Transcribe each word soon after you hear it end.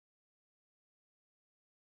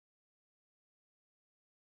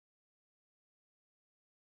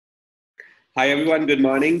Hi everyone, good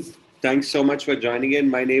morning. Thanks so much for joining in.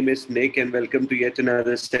 My name is Nick and welcome to yet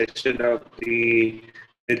another session of the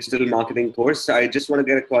digital marketing course. I just want to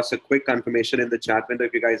get across a quick confirmation in the chat window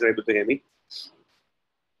if you guys are able to hear me.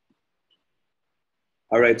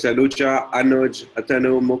 All right, so Anuja, Anuj,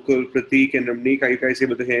 Atanu, Mukul, Prateek and Ramneek, are you guys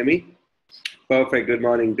able to hear me? Perfect, good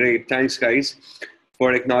morning, great. Thanks guys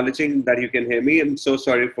for acknowledging that you can hear me. I'm so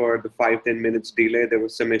sorry for the 5-10 minutes delay. There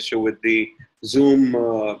was some issue with the Zoom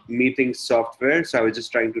meeting software, so I was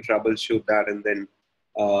just trying to troubleshoot that, and then,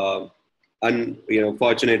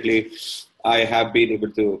 fortunately, I have been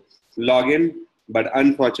able to log in. But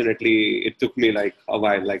unfortunately, it took me like a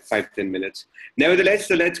while, like 5-10 minutes. Nevertheless,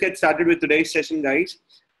 so let's get started with today's session, guys.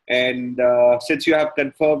 And since you have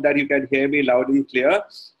confirmed that you can hear me loud and clear,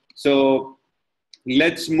 so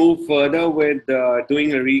let's move further with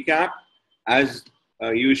doing a recap as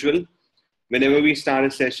usual. Whenever we start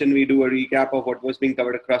a session, we do a recap of what was being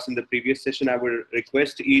covered across in the previous session. I would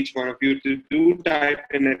request each one of you to type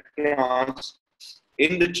in across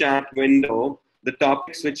in the chat window the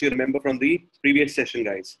topics which you remember from the previous session,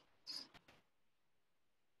 guys.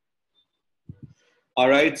 All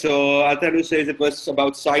right, so Atanu says it was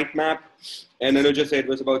about sitemap, and Anuja said it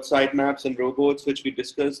was about sitemaps and robots, which we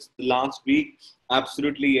discussed last week.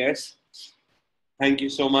 Absolutely, yes. Thank you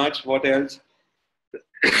so much. What else?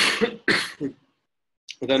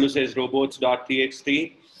 Atanu says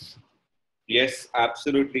robots.txt. Yes,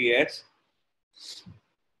 absolutely, yes.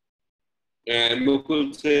 And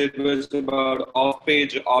Mukul said it was about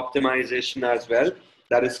off-page optimization as well.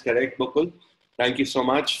 That is correct, Mukul. Thank you so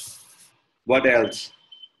much. What else?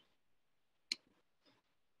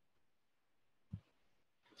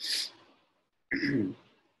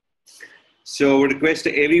 So request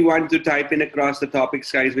everyone to type in across the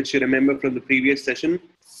topics, guys, which you remember from the previous session.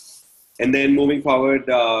 And then moving forward,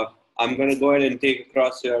 I'm going to go ahead and take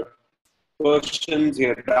across your questions,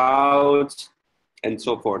 your doubts, and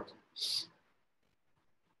so forth.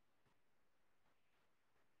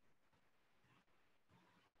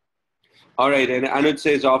 All right, and Anuj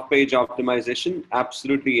says off-page optimization.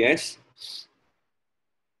 Absolutely, yes.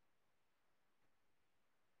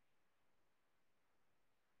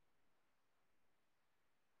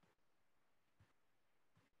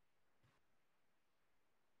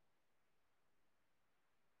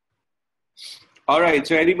 All right,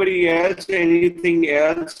 so anybody else, anything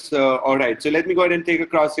else? All right, so let me go ahead and take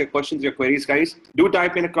across your questions, your queries, guys. Do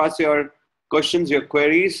type in across your questions, your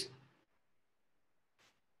queries,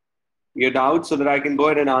 your doubts, so that I can go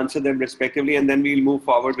ahead and answer them respectively, and then we'll move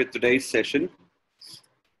forward with today's session.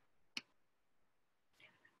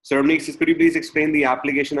 So Ramneek says, could you please explain the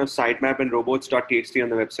application of sitemap and robots.txt on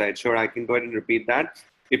the website? Sure, I can go ahead and repeat that.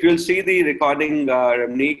 If you'll see the recording,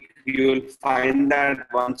 Ramneek, you'll find that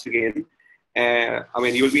once again.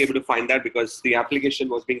 You'll be able to find that because the application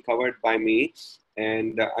was being covered by me,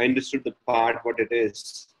 and I understood the part, what it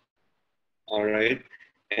is. All right.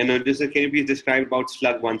 And can you please describe about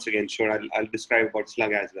Slug once again? Sure, I'll describe about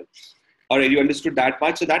Slug as well. All right, you understood that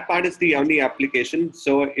part. So that part is the only application.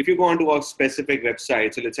 So if you go onto a specific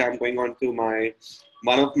website, so let's say I'm going on to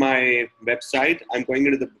one of my website, I'm going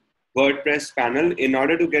into the WordPress panel. In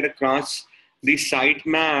order to get across the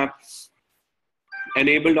sitemap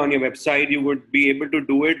enabled on your website, you would be able to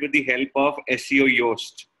do it with the help of SEO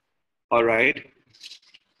Yoast. All right,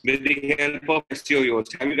 with the help of SEO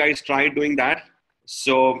Yoast. Have you guys tried doing that?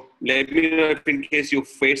 So let me know if in case you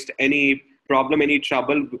faced any problem, any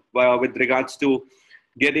trouble with regards to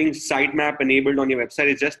getting sitemap enabled on your website.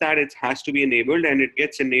 It's just that it has to be enabled, and it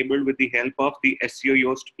gets enabled with the help of the SEO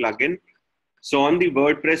Yoast plugin. So on the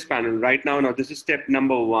WordPress panel right now, this is step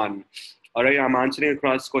number 1. All right, I'm answering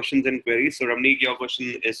across questions and queries. So Ramneek, your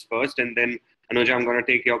question is first, and then Anuja, I'm going to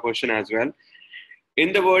take your question as well.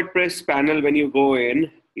 In the WordPress panel, when you go in,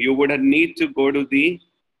 you would need to go to the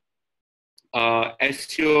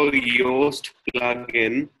SEO Yoast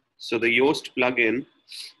plugin. So the Yoast plugin,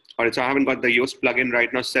 all right, so I haven't got the Yoast plugin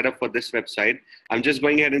right now set up for this website. I'm just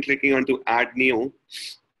going ahead and clicking on to add new,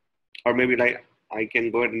 or maybe like I can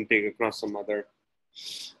go ahead and take across some other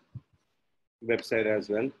website as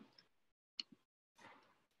well.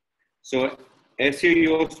 So SEO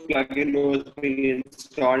Yoast plugin was being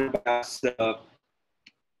installed by us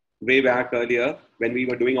way back earlier when we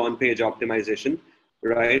were doing on-page optimization,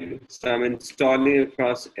 right? So I'm installing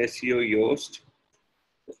across SEO Yoast.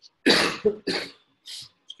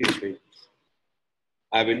 Excuse me.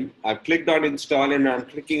 I've clicked on install and I'm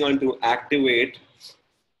clicking on to activate.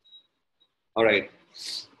 All right.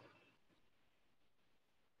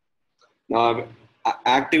 Now I've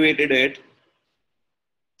activated it.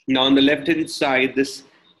 Now on the left hand side, this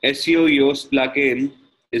SEO Yoast plugin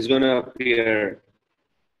is going to appear.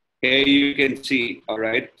 Here you can see, all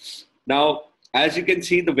right. Now, as you can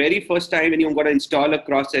see, the very first time when you're going to install a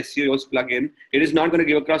cross SEO plugin, it is not going to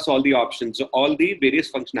give across all the options, so all the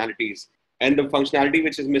various functionalities. And the functionality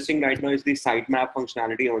which is missing right now is the sitemap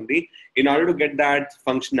functionality only. In order to get that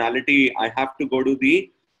functionality, I have to go to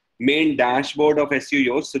the main dashboard of SEO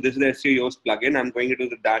Yoast. So this is the SEO Yoast plugin. I'm going into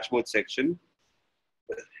the dashboard section.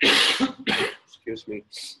 Excuse me.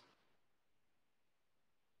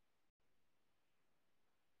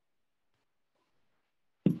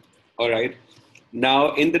 All right.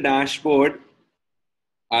 Now in the dashboard,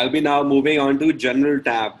 I'll be now moving on to General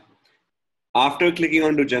tab. After clicking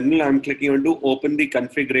onto General, I'm clicking on to open the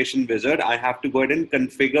configuration wizard. I have to go ahead and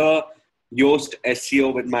configure Yoast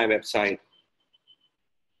SEO with my website.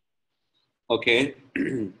 Okay.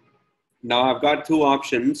 Now I've got two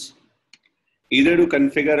options, either to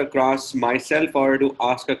configure across myself or to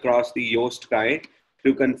ask across the Yoast guy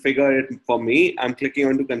to configure it for me. I'm clicking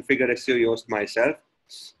on to configure SEO Yoast myself.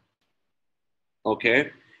 Okay.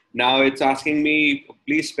 Now it's asking me,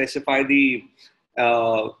 please specify the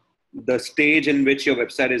stage in which your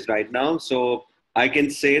website is right now. So I can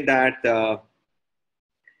say that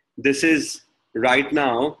this is right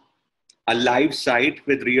now a live site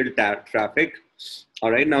with real traffic. All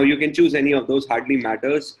right. Now you can choose any of those, hardly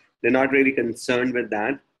matters. They're not really concerned with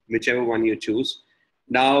that, whichever one you choose.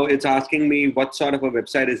 Now it's asking me what sort of a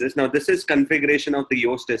website is this. Now this is configuration of the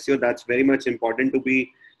Yoast SEO. That's very much important to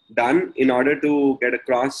be done in order to get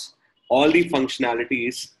across all the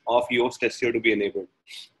functionalities of Yoast SEO to be enabled.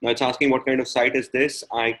 Now it's asking what kind of site is this.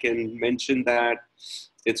 I can mention that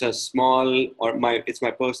it's a small, or it's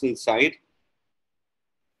my personal site.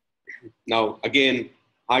 Now again,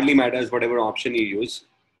 hardly matters whatever option you use.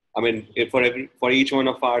 I mean, for each one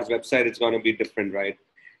of our website, it's going to be different, right?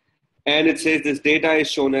 And it says this data is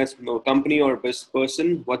shown as company or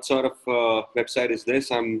person. What sort of website is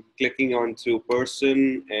this? I'm clicking on to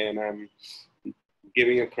person and I'm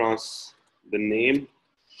giving across the name.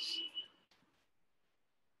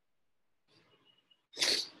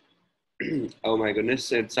 Oh my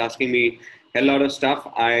goodness, it's asking me a lot of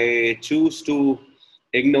stuff. I choose to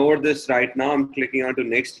ignore this right now. I'm clicking on to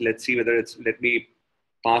next. Let's see whether it's let me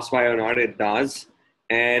pass by or not. It does.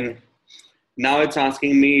 And now it's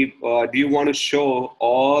asking me, do you want to show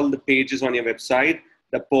all the pages on your website,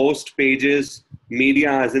 the post pages,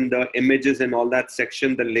 media as in the images and all that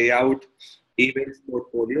section, the layout, events,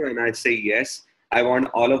 portfolio? And I say yes. I want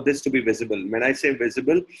all of this to be visible. When I say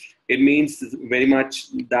visible, it means very much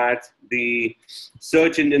that the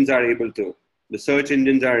search engines are able to. The search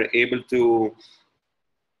engines are able to,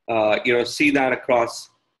 see that across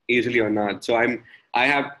easily or not. So I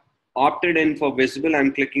have opted in for visible.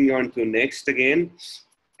 I'm clicking on to next again.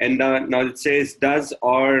 And now it says, does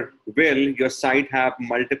or will your site have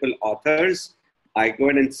multiple authors? I go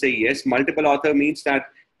ahead and say yes. Multiple author means that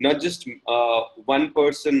not just one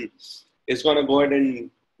person is going to go ahead and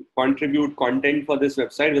contribute content for this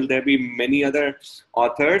website. Will there be many other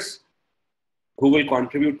authors who will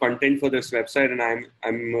contribute content for this website? And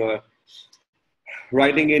I'm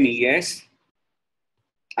writing in yes.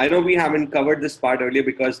 I know we haven't covered this part earlier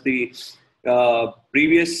because the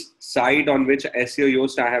previous site on which SEO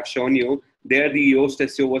Yoast I have shown you, there the Yoast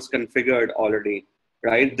SEO was configured already,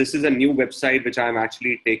 right? This is a new website which I'm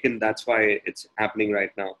actually taken. That's why it's happening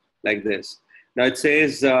right now like this. Now it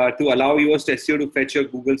says to allow Yoast SEO to fetch your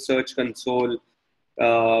Google Search Console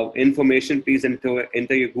information, please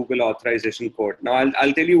enter your Google authorization code. Now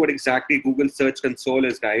I'll tell you what exactly Google Search Console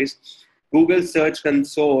is, guys. Google Search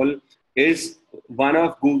Console is one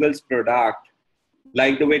of Google's product.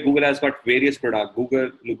 Like the way Google has got various products.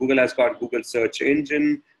 Google has got Google Search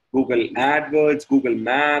Engine, Google AdWords, Google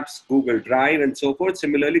Maps, Google Drive, and so forth.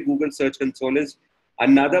 Similarly, Google Search Console is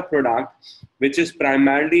another product which is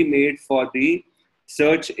primarily made for the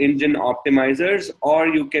search engine optimizers, or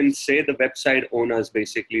you can say the website owners,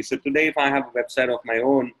 basically. So today, if I have a website of my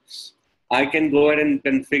own, I can go ahead and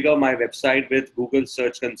configure my website with Google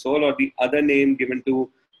Search Console or the other name given to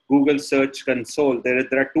Google Search Console. There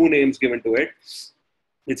are two names given to it.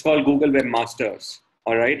 It's called Google Webmasters,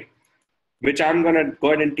 all right, which I'm going to go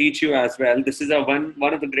ahead and teach you as well. This is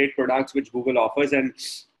one of the great products which Google offers, and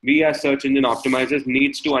we as search engine optimizers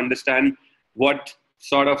needs to understand what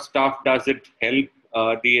sort of stuff does it help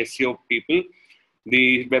the SEO people,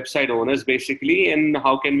 the website owners basically, and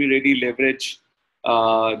how can we really leverage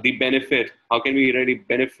the benefit, how can we really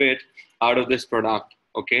benefit out of this product,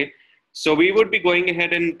 okay? So we would be going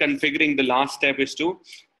ahead and configuring. The last step is to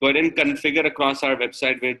go ahead and configure across our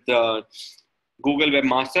website with Google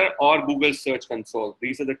Webmaster or Google Search Console.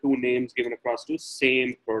 These are the two names given across to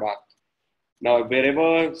same product. Now,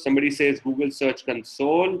 wherever somebody says Google Search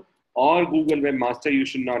Console or Google Webmaster, you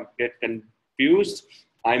should not get confused.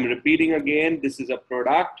 I'm repeating again, this is a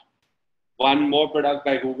product, one more product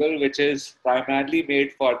by Google, which is primarily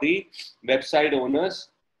made for the website owners.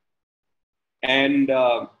 And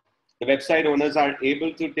the website owners are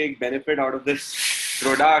able to take benefit out of this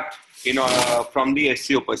product, from the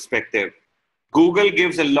SEO perspective. Google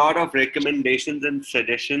gives a lot of recommendations and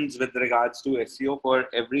suggestions with regards to SEO for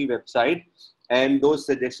every website. And those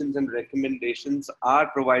suggestions and recommendations are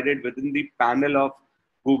provided within the panel of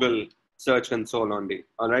Google Search Console only.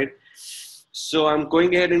 All right. So I'm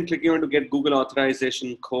going ahead and clicking on to get Google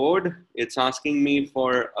authorization code. It's asking me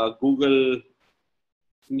for a Google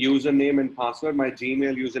username and password, my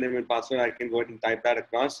Gmail username and password. I can go ahead and type that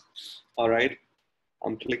across. All right.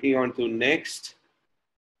 I'm clicking on to next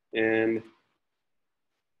and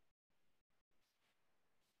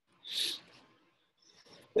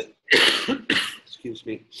excuse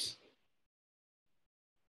me.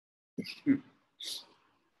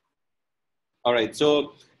 All right.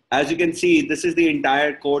 So as you can see, this is the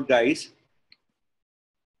entire code, guys.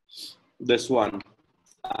 This one.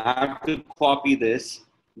 I have to copy this.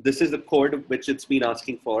 This is the code which it's been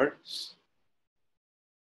asking for.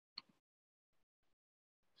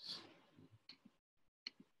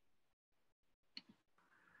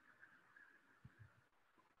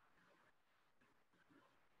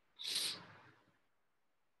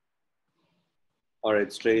 All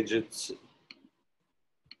right, Strange.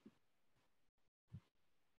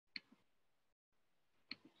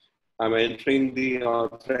 I'm entering the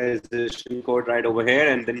authorization code right over here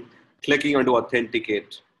and then clicking on to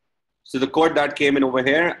authenticate. So the code that came in over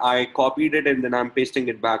here, I copied it and then I'm pasting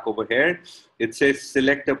it back over here. It says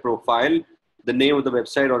select a profile, the name of the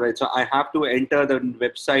website. All right, so I have to enter the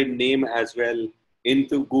website name as well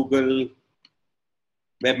into Google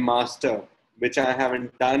Webmaster, which I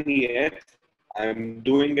haven't done yet. I'm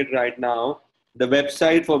doing it right now. The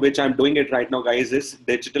website for which I'm doing it right now, guys, is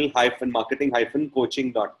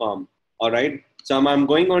digital-marketing-coaching.com. All right. So I'm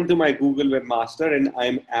going on to my Google Webmaster and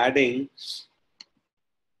I'm adding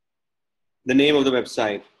the name of the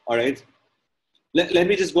website. All right. Let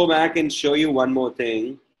me just go back and show you one more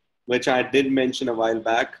thing, which I did mention a while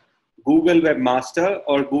back. Google Webmaster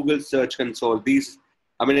or Google Search Console. It's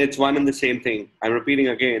one and the same thing. I'm repeating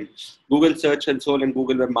again. Google Search Console and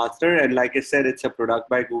Google Webmaster. And like I said, it's a product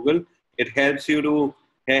by Google. It helps the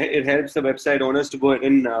website owners to go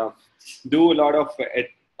and do a lot of,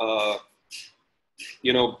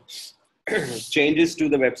 changes to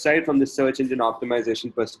the website from the search engine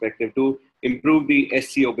optimization perspective to improve the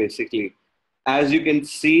SEO basically. As you can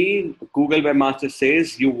see, Google Webmaster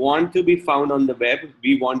says you want to be found on the web,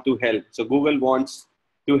 we want to help. So Google wants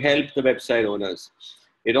to help the website owners.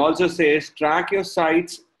 It also says track your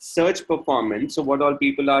site's search performance. So what all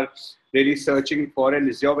people are really searching for, and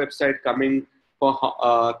is your website coming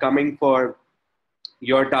for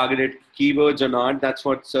your targeted keywords or not? That's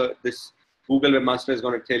what this Google Webmaster is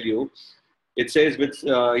going to tell you. It says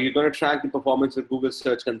you're going to track the performance of Google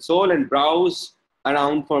Search Console and browse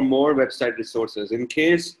around for more website resources. In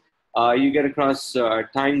case you get across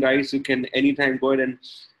time, guys, you can anytime go ahead and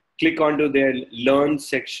click onto their learn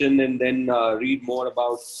section and then read more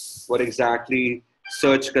about what exactly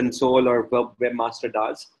Search Console or Webmaster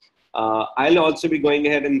does. I'll also be going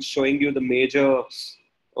ahead and showing you the major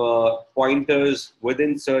pointers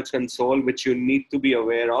within Search Console, which you need to be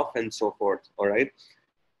aware of and so forth. All right.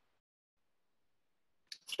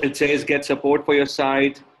 It says get support for your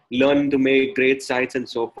site, learn to make great sites and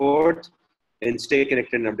so forth, and stay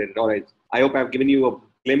connected and updated. All right. I hope I've given you a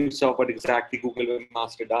glimpse of what exactly Google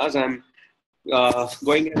Webmaster does. I'm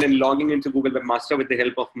going in and logging into Google Webmaster with the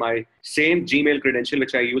help of my same Gmail credential,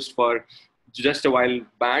 which I used for just a while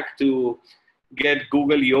back to get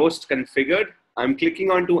Google Yoast configured. I'm clicking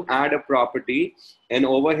on to add a property, and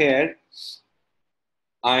over here,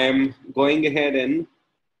 I am going ahead and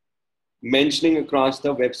mentioning across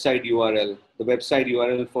the website URL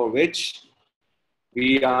for which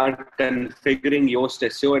we are configuring Yoast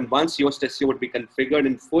SEO. And once Yoast SEO would be configured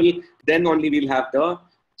in full, then only we'll have the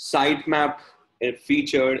sitemap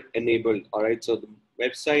feature enabled. All right, so the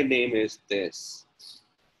website name is this.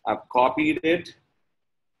 I've copied it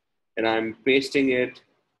and I'm pasting it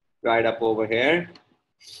right up over here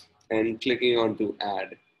and clicking on to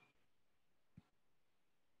add.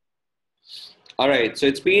 All right, so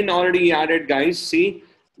it's been already added, guys. See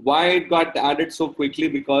why it got added so quickly?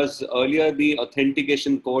 Because earlier the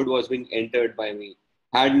authentication code was being entered by me.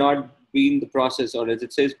 Had not been the process, or as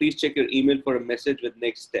it says, please check your email for a message with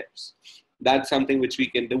next steps. That's something which we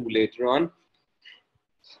can do later on.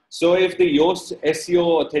 So if the Yoast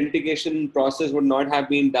SEO authentication process would not have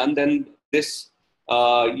been done, then this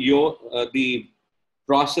the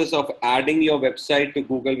process of adding your website to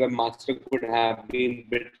Google Webmaster could have been a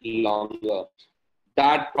bit longer.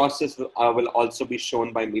 That process will also be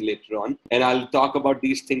shown by me later on. And I'll talk about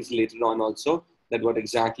these things later on also, that what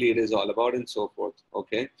exactly it is all about and so forth.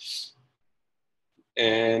 Okay.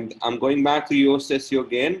 And I'm going back to Yoast SEO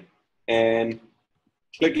again and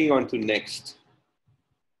clicking on to next.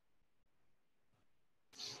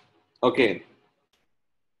 Okay.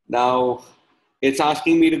 Now it's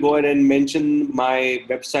asking me to go ahead and mention my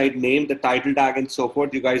website name, the title tag and so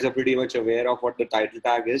forth. You guys are pretty much aware of what the title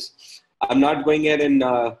tag is. I'm not going ahead and,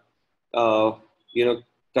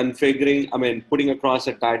 putting across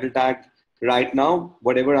a title tag right now.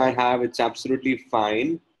 Whatever I have, it's absolutely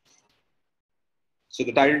fine. So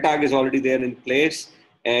the title tag is already there in place.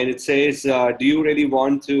 And it says, do you really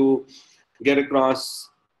want to get across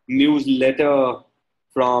newsletter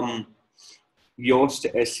from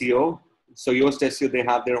Yoast SEO? So Yoast SEO, they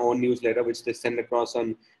have their own newsletter, which they send across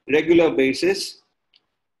on regular basis.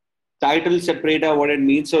 Title separator, what it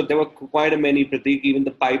means. So there were quite a many, Pratik, even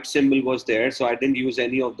the pipe symbol was there. So I didn't use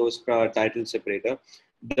any of those title separator.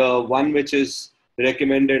 The one which is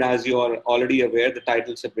recommended, as you are already aware, the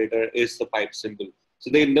title separator is the pipe symbol. So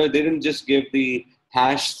they didn't just give the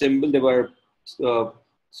hash symbol. There were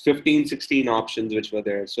 15, 16 options which were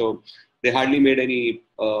there. So they hardly made any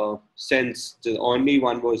sense. The only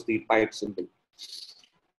one was the pipe symbol.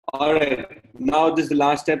 All right. Now this is the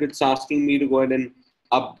last step. It's asking me to go ahead and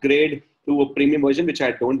upgrade to a premium version, which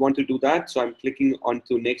I don't want to do that. So I'm clicking on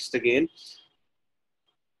to next again.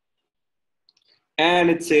 And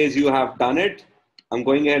it says you have done it. I'm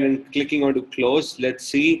going ahead and clicking on to close. Let's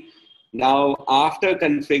see. Now, after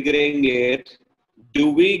configuring it,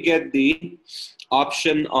 do we get the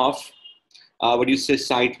option of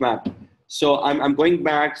sitemap? So I'm going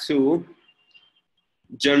back to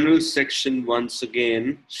general section once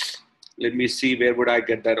again. Let me see, where would I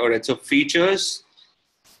get that? All right, so features.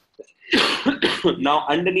 Now,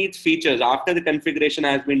 underneath features, after the configuration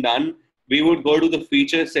has been done, we would go to the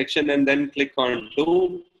features section and then click on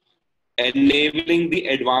to enabling the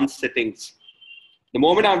advanced settings. The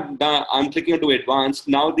moment I'm clicking on to advanced,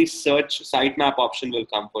 now the search sitemap option will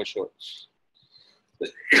come for sure.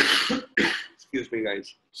 Excuse me,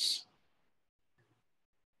 guys.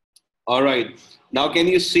 All right. Now, can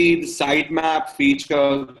you see the sitemap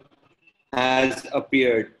feature has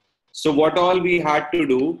appeared? So what all we had to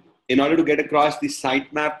do in order to get across the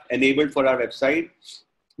sitemap enabled for our website,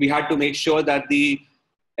 we had to make sure that the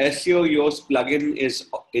SEO Yoast plugin is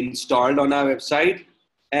installed on our website.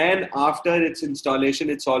 And after its installation,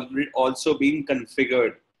 it's already also being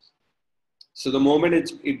configured. So the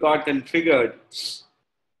moment it got configured,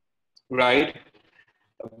 right,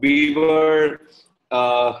 we were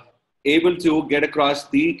able to get across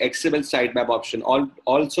the XML sitemap option.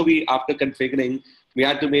 Also, after configuring, we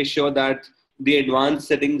had to make sure that the advanced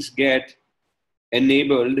settings get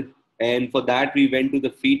enabled. And for that, we went to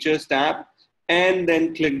the features tab and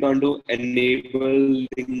then clicked on to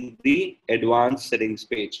enabling the advanced settings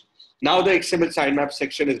page. Now the XML sitemap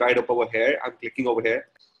section is right up over here. I'm clicking over here.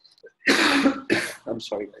 I'm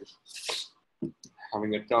sorry, guys.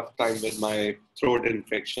 Having a tough time with my throat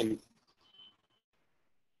infection.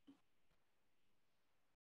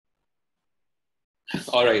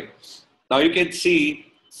 All right. Now you can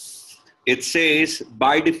see it says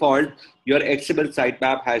by default, your XML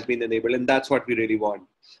sitemap has been enabled, and that's what we really want.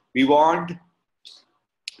 We want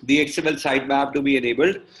the XML sitemap to be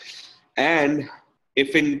enabled. And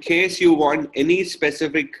if in case you want any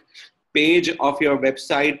specific page of your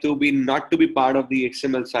website to be not to be part of the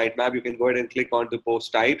XML sitemap, you can go ahead and click on the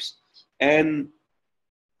post types and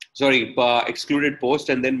excluded post,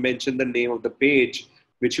 and then mention the name of the page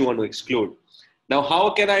which you want to exclude. Now,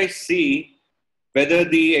 how can I see whether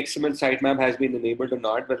the XML sitemap has been enabled or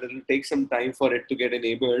not? But it will take some time for it to get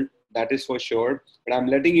enabled, that is for sure. But I'm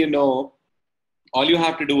letting you know, all you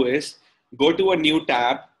have to do is go to a new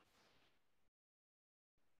tab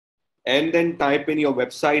and then type in your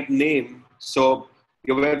website name. So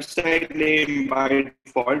your website name by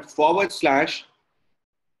default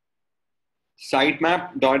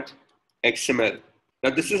 /sitemap.xml. Now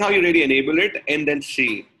this is how you really enable it, and then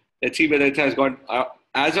see. Let's see whether it has got,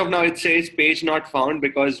 as of now it says page not found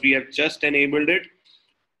because we have just enabled it,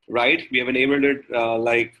 right? We have enabled it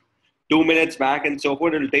like 2 minutes back and so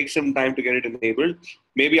forth. It'll take some time to get it enabled.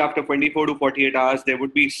 Maybe after 24 to 48 hours, there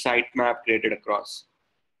would be sitemap created across.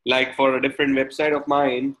 Like for a different website of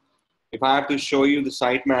mine, if I have to show you the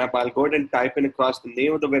sitemap, I'll go ahead and type in across the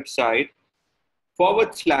name of the website /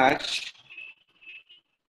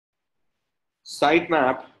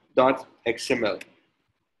 sitemap.xml.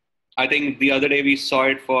 I think the other day we saw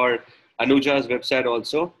it for Anuja's website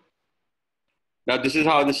also. Now this is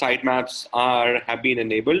how the sitemaps have been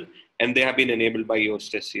enabled, and they have been enabled by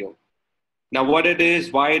Yoast SEO. Now what it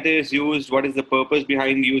is, why it is used, what is the purpose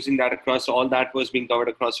behind using that across, all that was being covered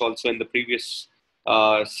across also in the previous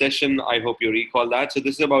session. I hope you recall that. So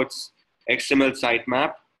this is about XML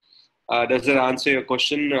sitemap. Does that answer your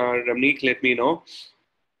question, Ramneek? Let me know.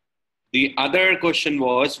 The other question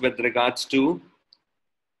was with regards to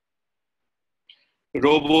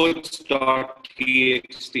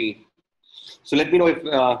robots.txt. So let me know if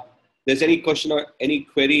there's any question or any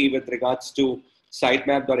query with regards to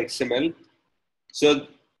sitemap.xml. So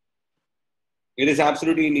it is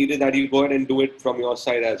absolutely needed that you go ahead and do it from your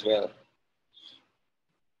side as well.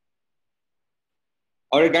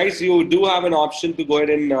 All right, guys, you do have an option to go ahead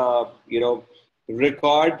and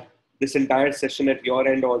record this entire session at your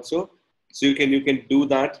end also. So you can do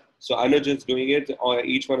that. So Anuj is doing it, or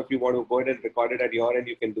each one of you want to go ahead and record it at your end,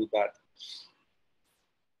 you can do that.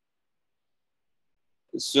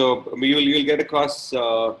 So you'll get across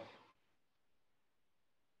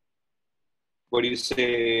what do you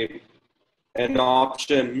say, an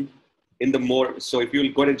option in the more. So if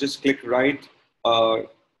you'll go ahead and just click right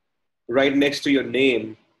next to your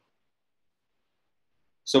name.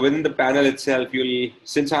 So within the panel itself,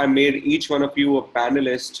 since I made each one of you a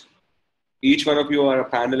panelist, each one of you are a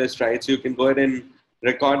panelist, right? So you can go ahead and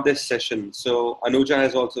record this session. So Anuja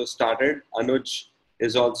has also started. Anuj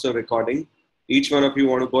is also recording. Each one of you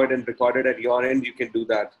want to go ahead and record it at your end, you can do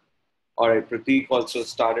that. All right, Prateek also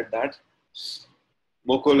started that.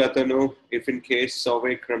 Mukul, Atanu, if in case,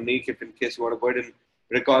 Souvik, Ramneek, if in case you want to go ahead and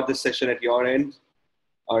record this session at your end.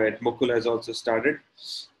 All right, Mukul has also started.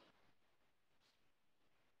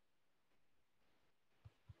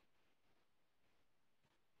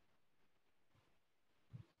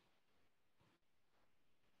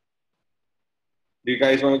 Do you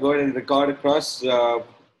guys want to go ahead and record across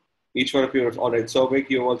each one of you? All right, Souvik,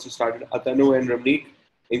 you also started. Atanu and Ramneek,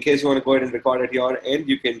 in case you want to go ahead and record at your end,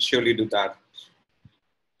 you can surely do that.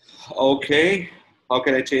 Okay, how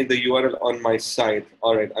can I change the URL on my site?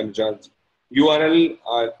 All right, I'm just URL.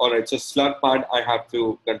 All right, so slug part I have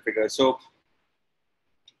to configure. So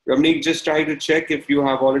Ramneek, just try to check if you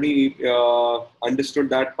have already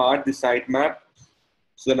understood that part, the sitemap,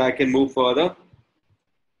 so that I can move further.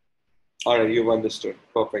 All right, you've understood.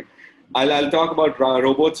 Perfect. I'll talk about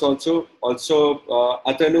robots also. Also,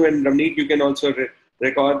 Atanu and Ramneek, you can also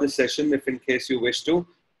record the session if in case you wish to.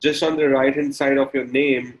 Just on the right-hand side of your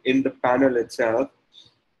name in the panel itself,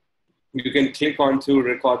 you can click on to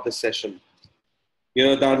record the session. You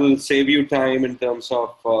know, that will save you time in terms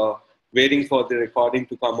of waiting for the recording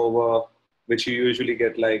to come over, which you usually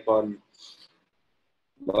get like on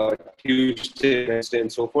Tuesday, Wednesday,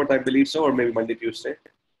 and so forth, I believe so, or maybe Monday, Tuesday.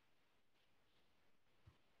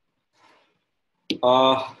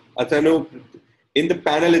 Atanu, in the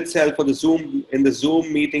panel itself for the Zoom, in the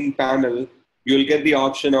Zoom meeting panel, you'll get the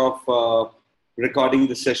option of recording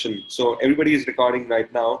the session. So everybody is recording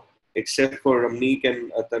right now, except for Ramneek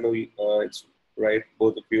and Atanu, it's right,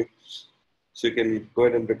 both of you. So you can go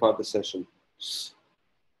ahead and record the session.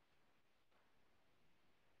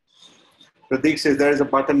 Prateek says there is a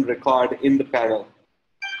button record in the panel,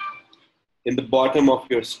 in the bottom of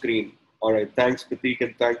your screen. All right, thanks Prateek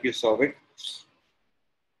and thank you Souvik.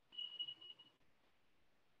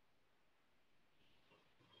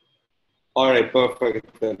 All right,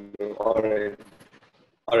 perfect. All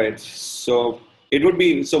right. So it would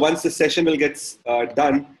be, so once the session will get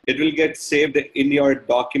done, it will get saved in your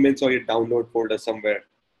documents or your download folder somewhere.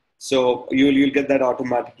 So you'll get that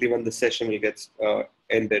automatically when the session will get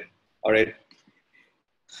ended. All right.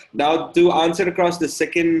 Now to answer across the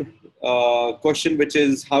second question, which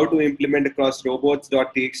is how to implement across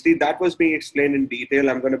robots.txt, that was being explained in detail.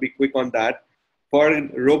 I'm going to be quick on that. For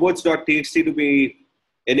robots.txt to be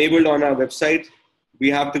enabled on our website,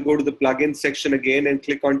 we have to go to the plugin section again and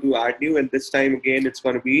click on to add new. And this time again, it's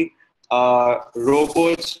going to be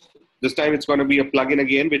robots. This time it's going to be a plugin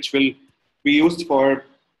again, which will be used for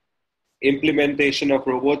implementation of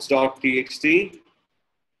robots.txt.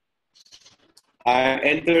 I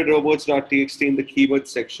entered robots.txt in the keyword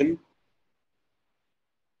section.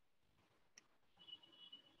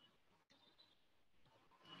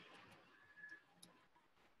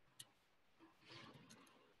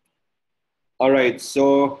 All right,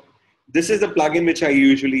 so this is the plugin which I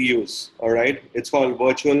usually use. All right, it's called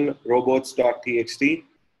virtual robots.txt.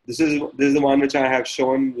 This is the one which I have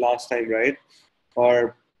shown last time, right?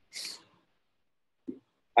 Or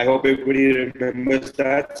I hope everybody remembers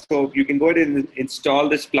that. So you can go ahead and install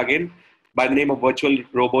this plugin. by the name of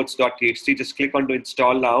virtualrobots.txt. Just click on to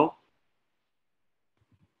install now.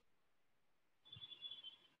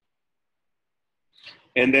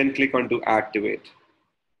 And then click on to activate.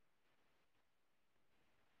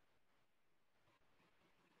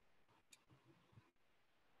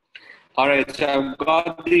 All right, so I've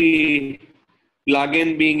got the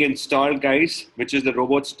plugin being installed, guys, which is the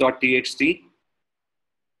robots.txt.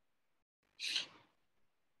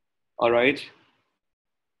 All right.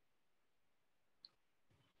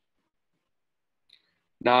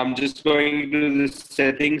 Now I'm just going to the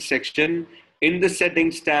settings section. In the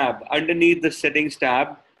settings tab, underneath the settings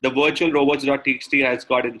tab, the virtual robots.txt has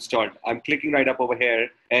got installed. I'm clicking right up over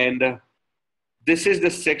here, and this is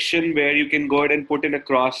the section where you can go ahead and put in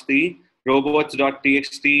across the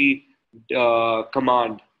robots.txt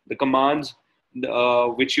command, the commands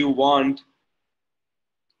which you want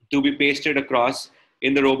to be pasted across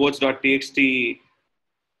in the robots.txt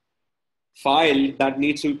file that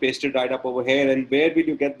needs to be pasted right up over here. And where will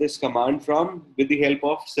you get this command from? With the help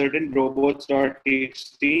of certain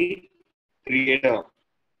robots.txt creator.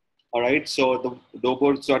 All right, so the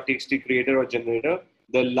robots.txt creator or generator,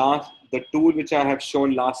 the tool which I have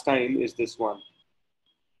shown last time is this one.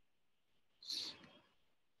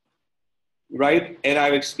 Right, and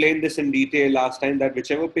I've explained this in detail last time that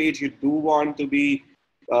whichever page you do want to be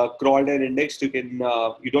crawled and indexed,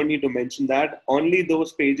 you don't need to mention that. Only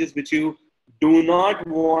those pages which you do not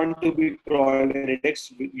want to be crawled and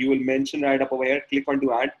indexed, you will mention right up over here, click on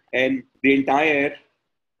to add, and the entire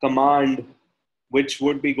command which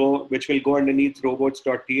will go underneath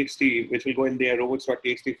robots.txt, which will go in their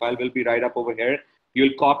robots.txt file, will be right up over here.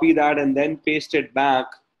 You'll copy that and then paste it back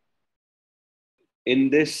in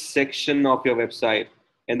this section of your website,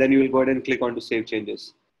 and then you will go ahead and click on to save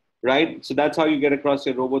changes. Right, so that's how you get across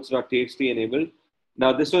your robots.txt enabled.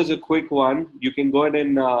 Now this was a quick one. You can go ahead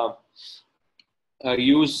and look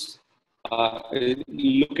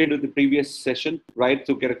into the previous session, right,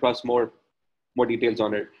 to get across more details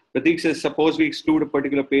on it. Pratik says, suppose we exclude a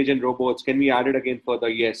particular page in robots, can we add it again further?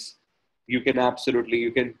 Yes, you can absolutely.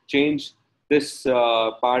 You can change this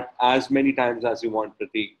part as many times as you want,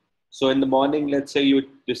 Pratik. So in the morning, let's say you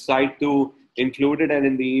decide to include it, and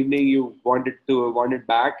in the evening you want it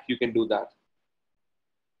back, you can do that.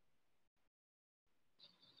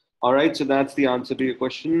 All right, so that's the answer to your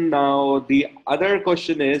question. Now, the other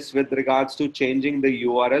question is with regards to changing the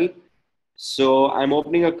URL. So I'm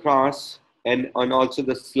opening across and also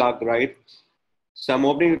the slug, right? So I'm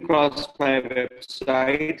opening across my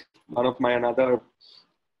website, one of my another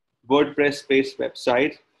WordPress-based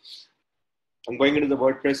website. I'm going into the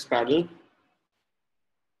WordPress panel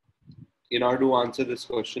in order to answer this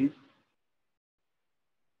question.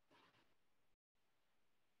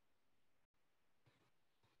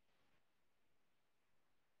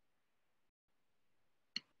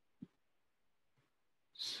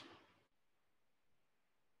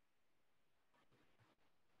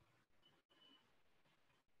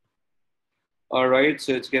 All right,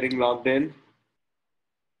 so it's getting logged in.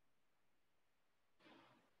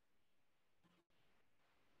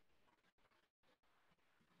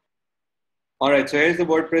 All right, so here's the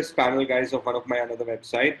WordPress panel, guys, of one of my another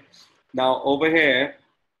website. Now over here,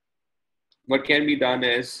 what can be done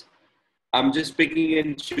is I'm just picking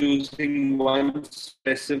and choosing one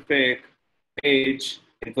specific page,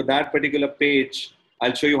 and for that particular page,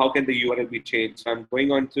 I'll show you how can the URL be changed. So I'm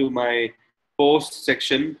going on to my post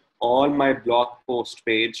section, on my blog post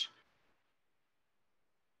page.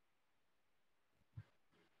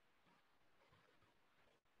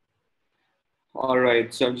 All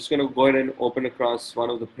right, so I'm just going to go ahead and open across one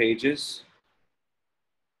of the pages.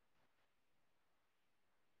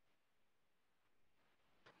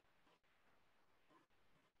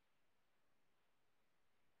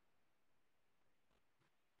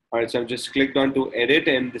 All right, so I've just clicked on to edit,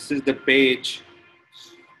 and this is the page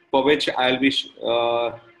for which I'll be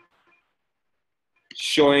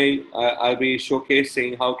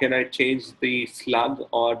showcasing how can I change the slug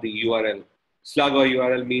or the URL. Slug or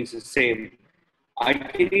URL means the same. I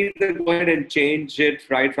can either go ahead and change it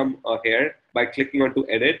right from here by clicking on to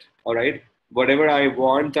edit, all right? Whatever I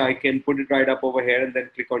want, I can put it right up over here and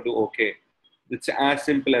then click on to OK. It's as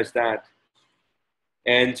simple as that.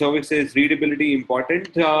 And so it says readability important.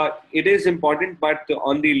 It is important, but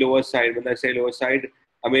on the lower side. When I say lower side,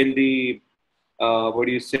 I mean the, what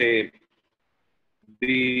do you say?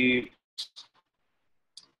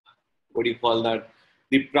 What do you call that?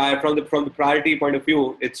 From the priority point of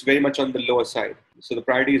view, it's very much on the lower side. So the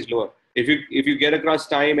priority is lower. If you get across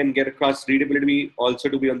time and get across readability also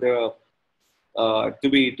to be on the to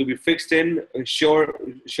be fixed in,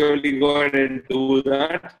 surely go ahead and do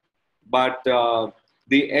that. but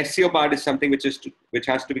the SEO part is something which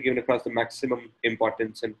has to be given across the maximum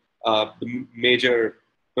importance and the major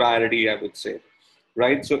priority, I would say,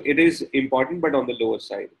 right? So it is important, but on the lower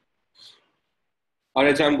side. All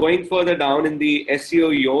right, so I'm going further down in the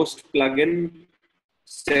SEO Yoast plugin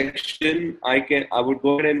section. I would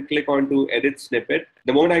go ahead and click onto edit snippet.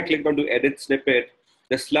 The moment I click onto edit snippet,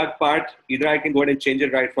 the slug part, either I can go ahead and change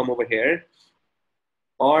it right from over here,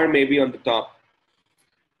 or maybe on the top.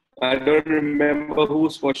 I don't remember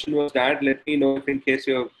whose question was that. Let me know if in case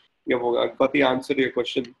you've got the answer to your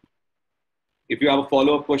question. If you have a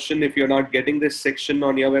follow-up question, if you're not getting this section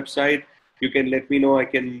on your website, you can let me know. I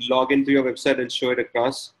can log into your website and show it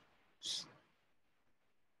across.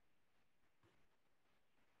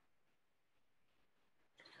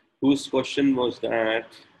 Whose question was that?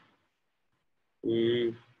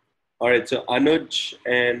 All right, so Anuj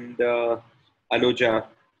and Anuja,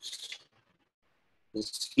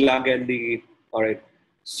 slug and the, all right.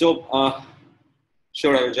 So,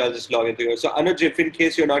 sure, Anuj, I'll just log into here. So Anuj, if in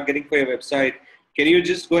case you're not getting for your website, can you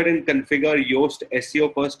just go ahead and configure Yoast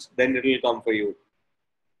SEO first, then it will come for you.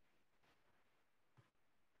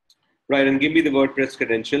 Right, and give me the WordPress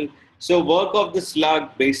credential. So work of the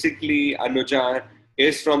slug, basically, Anuja,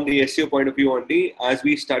 is from the SEO point of view only. As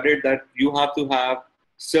we studied that you have to have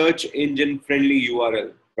search engine friendly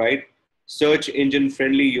URL, right? Search engine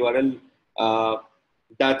friendly URL.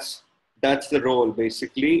 That's the role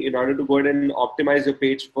basically. In order to go ahead and optimize your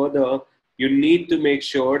page further, you need to make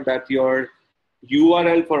sure that your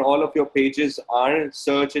URL for all of your pages are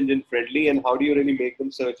search engine friendly. And how do you really make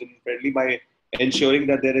them search engine friendly? By ensuring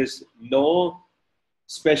that there is no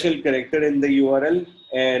special character in the URL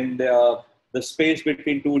and the space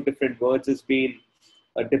between two different words is being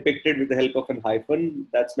depicted with the help of a hyphen.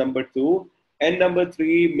 That's number 2. And number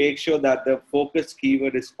 3, make sure that the focus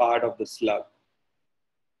keyword is part of the slug.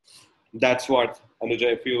 That's what,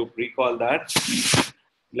 Anuja, if you recall that,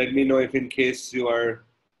 let me know if in case you are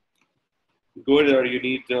good or you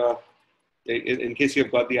need, in case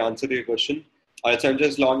you've got the answer to your question. All right, so I'm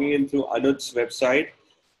just logging into Anuj's website.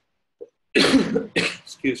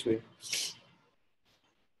 Excuse me.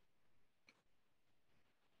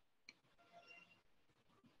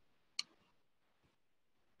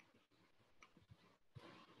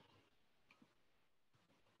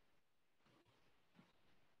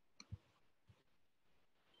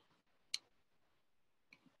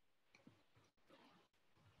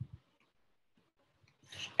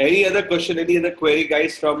 Any other question, any other query,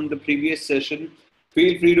 guys, from the previous session?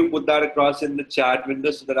 Feel free to put that across in the chat window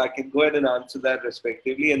so that I can go ahead and answer that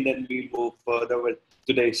respectively, and then we'll move further with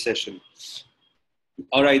today's session.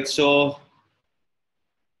 All right, so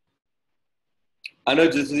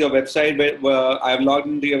Anuj, this is your website. I've logged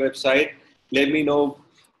into your website. Let me know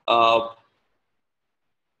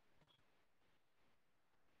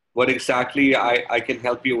what exactly I can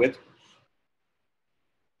help you with.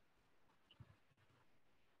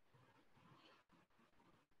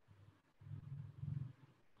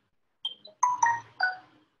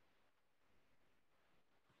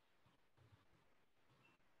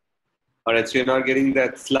 All right, so you're not getting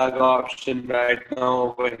that slug option right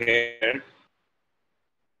now over here.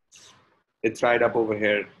 It's right up over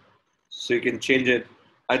here. So you can change it.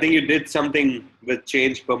 I think you did something with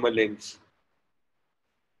change permalinks.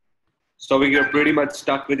 So you're pretty much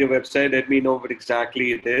stuck with your website. Let me know what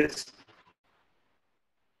exactly it is.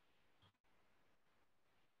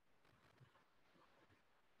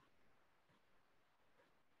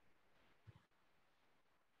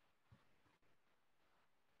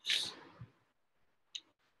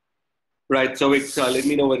 Right, so let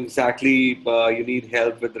me know what exactly you need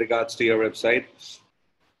help with regards to your website.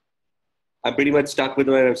 I'm pretty much stuck with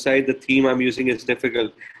my website. The theme I'm using is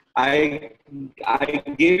difficult. I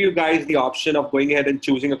gave you guys the option of going ahead and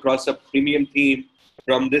choosing across a premium theme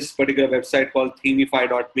from this particular website called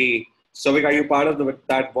themify.me. So are you part of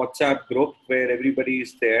that WhatsApp group where everybody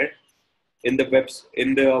is there? In the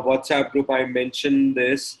WhatsApp group, I mentioned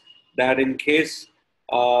this, that in case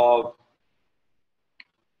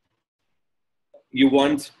you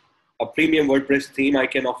want a premium WordPress theme, I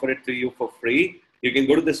can offer it to you for free. You can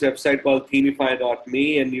go to this website called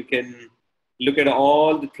themify.me and you can look at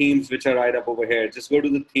all the themes which are right up over here. Just go to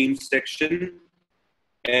the themes section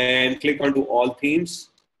and click onto all themes.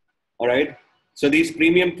 All right. So these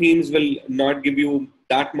premium themes will not give you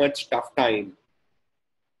that much tough time.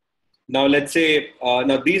 Now let's say,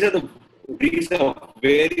 now these are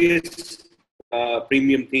various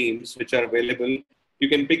premium themes which are available. You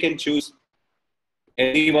can pick and choose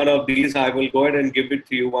any one of these. I will go ahead and give it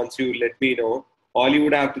to you once you let me know. All you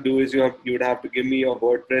would have to do is you would have to give me your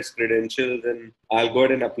WordPress credentials, and I'll go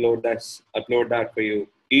ahead and upload that for you.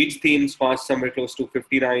 Each theme's cost somewhere close to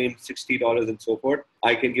 $59, $60 and so forth.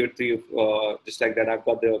 I can give it to you just like that. I've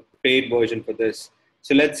got the paid version for this.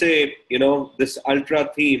 So let's say, this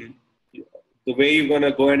Ultra theme, the way you're going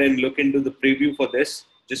to go ahead and look into the preview for this,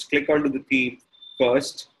 just click onto the theme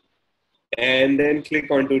first and then click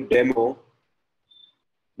onto demo.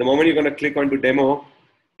 The moment you're going to click onto demo,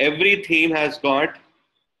 every theme has got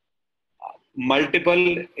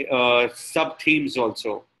multiple sub themes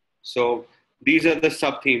also. So these are the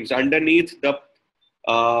sub themes uh, underneath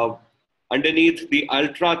the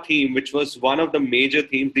Ultra theme, which was one of the major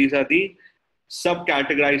themes. These are the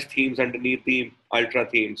subcategorized themes underneath the Ultra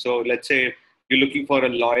theme. So let's say you're looking for a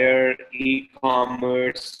lawyer,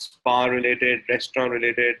 e-commerce, spa related, restaurant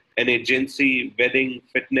related, an agency, wedding,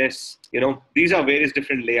 fitness. These are various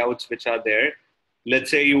different layouts which are there.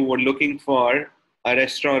 Let's say you were looking for a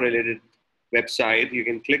restaurant related website. You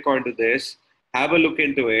can click onto this, have a look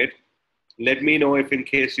into it. Let me know if in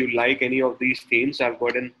case you like any of these themes, I'll go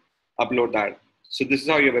ahead and upload that. So this is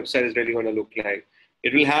how your website is really going to look like.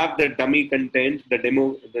 It will have the dummy content, the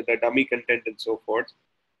demo, the dummy content and so forth.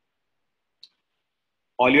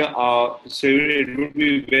 So it would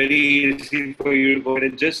be very easy for you to go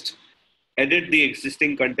ahead and just edit the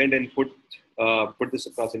existing content and put this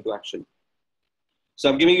across into action. So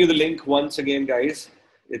I'm giving you the link once again, guys.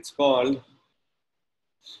 It's called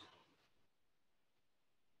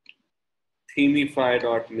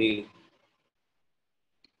themify.me.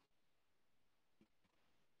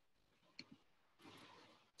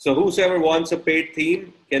 So whosoever wants a paid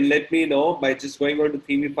theme can let me know by just going on to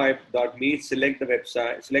themify.me, select the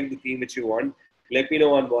website, select the theme which you want. Let me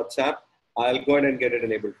know on WhatsApp. I'll go ahead and get it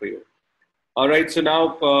enabled for you. All right, so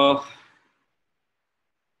now,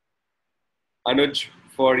 Anuj,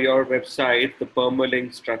 for your website, the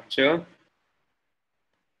permalink structure,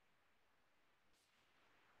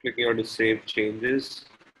 clicking on to save changes.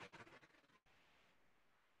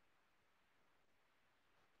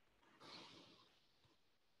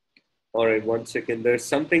 All right, 1 second. There's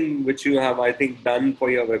something which you have, I think, done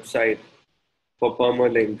for your website for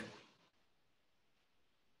permalink.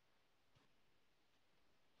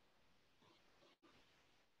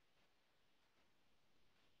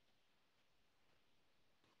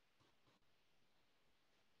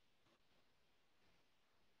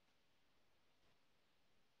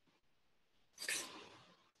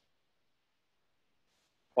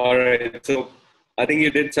 All right, so I think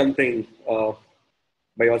you did something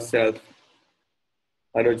by yourself.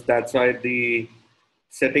 Anuj, that's why the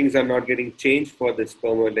settings are not getting changed for this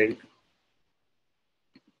permalink.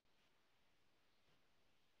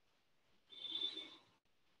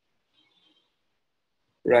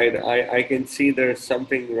 Right, I can see there's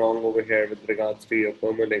something wrong over here with regards to your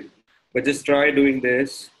permalink. But just try doing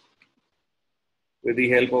this with the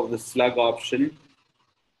help of the slug option.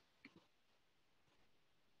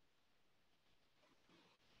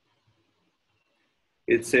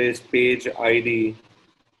 It says page ID.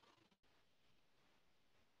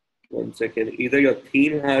 1 second. Either your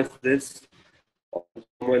theme has this or the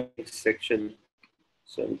permalink section.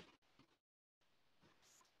 So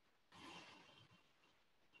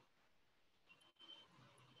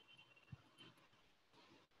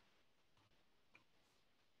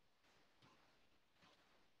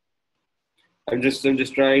I'm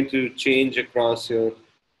just trying to change across your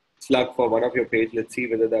slug for one of your page. Let's see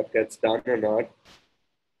whether that gets done or not.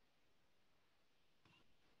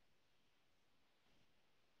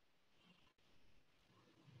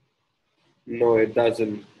 No, it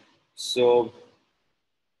doesn't. So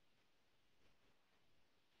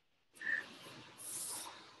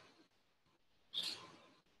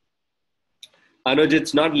Anuj,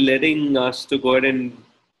 it's not letting us to go ahead and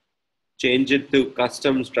change it to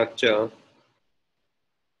custom structure.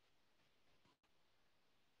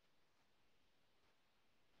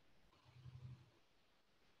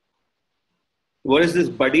 What is this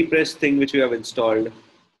buddy press thing which you have installed?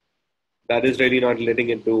 That is really not letting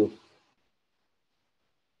it do.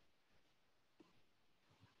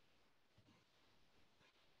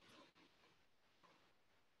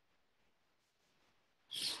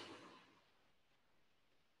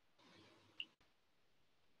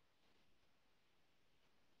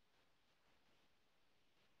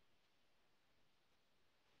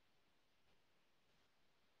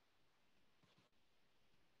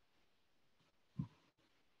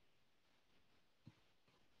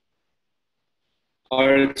 All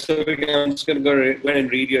right, so I'm just going to go ahead and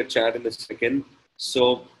read your chat in a second.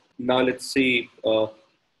 So now let's see, Anuj,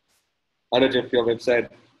 if your website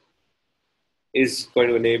is going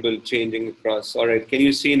to enable changing across. All right, can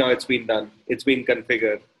you see now it's been done? It's been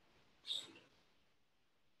configured.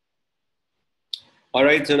 All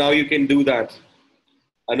right, so now you can do that.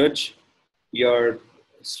 Anuj, your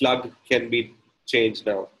slug can be changed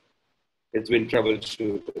now. It's been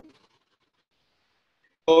troubleshooted.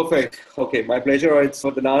 Perfect. Okay, my pleasure. All right, so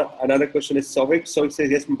another question is Sovic. Sovic says,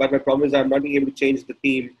 yes, but my problem is I'm not being able to change the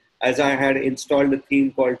theme as I had installed a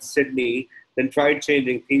theme called Sydney, then tried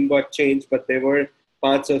changing. Theme got changed, but there were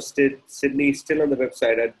parts of Sydney still on the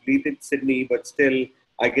website. I deleted Sydney, but still,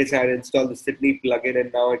 I guess I had installed the Sydney plugin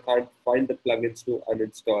and now I can't find the plugins to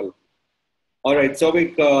uninstall. All right,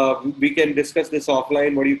 Sovic, we can discuss this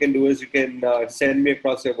offline. What you can do is you can send me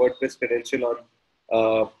across your WordPress credential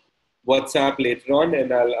on WhatsApp later on,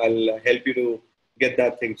 and I'll help you to get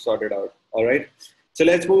that thing sorted out. All right. So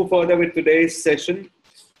let's move further with today's session.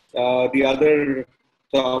 The other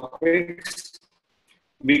topics.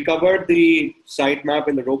 We covered the sitemap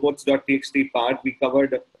in the robots.txt part. We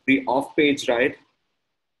covered the off page, right?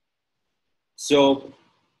 So,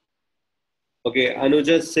 okay,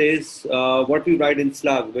 Anuja says, what we write in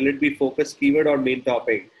slug, will it be focus keyword or main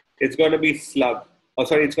topic? It's going to be slug. Oh,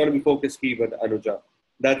 sorry, it's going to be focus keyword, Anuja.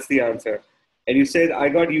 That's the answer. And you said, I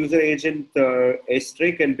got user agent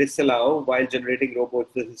asterisk and disallow while generating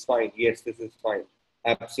robots. This is fine. Yes, this is fine.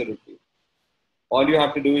 Absolutely. All you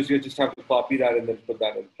have to do is you just have to copy that and then put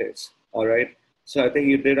that in place. All right. So I think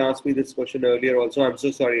you did ask me this question earlier also. I'm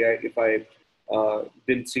so sorry if I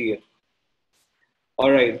didn't see it.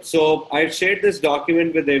 All right. So I shared this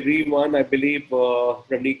document with everyone. I believe,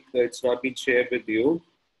 Ramnik, it's not been shared with you.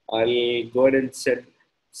 I'll go ahead and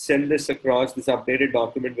send this across, this updated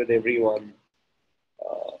document with everyone.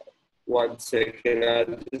 1 second.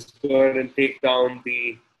 I'll just go ahead and take down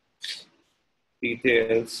the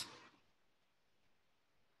details.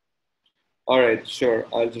 All right, sure.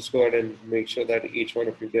 I'll just go ahead and make sure that each one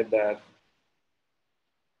of you get that.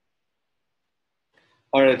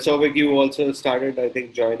 All right, so you also started, I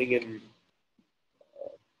think, joining in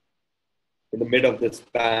the mid of this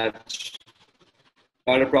batch.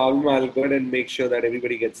 Not a problem. I'll go ahead and make sure that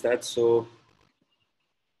everybody gets that. So,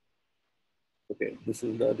 okay, this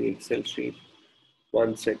is not the Excel sheet.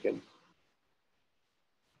 1 second.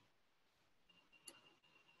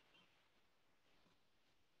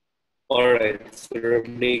 All right, so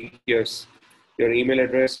Ramnik, yes, your email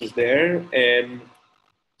address is there. And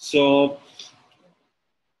so,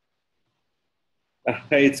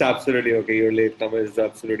 it's absolutely okay. Your latecomer is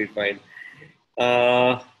absolutely fine.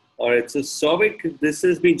 All right, so Sovic, this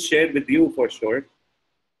has been shared with you for sure.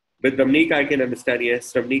 With Ramnik, I can understand.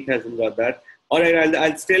 Yes, Ramnik hasn't got that. All right,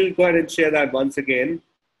 I'll still go ahead and share that once again.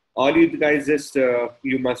 All you guys just,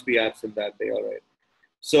 you must be absent that day. All right.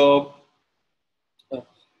 So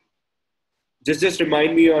just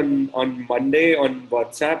remind me on Monday on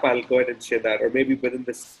WhatsApp. I'll go ahead and share that, or maybe within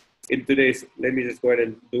this in today's. Let me just go ahead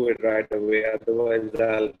and do it right away. Otherwise,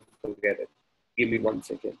 I'll forget it. Give me 1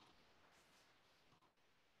 second.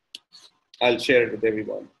 I'll share it with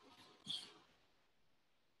everyone.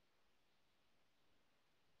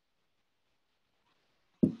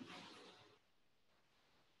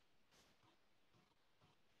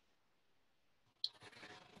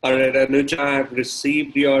 All right, Anuja, I have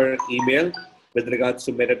received your email with regards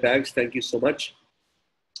to meta tags. Thank you so much.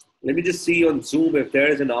 Let me just see on Zoom if there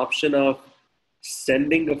is an option of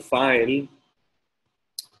sending a file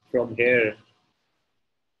from here.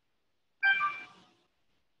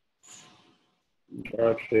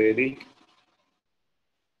 Not really.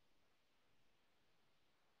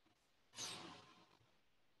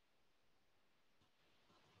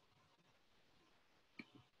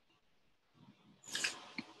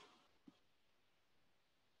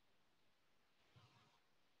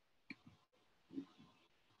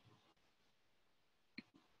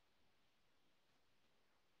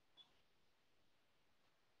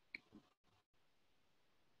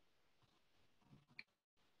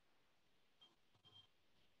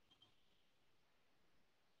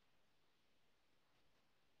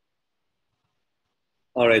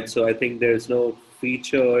 All right, so I think there's no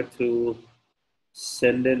feature to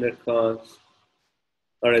send in across.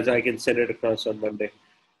 All right, so I can send it across on Monday.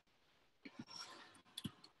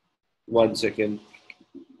 1 second.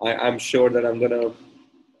 I'm sure that I'm going to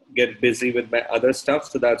get busy with my other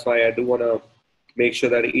stuff. So that's why I do want to make sure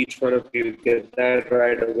that each one of you get that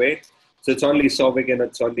right away. So it's only Sovic and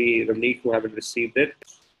it's only Ramnik who haven't received it.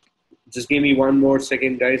 Just give me 1 more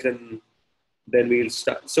second, guys, and then we'll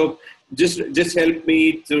start. So just help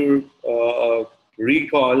me to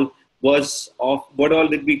recall what all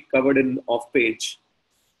did we covered in off page.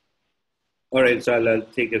 All right, so I'll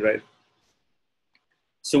take it right.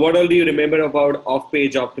 So what all do you remember about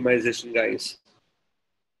off-page optimization, guys?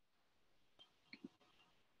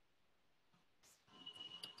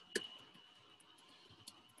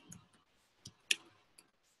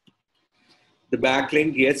 The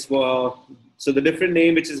backlink, yes. So the different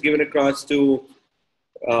name which is given across to,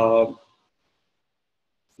 uh,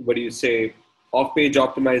 what do you say, off-page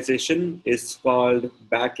optimization is called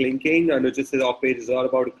backlinking. Anuj says off-page is all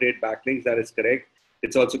about great backlinks. That is correct.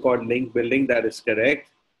 It's also called link building. That is correct.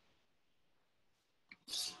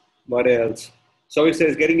 What else? So it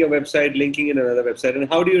says getting your website, linking in another website. And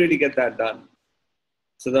how do you really get that done?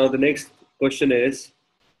 So now the next question is,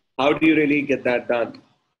 how do you really get that done?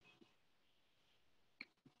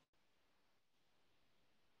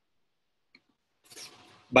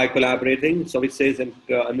 By collaborating. So it says, and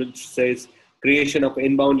Anuj says, creation of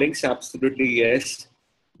inbound links. Absolutely, yes.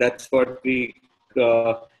 That's what we.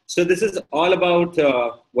 So this is all about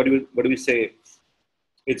what do we say?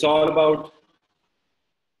 It's all about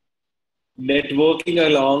networking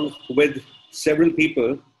along with several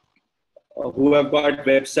people who have got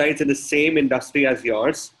websites in the same industry as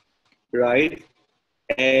yours, right?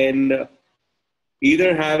 And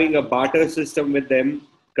either having a barter system with them,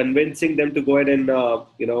 convincing them to go ahead and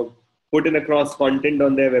put in across content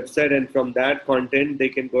on their website, and from that content they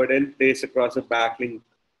can go ahead and place across a backlink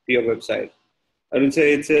to your website. I would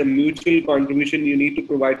say it's a mutual contribution. You need to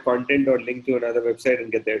provide content or link to another website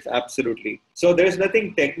and get theirs. Absolutely. So there's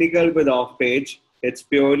nothing technical with off page. It's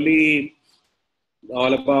purely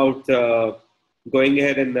all about going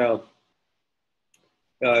ahead and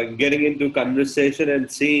getting into conversation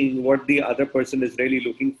and seeing what the other person is really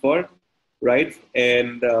looking for, right?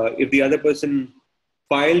 And if the other person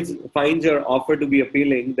finds your offer to be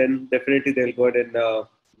appealing, then definitely they'll go ahead and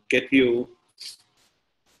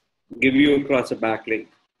give you across a backlink.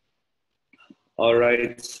 All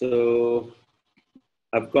right, so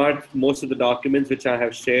I've got most of the documents which I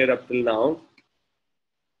have shared up till now.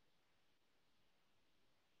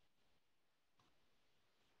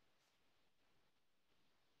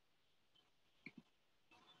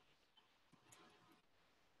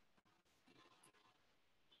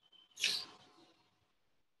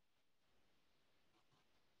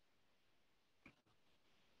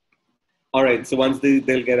 All right, so once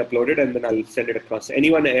they'll get uploaded, and then I'll send it across.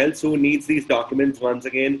 Anyone else who needs these documents once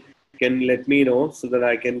again can let me know so that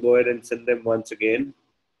I can go ahead and send them once again.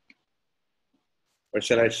 Or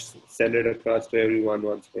shall I send it across to everyone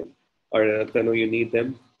once again? Or I know you need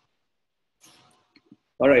them.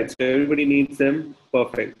 All right, so everybody needs them.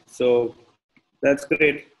 Perfect. So that's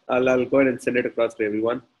great. I'll go ahead and send it across to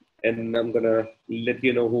everyone, and I'm gonna let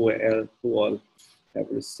you know who all have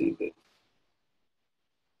received it.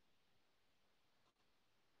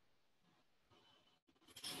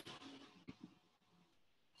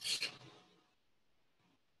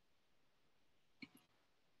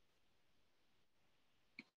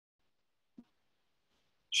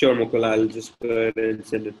 Sure, Mukul. I'll just go ahead and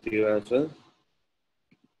send it to you as well.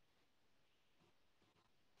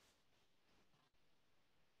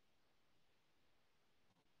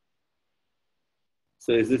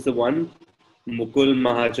 So is this the one?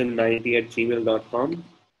 mukulmahajan90@gmail.com.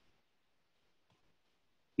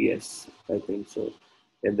 Yes, I think so.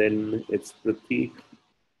 And then it's Prateek.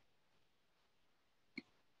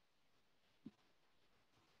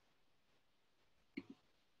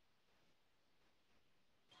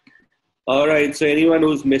 All right, so anyone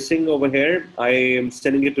who's missing over here, I am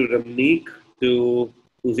sending it to Ramneek, to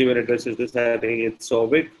whose email address is this? I think it's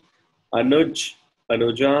Sovik, Anuj,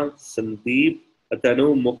 Anuja, Sandeep,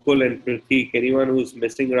 Atanu, Mukul, and Prateek. Anyone who's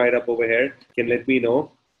missing right up over here can let me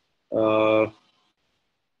know. Or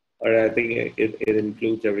I think it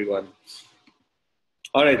includes everyone.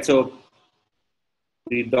 All right, so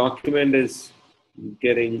the document is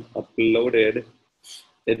getting uploaded.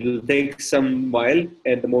 It will take some while,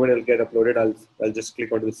 and the moment it'll get uploaded, I'll just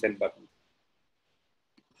click onto the send button.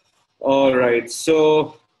 All right,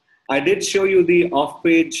 so I did show you the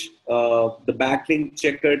off-page, the backlink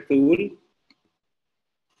checker tool,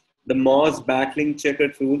 the Moz backlink checker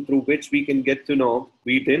tool, through which we can get to know.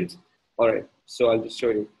 We didn't. All right, so I'll just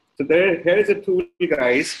show you. So here is a tool,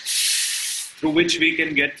 guys, through which we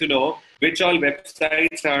can get to know which all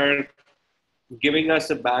websites are giving us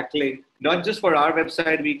a backlink. Not just for our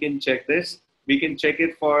website, we can check this. We can check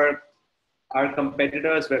it for our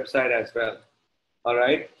competitor's website as well. All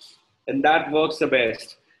right, and that works the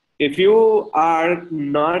best. If you are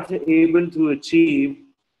not able to achieve,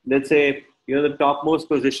 let's say, the topmost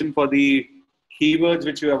position for the keywords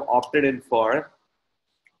which you have opted in for,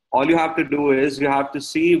 all you have to do is you have to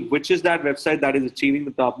see which is that website that is achieving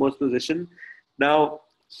the topmost position. Now,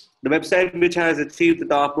 The website which has achieved the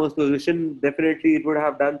topmost position, definitely it would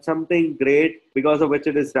have done something great because of which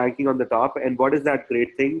it is ranking on the top. And what is that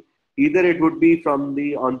great thing? Either it would be from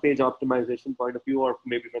the on-page optimization point of view or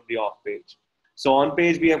maybe from the off-page. So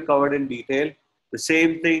on-page we have covered in detail. The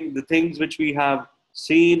same thing, the things which we have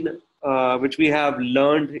seen, which we have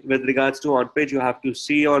learned with regards to on-page, you have to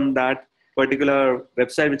see on that particular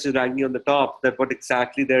website which is ranking on the top that what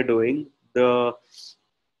exactly they're doing. The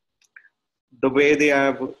way they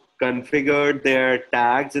have configured their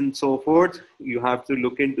tags and so forth, you have to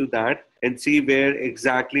look into that and see where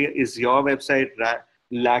exactly is your website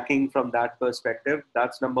lacking from that perspective.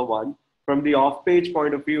 That's number one. From the off-page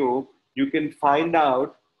point of view, you can find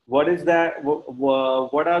out what is that,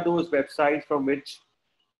 what are those websites from which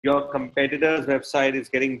your competitor's website is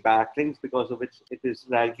getting backlinks because of which it is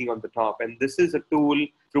ranking on the top. And this is a tool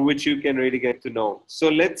through which you can really get to know. So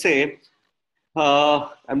let's say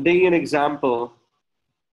I'm taking an example.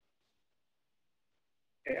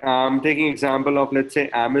 I'm taking example of, let's say,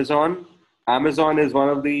 Amazon. Amazon is one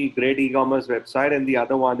of the great e-commerce website, and the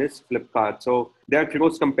other one is Flipkart. So they are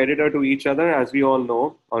close competitor to each other, as we all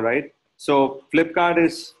know. All right. So Flipkart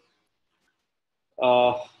is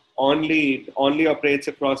uh, only operates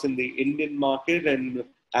across in the Indian market, and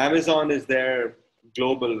Amazon is there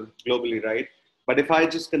globally, right? But if I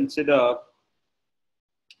just consider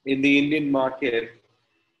in the Indian market,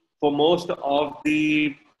 for most of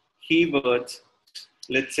the keywords,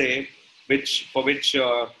 let's say, which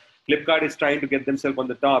Flipkart is trying to get themselves on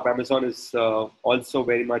the top, Amazon is also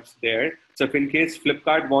very much there. So if in case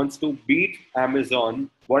Flipkart wants to beat Amazon,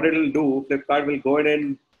 what it'll do, Flipkart will go ahead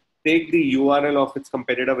and take the URL of its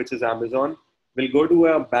competitor, which is Amazon, will go to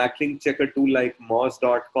a backlink checker tool like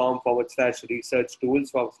moz.com/research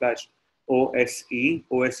tools/OSE.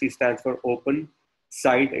 OSE stands for Open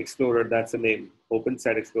Site Explorer. That's the name, Open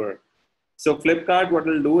Site Explorer. So Flipkart, what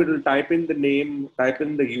it'll do, it'll type in the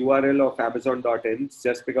URL of Amazon.in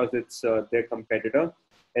just because it's their competitor,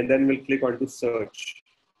 and then we'll click onto search.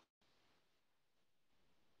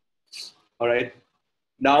 All right.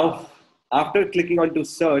 Now, after clicking onto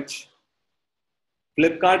search,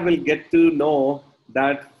 Flipkart will get to know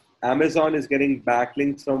that Amazon is getting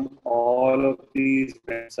backlinks from all of these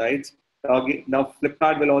websites. Now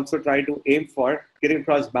Flipkart will also try to aim for getting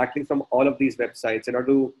across backlinks from all of these websites in order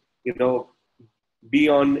to, be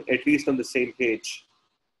on at least on the same page.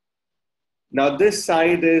 Now this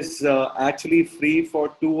site is actually free for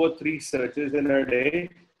 2 or 3 searches in a day.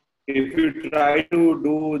 If you try to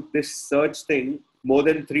do this search thing more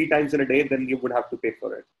than 3 times in a day, then you would have to pay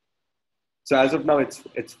for it. So as of now,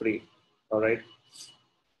 it's free. All right.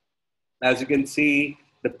 As you can see,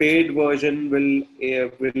 the paid version will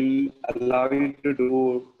allow you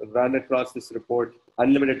to run across this report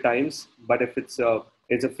unlimited times. But if it's a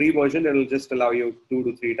free version, it'll just allow you 2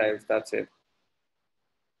 to 3 times. That's it.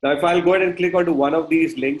 Now, if I'll go ahead and click onto one of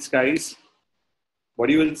these links, guys, what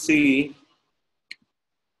you will see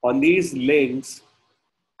on these links,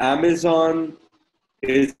 Amazon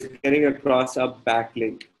is getting across a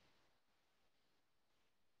backlink.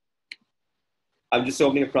 I'm just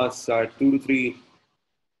opening across 2 to 3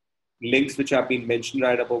 links which have been mentioned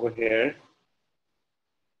right up over here.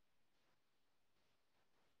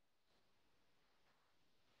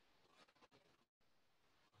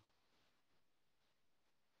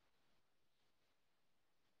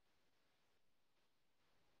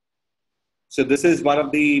 So this is one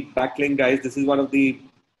of the backlink, guys. This is one of the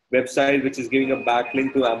website which is giving a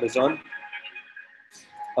backlink to Amazon.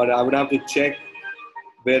 Or I would have to check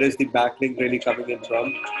where is the backlink really coming in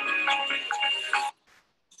from.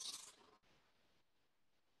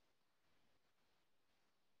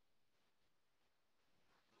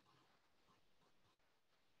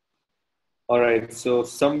 All right, so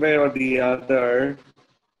somewhere or the other,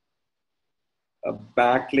 a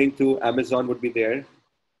backlink to Amazon would be there.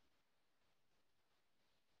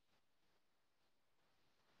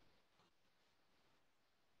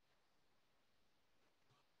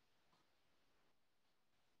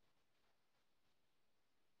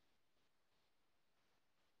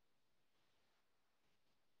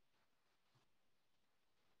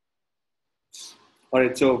 All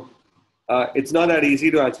right, so it's not that easy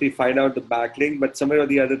to actually find out the backlink, but somewhere or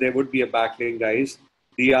the other, there would be a backlink, guys.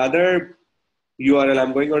 The other URL,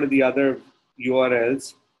 I'm going on to the other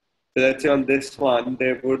URLs. So let's say on this one,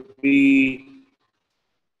 there would be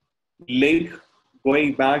link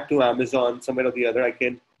going back to Amazon somewhere or the other. I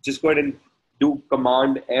can just go ahead and do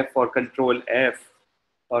Command F or Control F.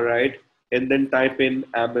 All right. And then type in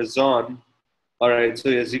Amazon. All right. So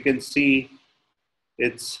as you can see,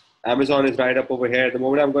 it's Amazon is right up over here. The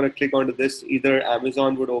moment I'm going to click onto this, either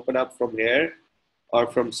Amazon would open up from here, or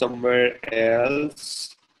from somewhere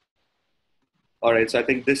else. All right, so I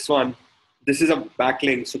think this one, this is a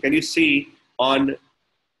backlink. So can you see on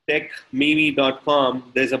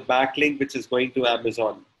techmimi.com, there's a backlink which is going to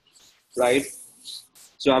Amazon, right?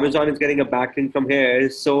 So Amazon is getting a backlink from here.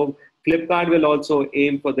 So Flipkart will also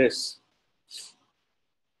aim for this.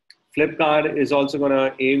 Flipkart is also going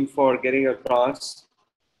to aim for getting across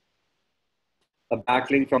a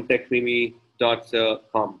backlink from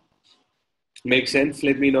techmimi.com. Makes sense?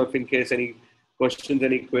 Let me know if in case any questions,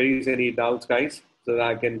 any queries, any doubts, guys, so that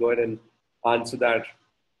I can go ahead and answer that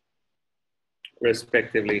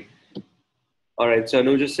respectively. All right, so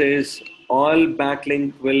Anuja says all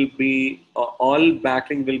backlink will be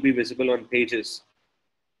visible on pages.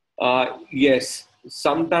 Yes,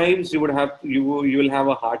 sometimes you will have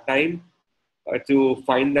a hard time to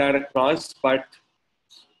find that across, but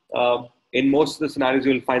in most of the scenarios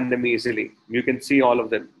you will find them easily. You can see all of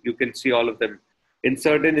them. You can see all of them. In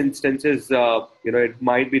certain instances, it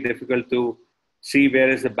might be difficult to see where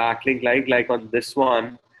is the backlink. Like on this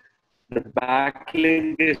one, the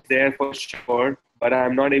backlink is there for sure, but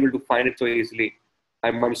I'm not able to find it so easily.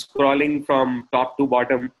 I'm scrolling from top to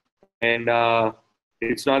bottom, and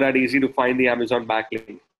it's not that easy to find the Amazon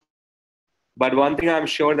backlink. But one thing I'm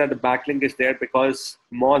sure that the backlink is there because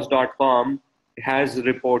Moz.com has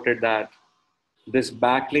reported that. This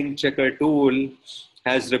backlink checker tool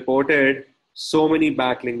has reported so many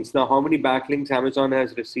backlinks. Now, how many backlinks Amazon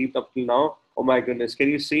has received up till now? Oh my goodness, can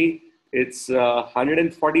you see? It's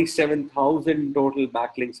 147,000 total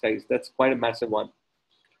backlinks, guys. That's quite a massive one.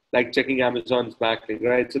 Like checking Amazon's backlink,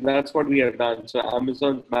 right? So that's what we have done. So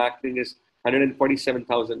Amazon's backlink is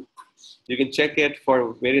 147,000. You can check it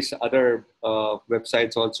for various other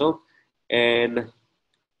websites also. And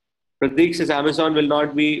Pradeek says Amazon will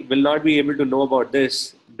not be able to know about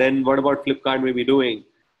this. Then what about Flipkart may be doing?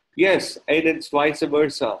 Yes, and it's vice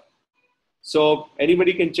versa. So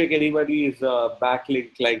anybody can check anybody's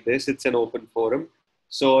backlink like this. It's an open forum.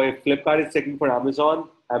 So if Flipkart is checking for Amazon,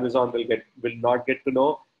 Amazon will not get to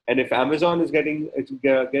know. And if Amazon is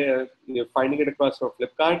finding it across from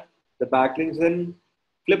Flipkart, the backlinks, then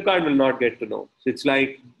Flipkart will not get to know. So it's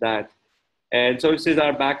like that. And so it says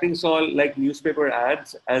our backlinks all like newspaper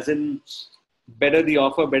ads, as in better the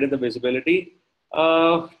offer, better the visibility,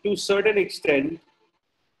 to a certain extent.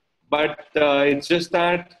 But it's just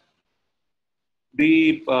that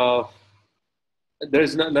there's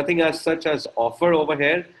nothing as such as offer over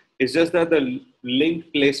here. It's just that the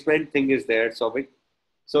link placement thing is there. So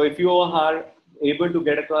if you are able to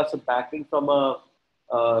get across a backlink from a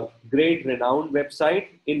great renowned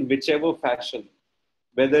website in whichever fashion,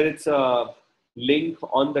 whether it's a link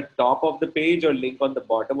on the top of the page or link on the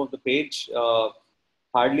bottom of the page,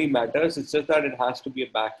 hardly matters. It's just that it has to be a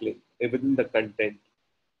backlink within the content.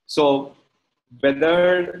 So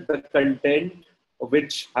whether the content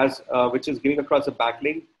which is giving across a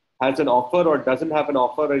backlink has an offer or doesn't have an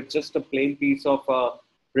offer, or it's just a plain piece of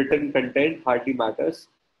written content, hardly matters,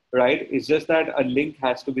 right? It's just that a link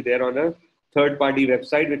has to be there on a third-party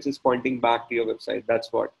website which is pointing back to your website.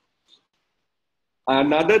 That's what.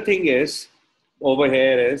 Another thing is over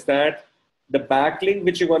here is that the backlink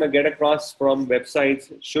which you're going to get across from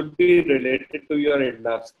websites should be related to your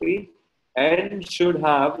industry and should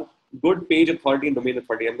have good page authority and domain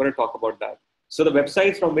authority. I'm going to talk about that. So the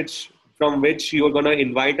websites from which you're going to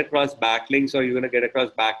invite across backlinks or you're going to get across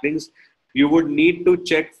backlinks, you would need to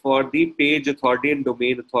check for the page authority and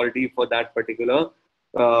domain authority for that particular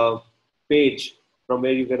page from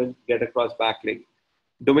where you're going to get across backlink.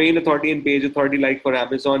 Domain authority and page authority, like for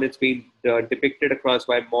Amazon, it's been depicted across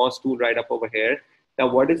by Moz tool right up over here. Now,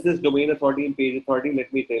 what is this domain authority and page authority?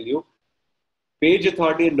 Let me tell you. Page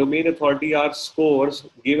authority and domain authority are scores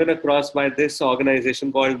given across by this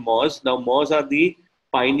organization called Moz. Now, Moz are the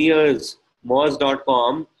pioneers.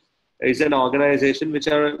 Moz.com is an organization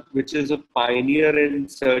which is a pioneer in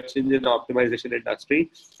search engine optimization industry.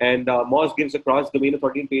 And Moz gives across domain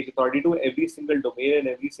authority and page authority to every single domain and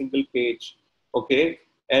every single page. Okay.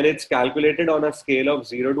 And it's calculated on a scale of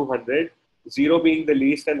 0 to 100, 0 being the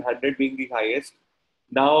least and 100 being the highest.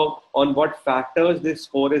 Now, on what factors this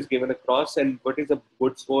score is given across and what is a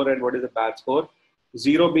good score and what is a bad score,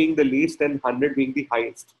 0 being the least and 100 being the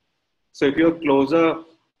highest. So if you're closer,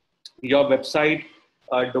 your website,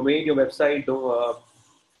 domain, your website,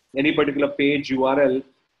 any particular page URL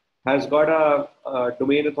has got a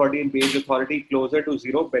domain authority and page authority closer to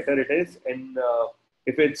 0, better it is. And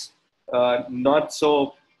if it's not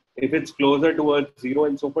so, if it's closer towards 0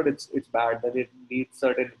 and so forth, it's bad, then it needs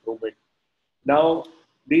certain improvement. Now,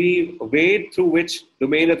 the way through which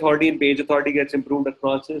domain authority and page authority gets improved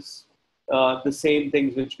across is the same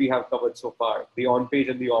things which we have covered so far, the on-page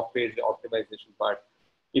and the off-page optimization part.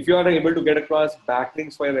 If you are able to get across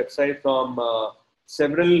backlinks for your website from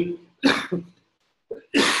several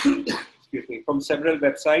excuse me, from several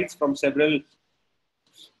websites, from several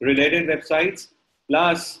related websites,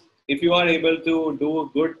 plus if you are able to do a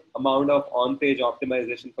good amount of on-page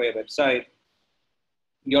optimization for your website,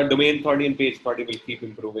 your domain authority and page authority will keep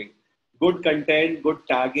improving. Good content, good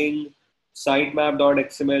tagging,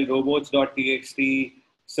 sitemap.xml, robots.txt,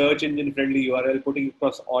 search engine friendly URL, putting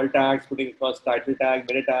across all tags, putting across title tag,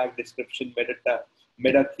 meta tag, description,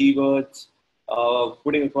 meta keywords,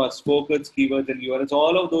 putting across focus keywords and URLs,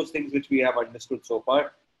 all of those things which we have understood so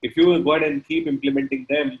far. If you will go ahead and keep implementing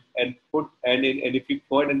them and if you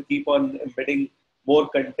go ahead and keep on embedding more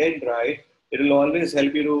content, right, it will always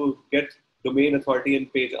help you to get domain authority and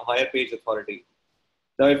higher page authority.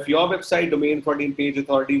 Now, if your website domain authority and page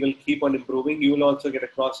authority will keep on improving, you will also get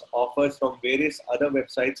across offers from various other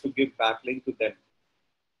websites to give backlink to them,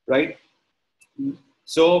 right?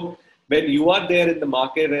 So when you are there in the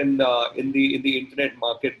market and in the internet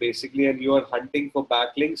market basically, and you are hunting for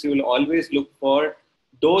backlinks, you will always look for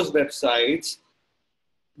those websites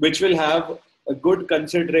which will have a good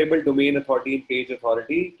considerable domain authority and page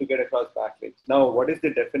authority to get across backlinks. Now, what is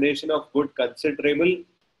the definition of good considerable?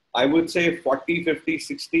 I would say 40, 50,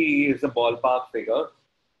 60 is a ballpark figure.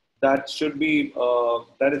 That should be,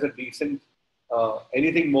 that is a decent,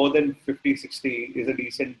 anything more than 50, 60 is a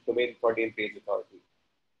decent domain authority and page authority.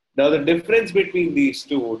 Now, the difference between these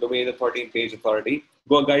two, domain authority and page authority,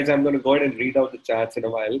 guys, I'm going to go ahead and read out the chats in a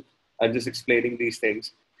while. I'm just explaining these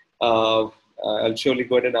things. I'll surely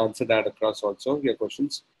go ahead and answer that across also, your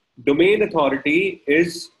questions. Domain authority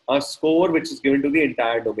is a score which is given to the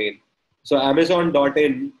entire domain. So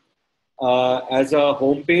Amazon.in as a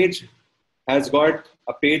home page has got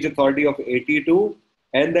a page authority of 82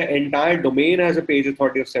 and the entire domain has a page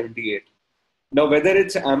authority of 78. Now, whether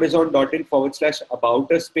it's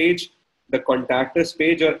Amazon.in/about us page, the contact us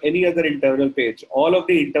page, or any other internal page, all of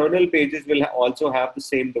the internal pages will also have the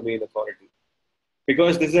same domain authority,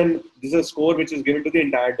 because this is a score which is given to the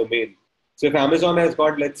entire domain. So if Amazon has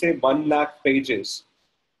got, let's say, 1 lakh pages,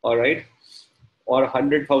 all right, or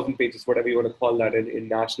 100,000 pages, whatever you want to call that in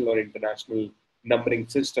national or international numbering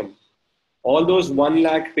system, all those 1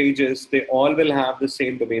 lakh pages, they all will have the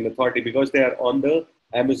same domain authority because they are on the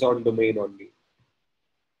Amazon domain only.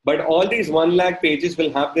 But all these 1 lakh pages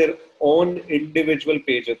will have their own individual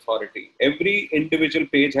page authority. Every individual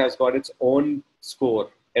page has got its own score.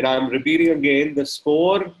 And I'm repeating again, the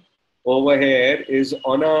score over here is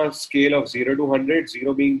on a scale of 0 to 100,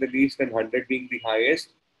 0 being the least and 100 being the highest.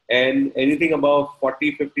 And anything above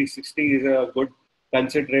 40, 50, 60 is a good,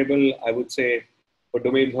 considerable, I would say, for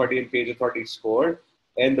domain authority and page authority score.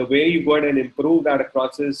 And the way you go ahead and improve that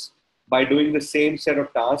across is by doing the same set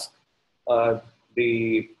of tasks,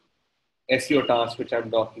 the SEO tasks which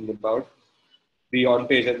I'm talking about, the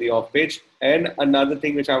on-page and the off-page. And another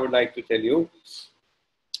thing which I would like to tell you,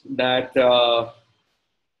 that, all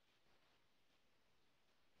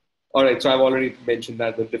right, so I've already mentioned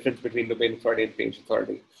that, the difference between domain authority and page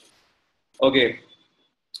authority. Okay,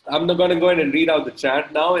 I'm not going to go ahead and read out the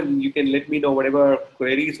chat now, and you can let me know whatever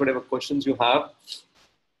queries, whatever questions you have.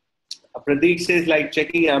 Pradeep says, like,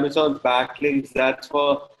 checking Amazon's backlinks, that's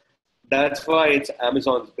why it's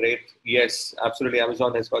Amazon's great. Yes, absolutely.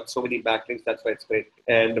 Amazon has got so many backlinks. That's why it's great.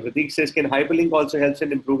 And Pradeep says, can hyperlink also help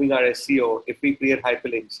in improving our SEO if we create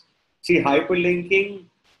hyperlinks? See, hyperlinking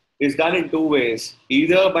is done in two ways.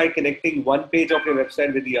 Either by connecting one page of your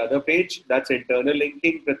website with the other page, that's internal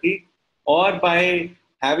linking, Pradeep, or by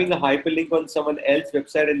having a hyperlink on someone else's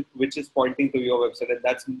website and which is pointing to your website. And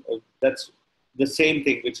that's the same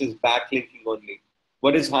thing, which is backlinking only.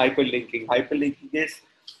 What is hyperlinking? Hyperlinking is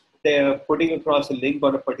they're putting across a link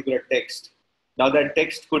on a particular text. Now that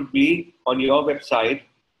text could be on your website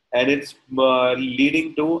and it's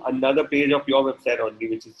leading to another page of your website only,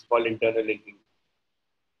 which is called internal linking.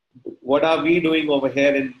 What are we doing over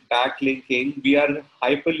here in backlinking? We are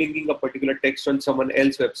hyperlinking a particular text on someone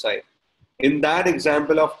else's website. In that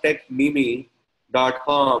example of techmimi.com,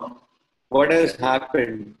 what has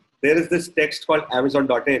happened? There is this text called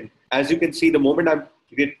Amazon.in. As you can see, the moment I'm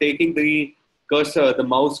taking the cursor, the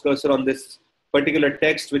mouse cursor on this particular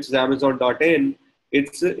text, which is Amazon.in,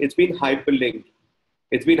 it's been hyperlinked.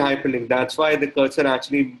 It's been hyperlinked. That's why the cursor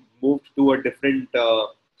actually moved to a different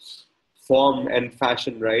form and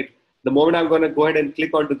fashion, right? The moment I'm going to go ahead and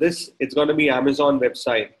click onto this, it's going to be Amazon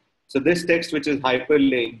website. So this text, which is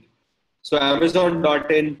hyperlinked, so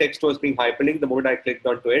Amazon.in text was being hyperlinked. The moment I clicked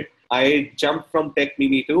onto it, I jumped from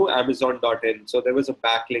TechMimi to Amazon.in. So there was a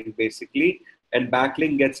backlink basically and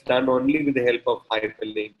backlink gets done only with the help of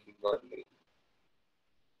hyperlinking only.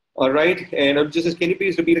 All right, and just can you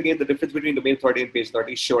please repeat again the difference between domain authority and page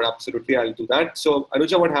authority? Sure, absolutely, I'll do that. So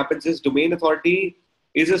Anuja, what happens is domain authority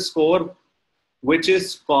is a score which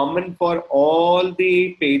is common for all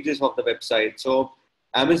the pages of the website. So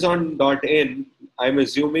Amazon.in, I'm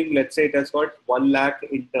assuming, let's say it has got 1 lakh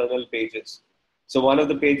internal pages. So one of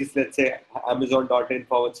the pages, let's say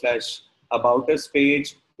Amazon.in/about us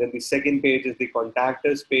page. Then the second page is the contact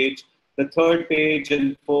us page. The third page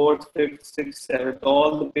and fourth, fifth, sixth, seventh,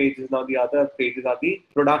 all the pages. Now the other pages are the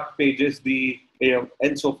product pages,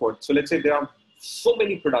 and so forth. So let's say there are so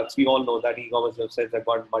many products. We all know that e-commerce websites have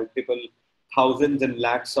got multiple thousands and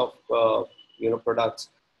lakhs of products.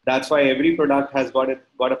 That's why every product has got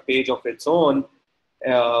a page of its own,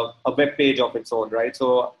 a web page of its own, right?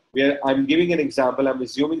 So I'm giving an example. I'm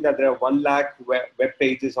assuming that there are 1 lakh web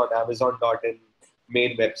pages on Amazon.in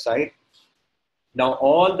main website. Now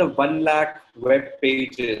all the 1 lakh web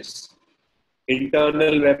pages,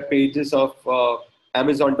 internal web pages of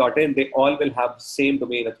Amazon.in, they all will have the same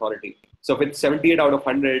domain authority. So if it's 78 out of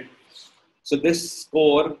 100, so this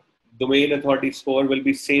score, domain authority score, will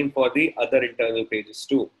be same for the other internal pages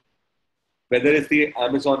too. Whether it's the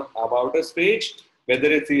Amazon About Us page,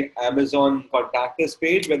 whether it's the Amazon Contact Us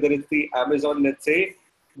page, whether it's the Amazon, let's say,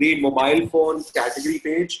 the mobile phone category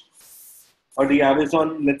page, or the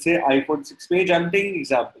Amazon, let's say, iPhone 6 page, I'm taking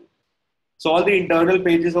example. So all the internal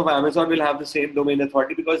pages of Amazon will have the same domain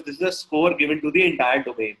authority because this is a score given to the entire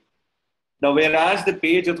domain. Now, whereas the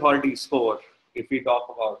page authority score, if we talk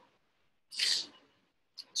about,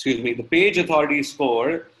 the page authority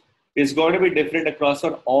score is going to be different across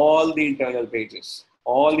on all the internal pages.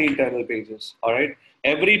 All right?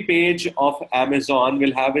 Every page of Amazon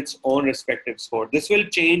will have its own respective score. This will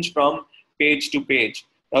change from page to page.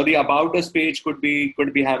 Now, the About Us page could be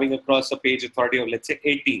having across a page authority of, let's say,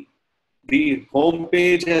 80. The home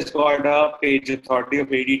page has got a page authority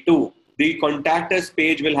of 82. The Contact Us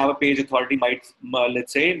page will have a page authority,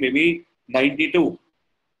 let's say, maybe 92,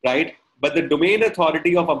 right? But the domain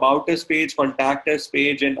authority of About Us page, Contact Us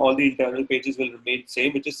page, and all the internal pages will remain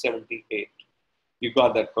same, which is 78. You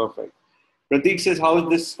got that, perfect. Prateek says, how is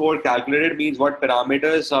this score calculated? Means what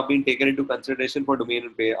parameters have been taken into consideration for domain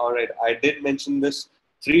and page. All right, I did mention this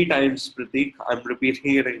 3 times, Prateek. I'm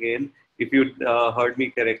repeating it again, if you heard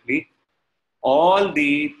me correctly. All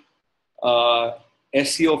the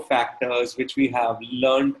SEO factors which we have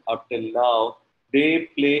learned up till now, they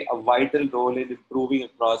play a vital role in improving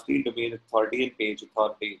across the domain authority and page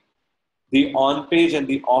authority. The on-page and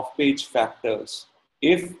the off-page factors.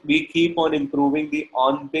 If we keep on improving the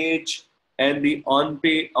on-page and the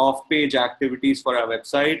off-page activities for our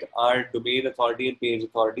website, our domain authority and page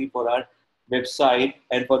authority for our website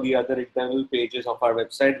and for the other internal pages of our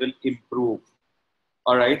website will improve.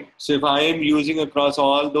 All right. So if I am using across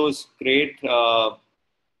all those great,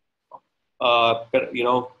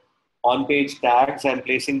 on-page tags, I'm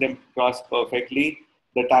placing them across perfectly.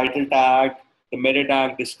 The title tag, the meta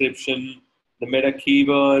tag description, the meta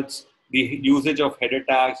keywords, the usage of header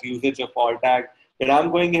tags, usage of alt tag. When I'm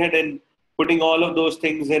going ahead and putting all of those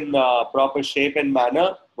things in proper shape and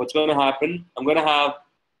manner, what's going to happen? I'm going to have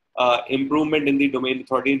improvement in the domain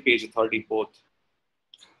authority and page authority both.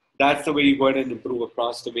 That's the way you go ahead and improve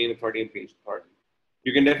across domain authority and page authority.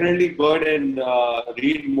 You can definitely go ahead and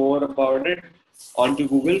read more about it onto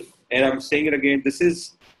Google. And I'm saying it again, this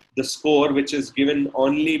is the score which is given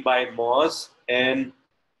only by Moz. And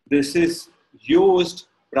this is used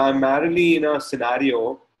primarily in a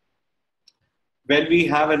scenario when we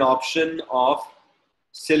have an option of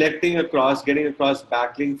selecting across, getting across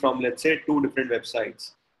backlink from, let's say, 2 different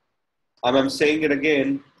websites. I'm saying it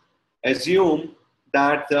again, assume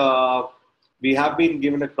that we have been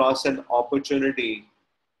given across an opportunity.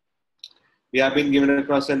 We have been given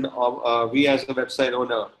across we as a website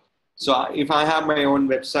owner. So if I have my own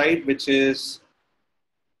website, which is,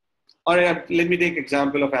 or let me take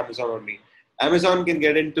example of Amazon only. Amazon can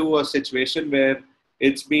get into a situation where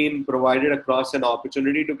it's been provided across an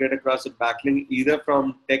opportunity to get across a backlink either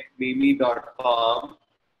from techmeme.com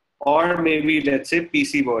or maybe, let's say,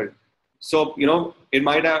 PC World. So, it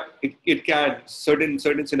might have, it can, certain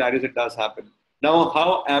scenarios it does happen. Now,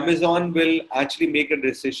 how Amazon will actually make a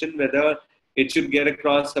decision whether it should get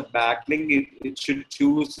across a backlink, it should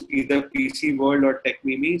choose either PC World or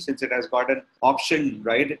TechMeme since it has got an option,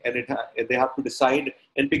 right? And they have to decide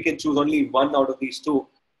and pick and choose only one out of these 2.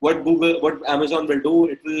 What Amazon will do,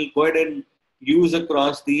 it will go ahead and use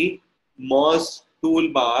across the Moz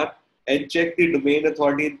toolbar and check the domain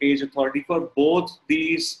authority and page authority for both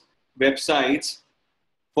these websites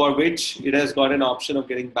for which it has got an option of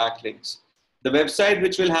getting backlinks. The website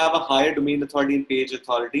which will have a higher domain authority and page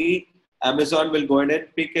authority, Amazon will go ahead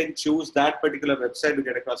and pick and choose that particular website to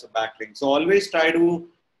get across a backlink. So always try to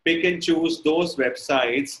pick and choose those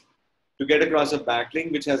websites to get across a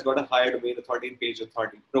backlink which has got a higher domain authority and page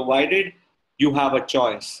authority, provided you have a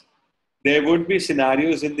choice. There would be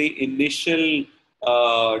scenarios in the initial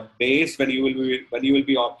days when you will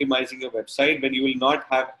be optimizing your website, when you will not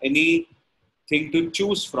have anything to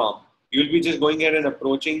choose from. You'll be just going ahead and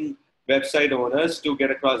approaching website owners to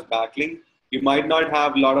get across backlink. You might not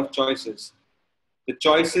have a lot of choices. The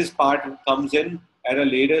choices part comes in at a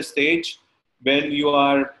later stage when you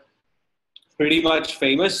are pretty much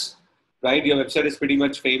famous, right? Your website is pretty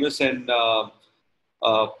much famous, and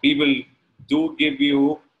people do give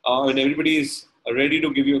you, and everybody is ready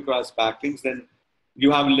to give you across backlinks. Then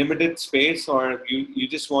you have limited space, or you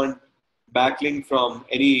just want backlink from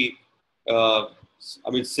any,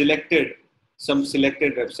 some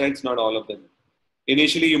selected websites, not all of them.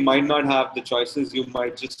 Initially, you might not have the choices. You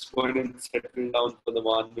might just go ahead and settle down for the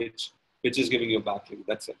one which is giving you a backlink.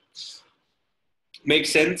 That's it.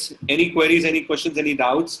 Makes sense? Any queries, any questions, any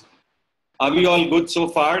doubts? Are we all good so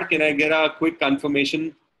far? Can I get a quick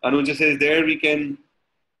confirmation? Anuja says there we can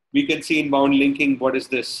see inbound linking. What is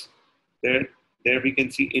this? There we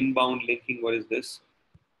can see inbound linking. What is this?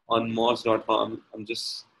 On moz.com. I'm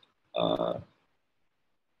just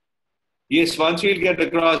yes, once we'll get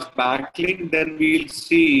across backlink, then we'll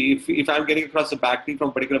see if I'm getting across a backlink from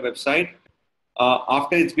a particular website.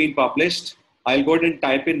 After it's been published, I'll go ahead and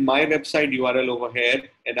type in my website URL over here,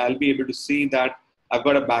 and I'll be able to see that I've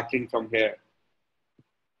got a backlink from here.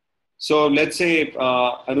 So let's say,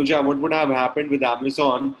 Anuja, what would have happened with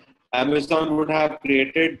Amazon? Amazon would have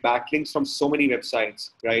created backlinks from so many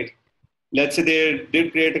websites, right? Let's say they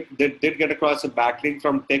did get across a backlink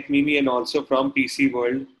from TechMimi and also from PC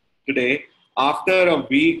World today. After a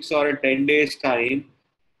week's or a 10 days time,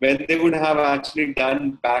 when they would have actually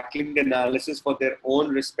done backlink analysis for their own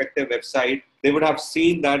respective website, they would have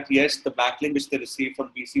seen that, yes, the backlink which they received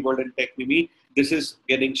from PC World and TechMimi, this is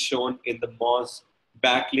getting shown in the Moz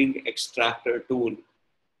backlink extractor tool.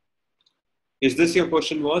 Is this your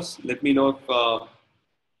question was? Let me know if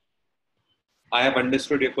I have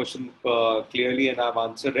understood your question clearly and I've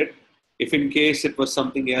answered it. If in case it was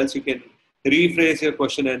something else, you can rephrase your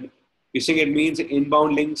question. And you think it means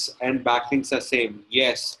inbound links and backlinks are same?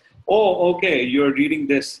 Yes. Oh, okay. You're reading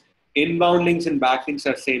this. Inbound links and backlinks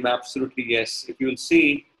are same. Absolutely, yes. If you'll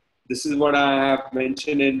see, this is what I have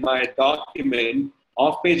mentioned in my document.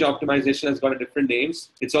 Off-page optimization has got a different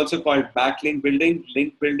names. It's also called backlink building,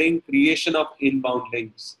 link building, creation of inbound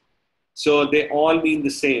links. So they all mean the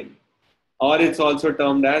same. Or it's also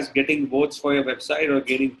termed as getting votes for your website, or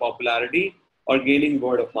gaining popularity, or gaining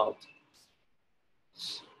word of mouth.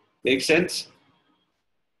 Make sense?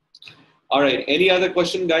 All right. Any other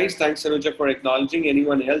question, guys? Thanks, Anuja, for acknowledging.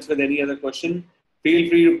 Anyone else with any other question? Feel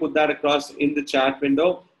free to put that across in the chat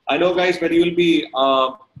window. I know, guys, when you will be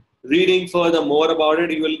reading further more about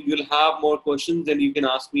it, you'll have more questions, and you can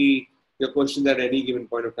ask me your questions at any given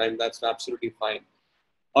point of time. That's absolutely fine.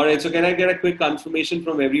 All right, so can I get a quick confirmation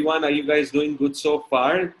from everyone? Are you guys doing good so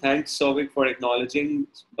far? Thanks, Sovik, for acknowledging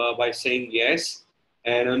by saying yes.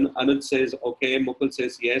 And Anuj says, okay. Mukul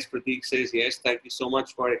says yes. Prateek says yes. Thank you so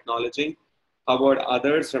much for acknowledging. How about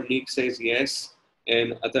others? Ramneek says yes.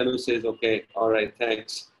 And Atanu says, okay. All right,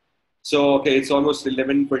 thanks. So, okay, it's almost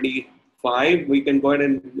 11:25. We can go ahead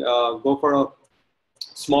and go for a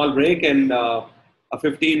small break and a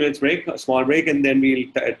 15 minutes break, a small break, and then we'll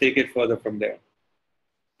take it further from there.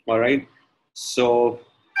 All right. So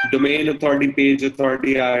domain authority, page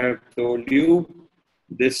authority, I have told you.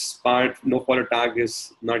 This part, no follow tag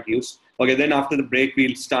is not used. Okay, then after the break,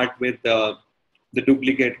 we'll start with the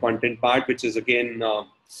duplicate content part, which is again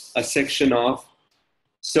a section of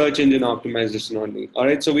search engine optimization only. All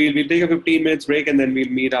right, so we'll take a 15 minutes break, and then we'll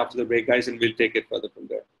meet after the break, guys, and we'll take it further from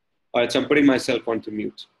there. All right, so I'm putting myself onto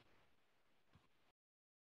mute.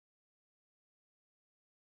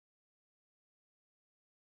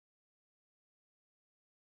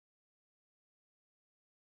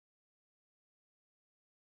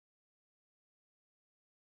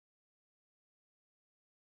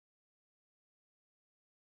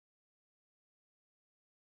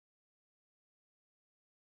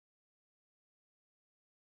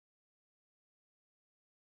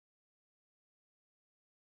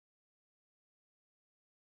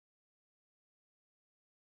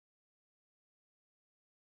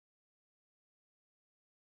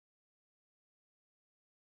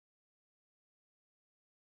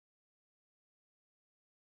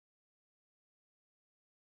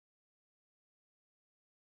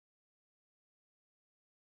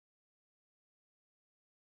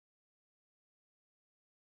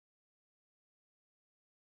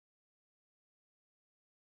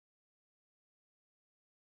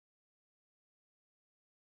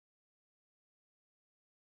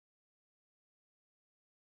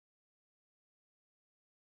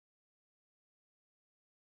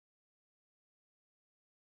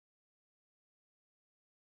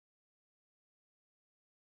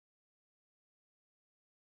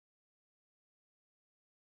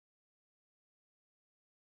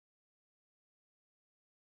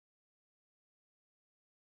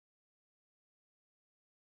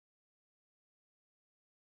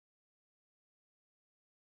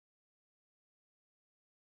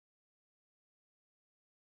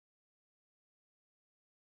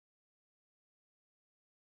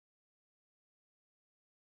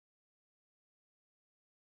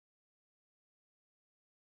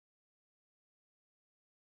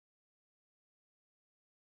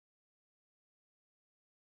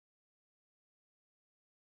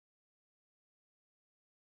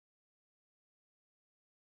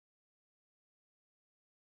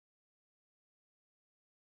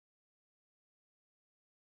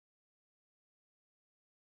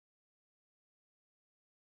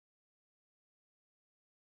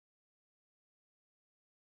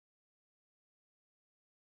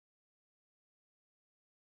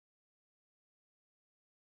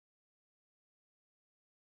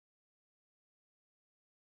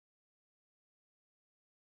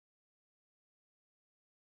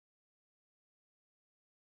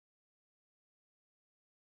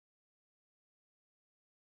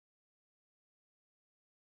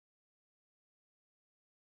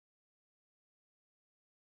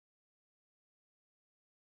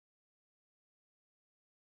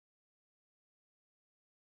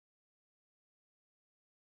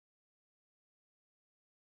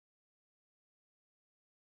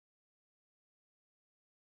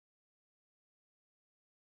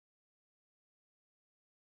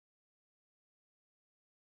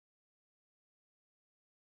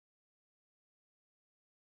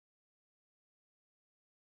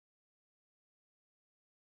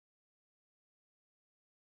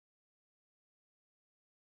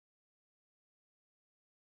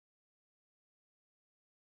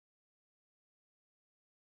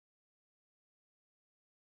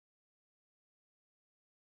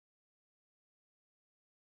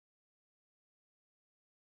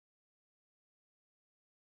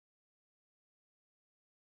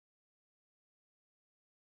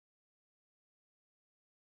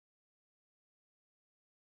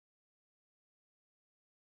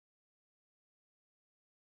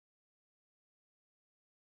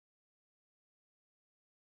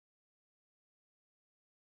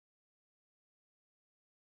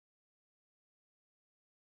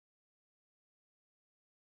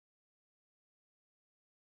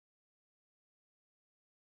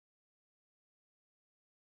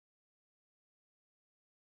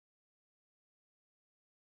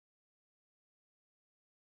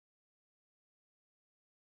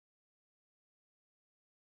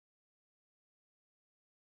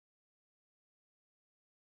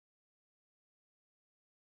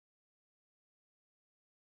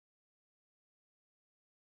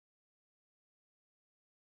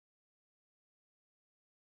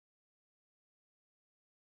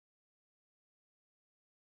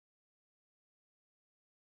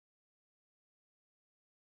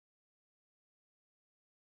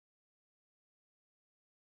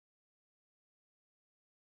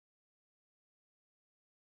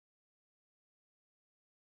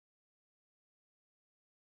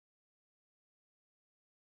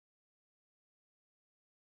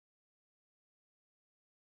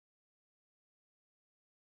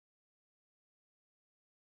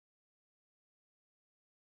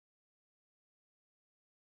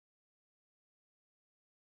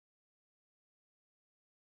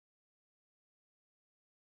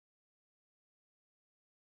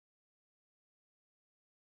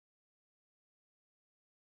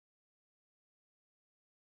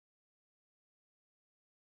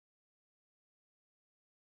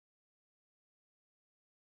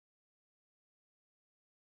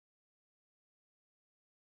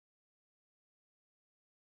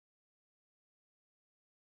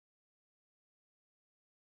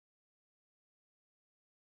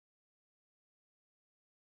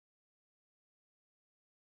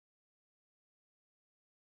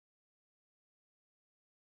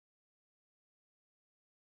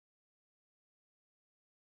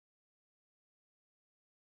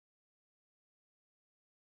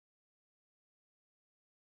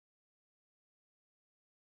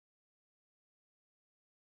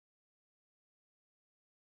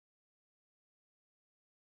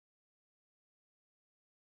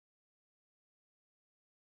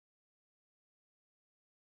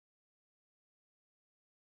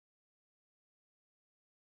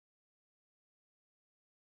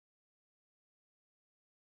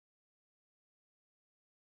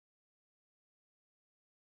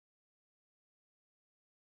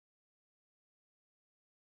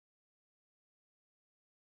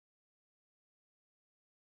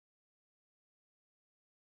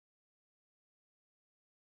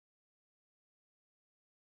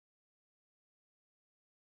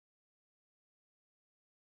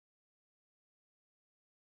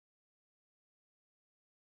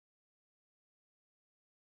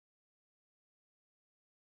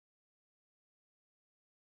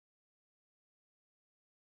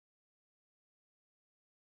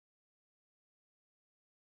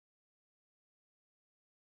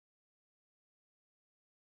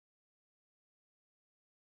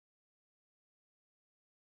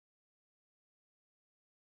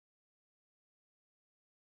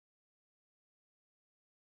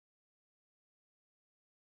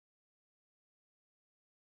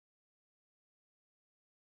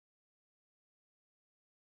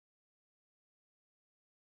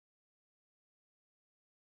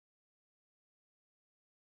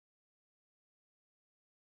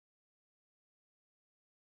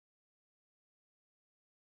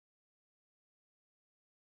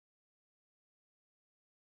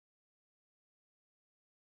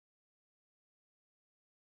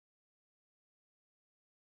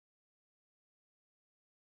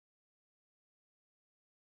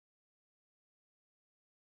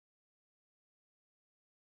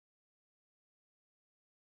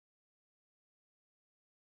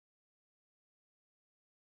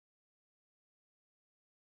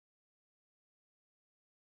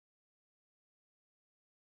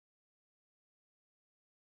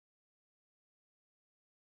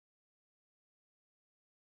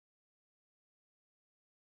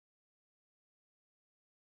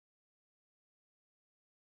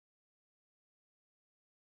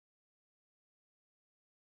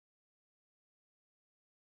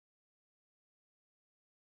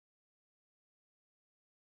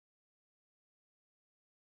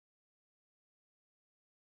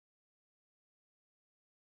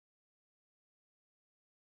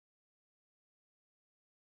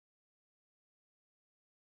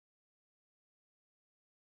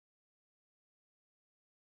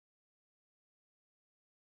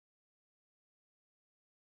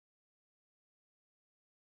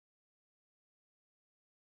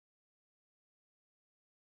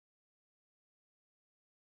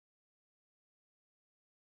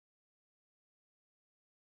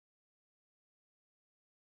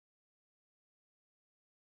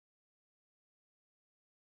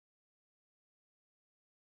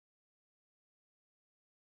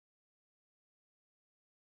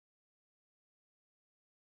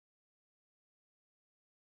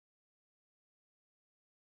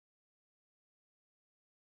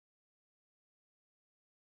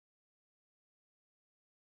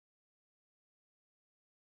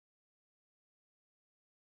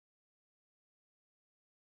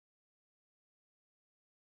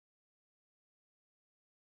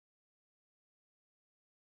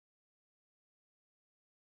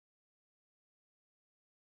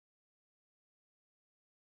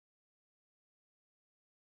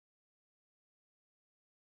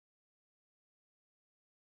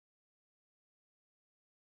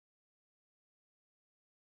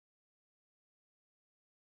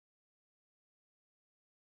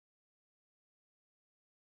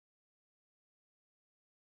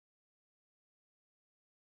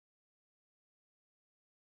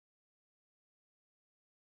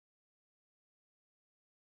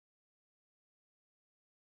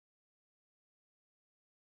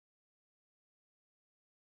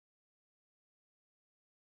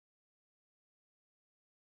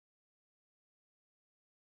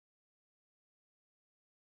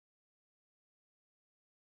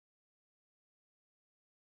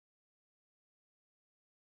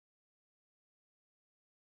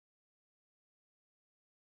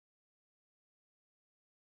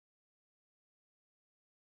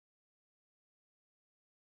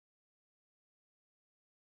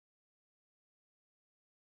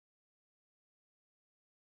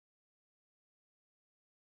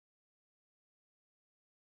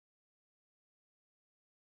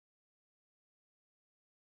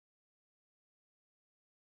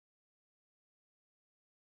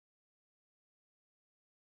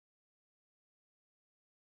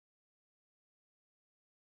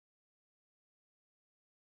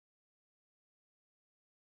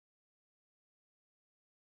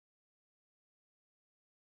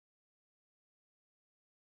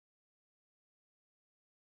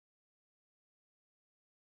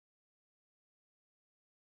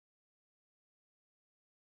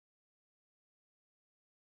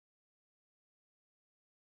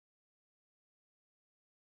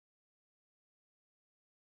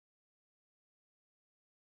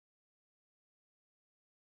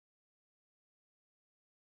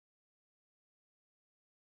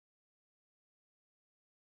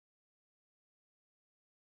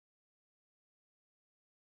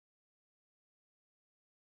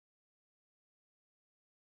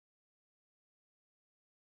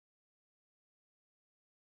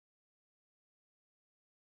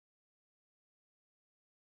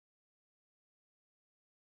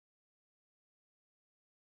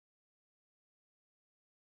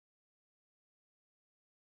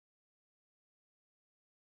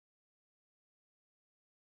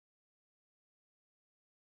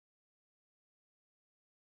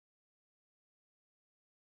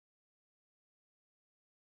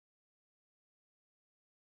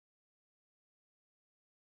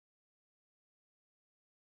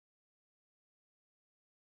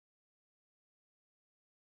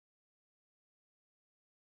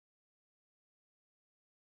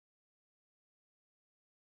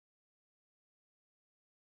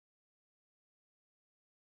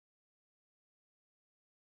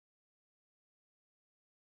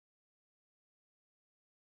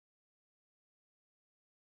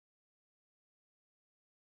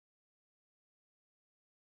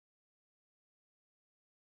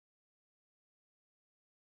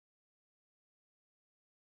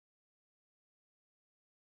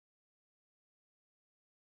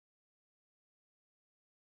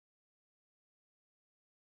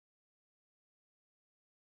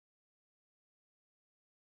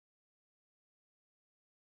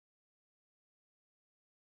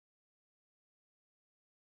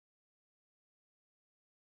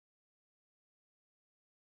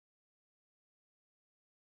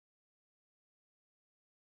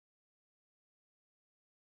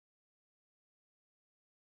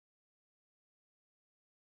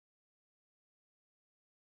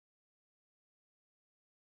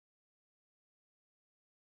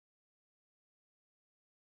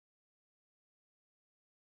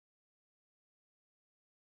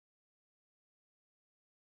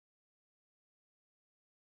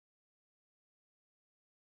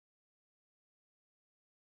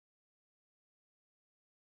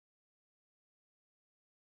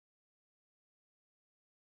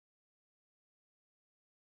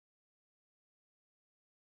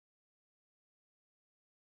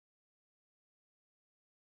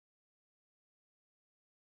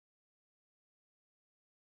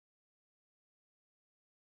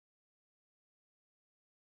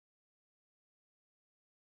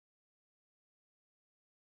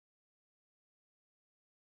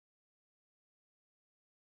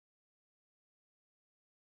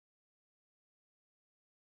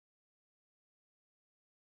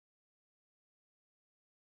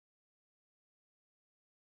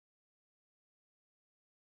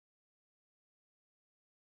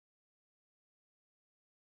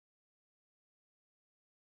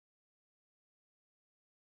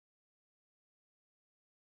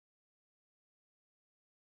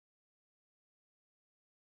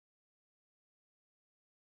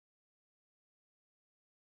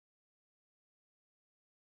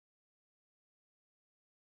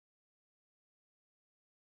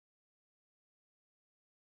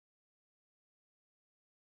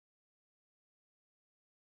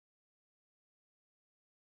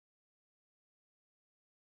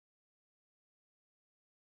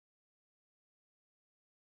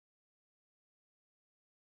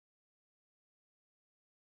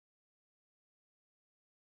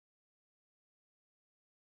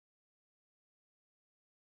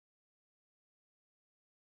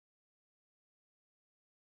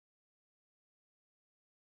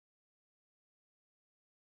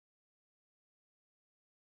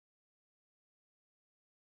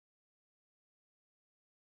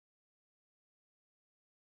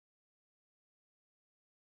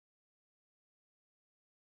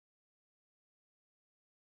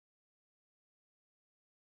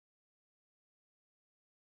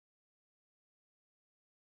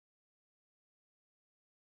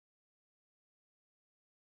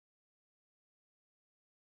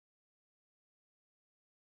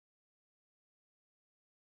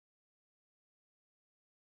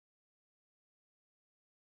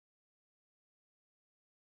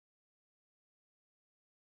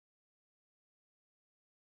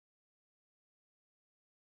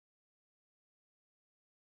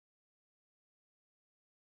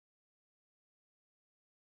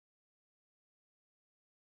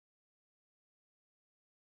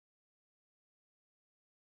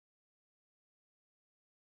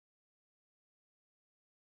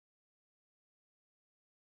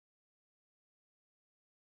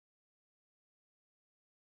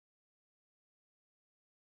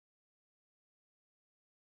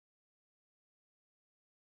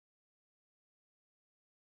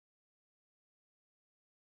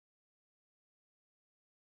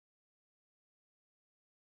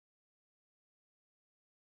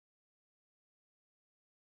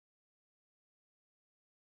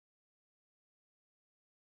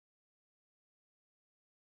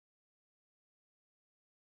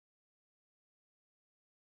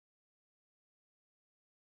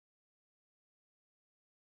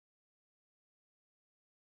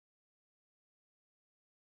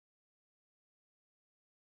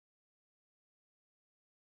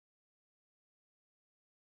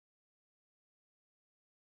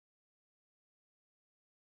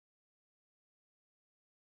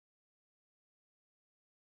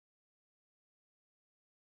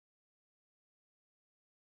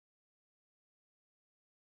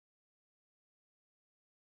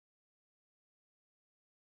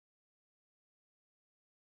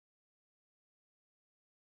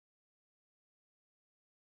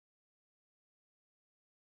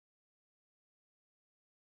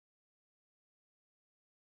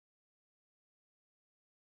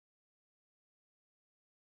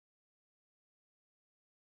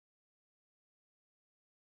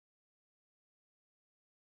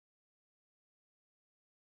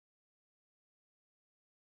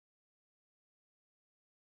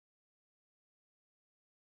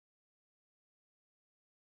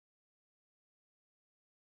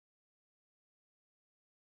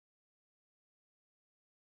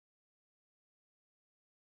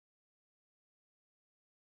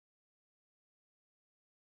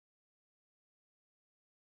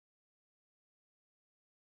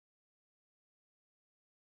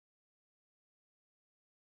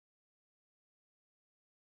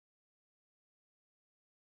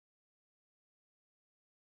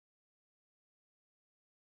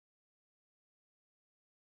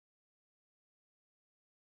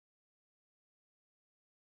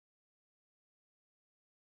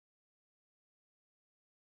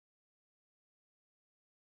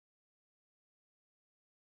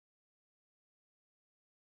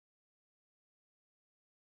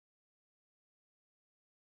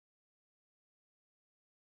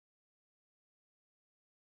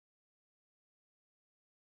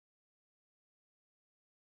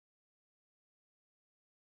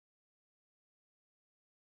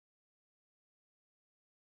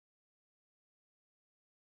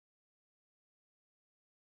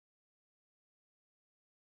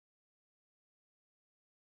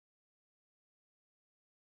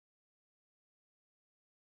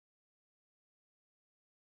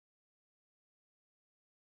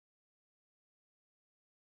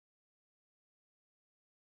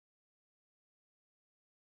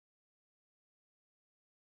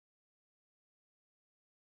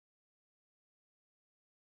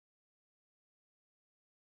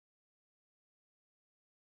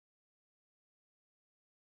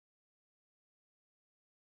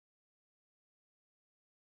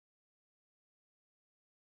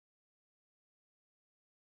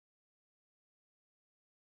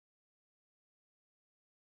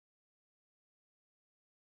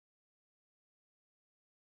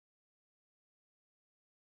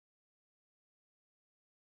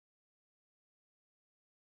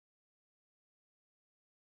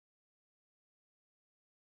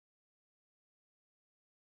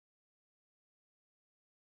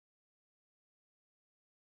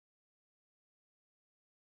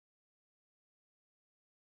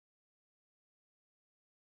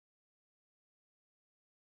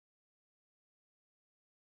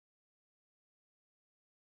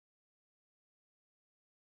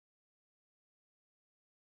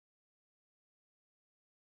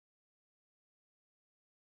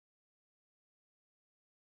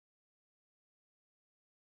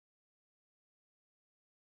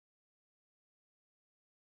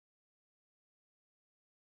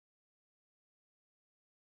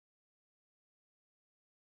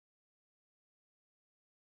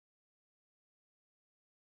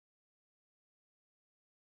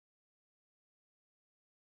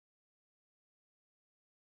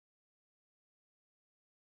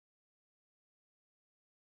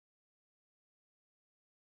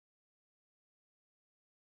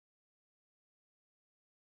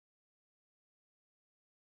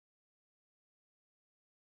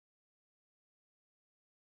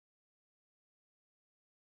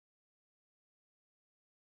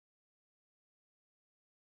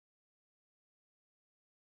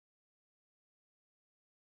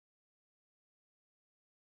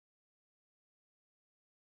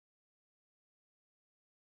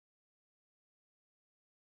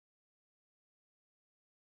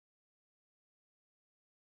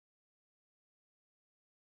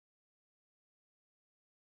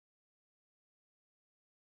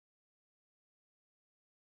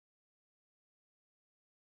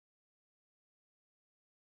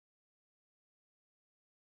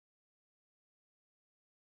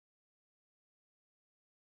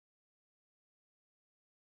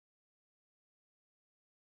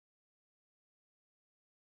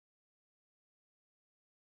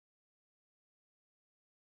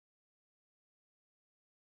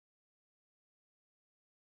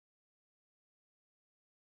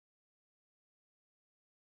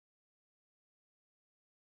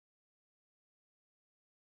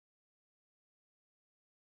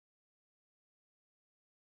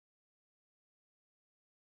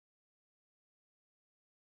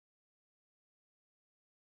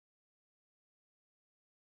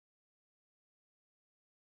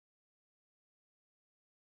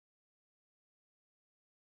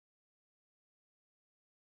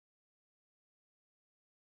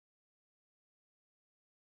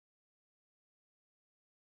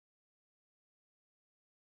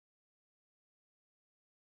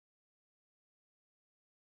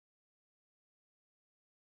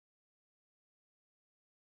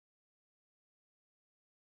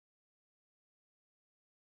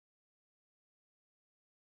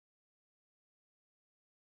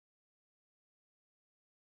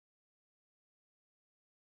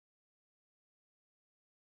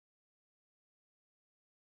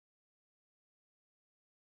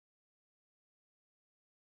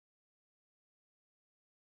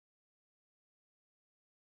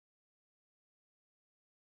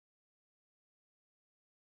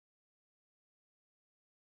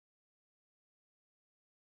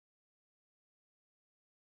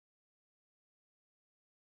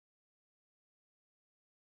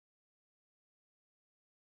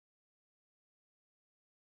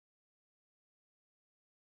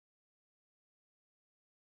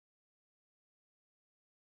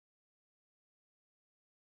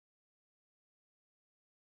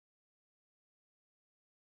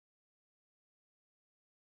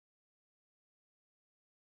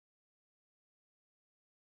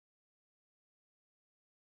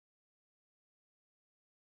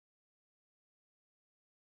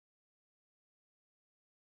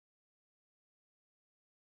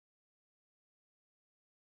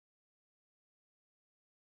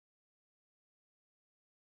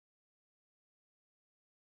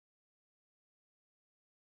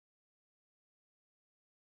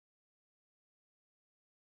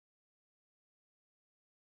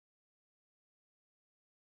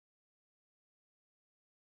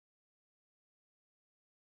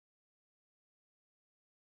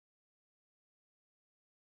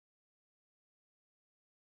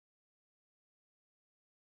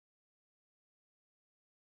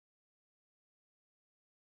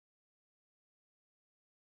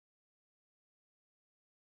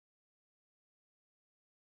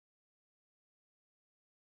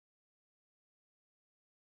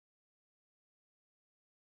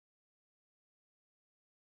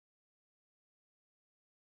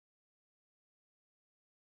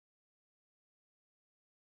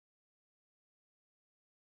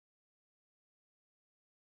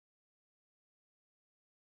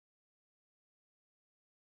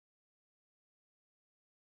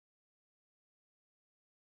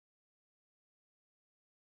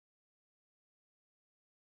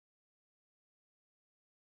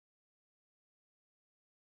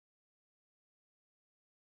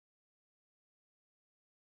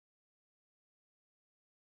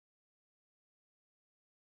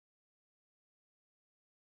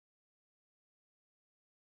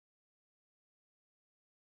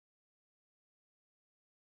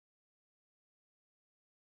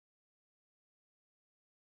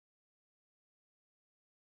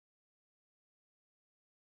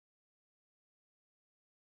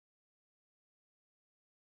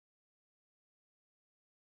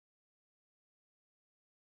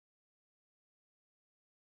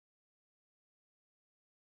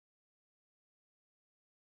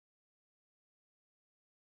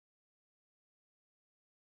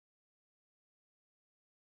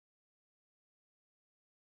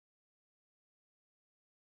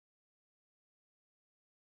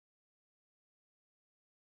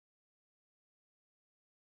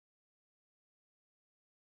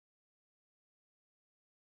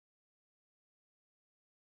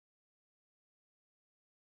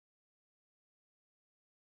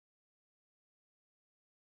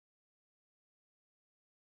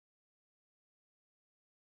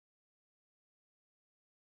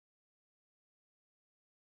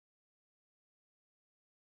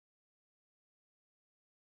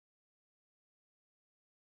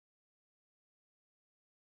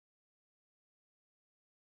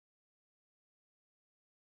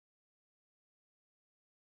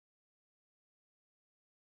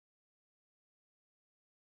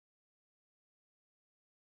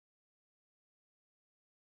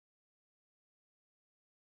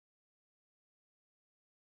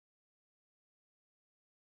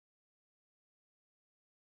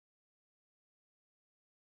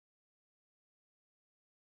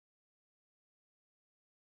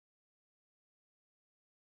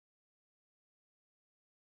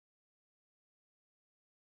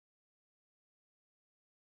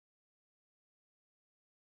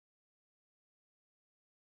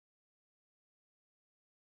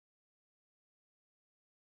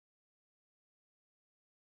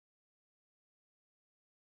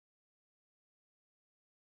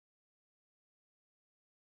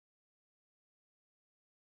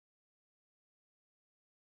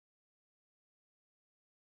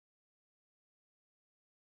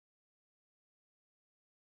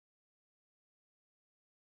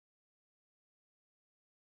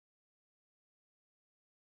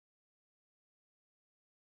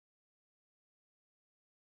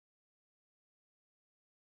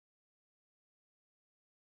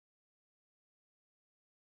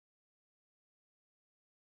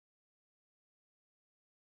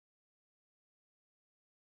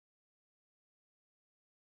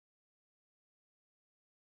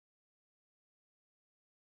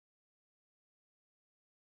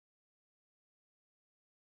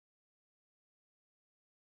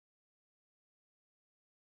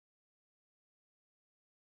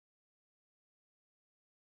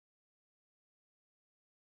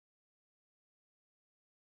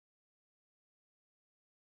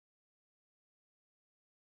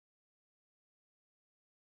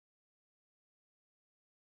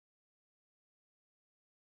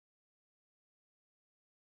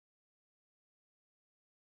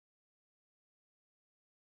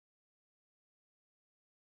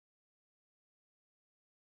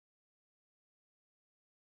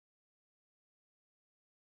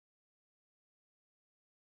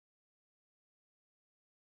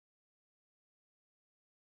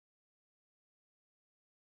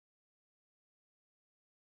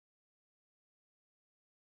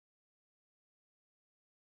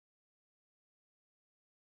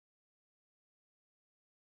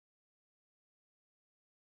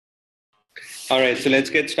 All right, so let's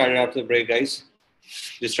get started after the break, guys.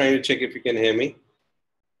 Just trying to check if you can hear me.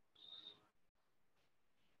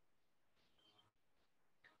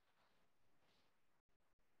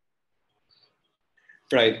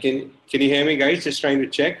 Right, can you hear me, guys? Just trying to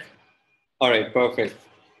check. All right, perfect.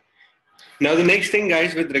 Now, the next thing,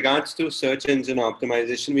 guys, with regards to search engine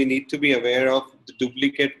optimization, we need to be aware of the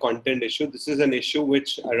duplicate content issue. This is an issue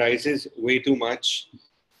which arises way too much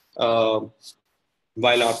uh,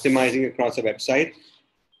 while optimizing across a website.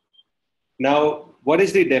 Now, what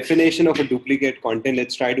is the definition of a duplicate content?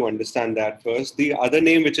 Let's try to understand that first. The other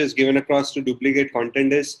name which is given across to duplicate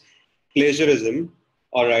content is plagiarism.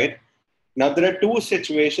 All right. Now, there are two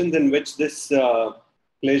situations in which this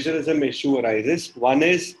plagiarism issue arises. One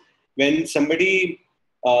is when somebody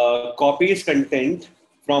copies content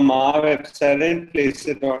from our website and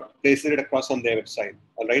places it across on their website.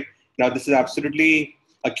 All right. Now, this is absolutely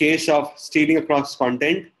a case of stealing across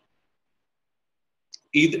content.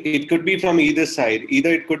 It could be from either side.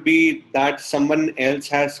 Either it could be that someone else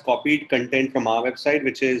has copied content from our website,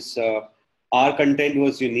 which is our content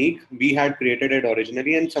was unique. We had created it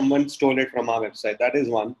originally and someone stole it from our website. That is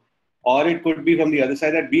one. Or it could be from the other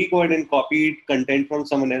side that we go ahead and copied content from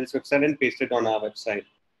someone else's website and paste it on our website.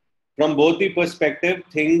 From both the perspective,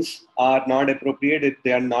 things are not appropriate.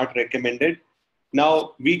 They are not recommended.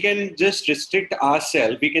 Now, we can just restrict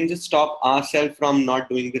ourselves. We can just stop ourselves from not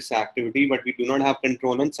doing this activity, but we do not have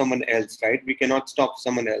control on someone else, right? We cannot stop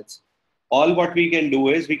someone else. All what we can do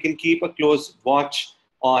is we can keep a close watch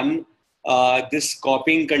on this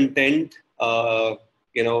copying content,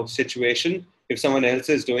 situation if someone else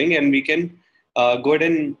is doing, and we can go ahead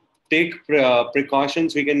and take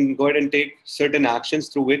precautions. We can go ahead and take certain actions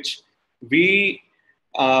through which we,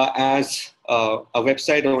 as a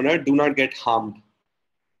website owner, do not get harmed.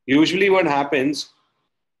 Usually what happens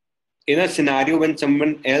in a scenario when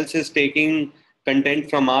someone else is taking content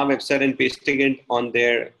from our website and pasting it on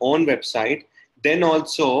their own website, then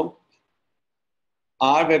also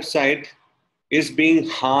our website is being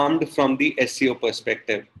harmed from the SEO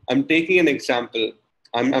perspective. I'm taking an example.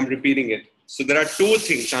 I'm repeating it. So there are two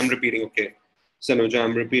things I'm repeating. Okay. Sanuja,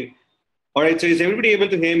 I'm repeating. All right. So is everybody able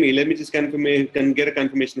to hear me? Let me just get a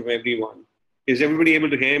confirmation from everyone. Is everybody able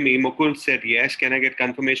to hear me? Mukul said yes. Can I get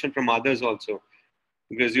confirmation from others also?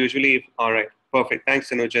 Because usually, all right. Perfect.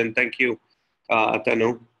 Thanks, Sanuja. And thank you,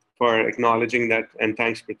 Tanu, for acknowledging that. And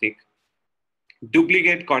thanks, Pratik.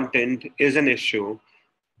 Duplicate content is an issue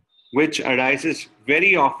which arises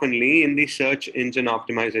very oftenly in the search engine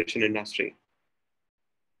optimization industry.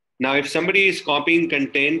 Now, if somebody is copying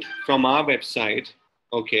content from our website,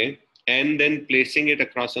 okay, and then placing it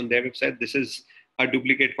across on their website, this is a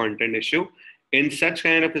duplicate content issue. In such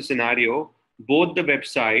kind of a scenario, both the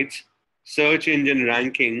websites, search engine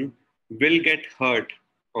ranking will get hurt,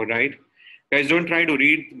 all right? Guys, don't try to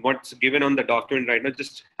read what's given on the document right now.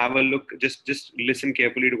 Just have a look, just listen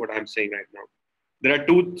carefully to what I'm saying right now. There are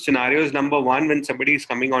two scenarios. Number one, when somebody is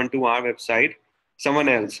coming onto our website, someone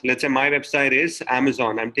else, let's say my website is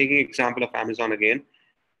Amazon. I'm taking example of Amazon again.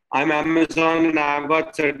 I'm Amazon and I've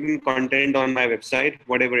got certain content on my website,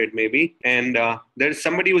 whatever it may be. And there's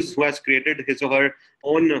somebody who has created his or her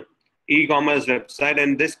own e-commerce website.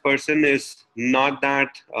 And this person is not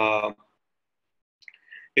that,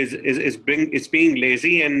 is being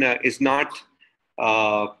lazy and is not,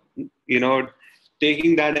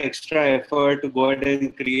 taking that extra effort to go ahead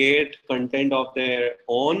and create content of their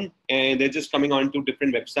own, and they're just coming onto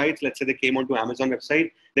different websites. Let's say they came onto Amazon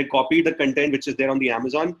website, they copied the content which is there on the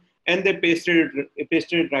Amazon, and they pasted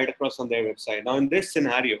it right across on their website. Now, in this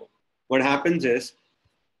scenario, what happens is,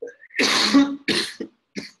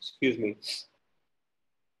 excuse me,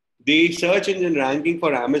 the search engine ranking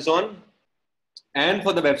for Amazon and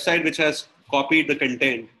for the website which has copied the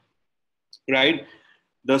content, right?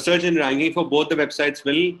 The search engine ranking for both the websites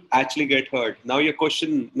will actually get hurt. Now you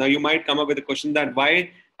might come up with a question that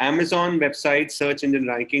why Amazon website search engine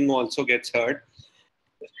ranking also gets hurt.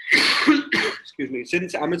 Excuse me.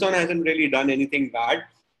 Since Amazon hasn't really done anything bad,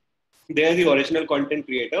 they're the original content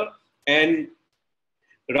creator, and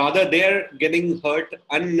rather they're getting hurt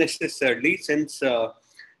unnecessarily since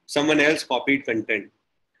someone else copied content.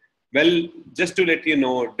 Well, just to let you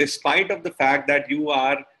know, despite of the fact that you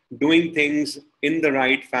are doing things in the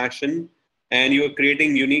right fashion and you are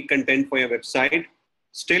creating unique content for your website,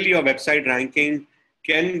 still your website ranking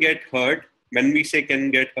can get hurt. When we say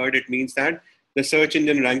can get hurt, it means that the search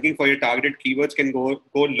engine ranking for your targeted keywords can go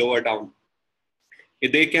lower down.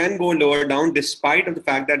 If they can go lower down despite of the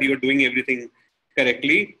fact that you're doing everything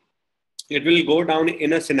correctly, it will go down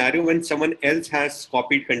in a scenario when someone else has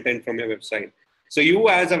copied content from your website. So you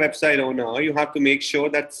as a website owner, you have to make sure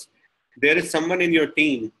that there is someone in your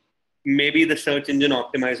team, maybe the search engine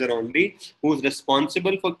optimizer only, who's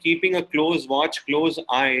responsible for keeping a close watch, close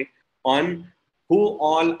eye on who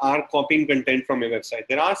all are copying content from your website.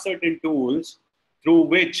 There are certain tools through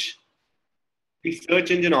which the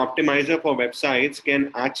search engine optimizer for websites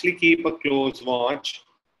can actually keep a close watch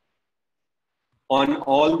on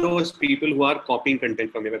all those people who are copying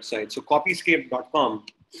content from your website. So copyscape.com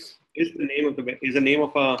is the name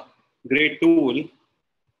of a great tool.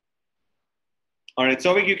 All right,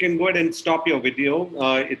 so you can go ahead and stop your video.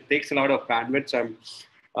 It takes a lot of bandwidth, so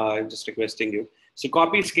I'm just requesting you. So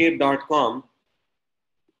copyscape.com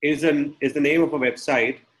is the name of a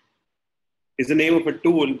website, is the name of a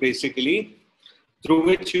tool basically, through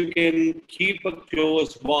which you can keep a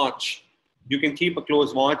close watch. You can keep a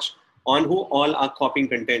close watch on who all are copying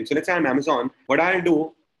content. So let's say I'm Amazon. What I'll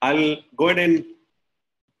do, I'll go ahead and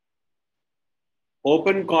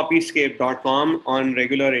open copyscape.com on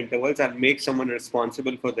regular intervals. I'll make someone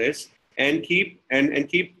responsible for this and keep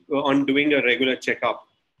on doing a regular checkup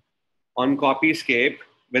on Copyscape.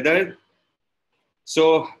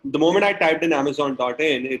 So the moment I typed in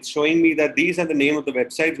Amazon.in, it's showing me that these are the name of the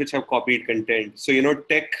websites which have copied content. So,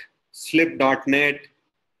 techslip.net,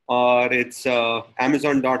 or it's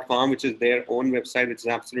Amazon.com, which is their own website, which is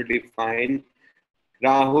absolutely fine.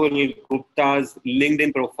 Rahul Gupta's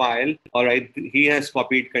LinkedIn profile, all right, he has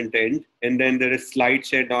copied content. And then there is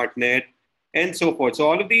slideshare.net and so forth. So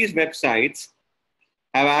all of these websites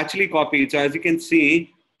have actually copied. So as you can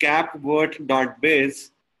see,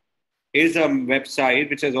 capwort.biz is a website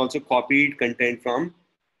which has also copied content from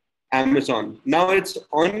Amazon. Now it's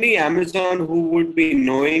only Amazon who would be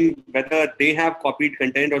knowing whether they have copied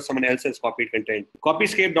content or someone else has copied content.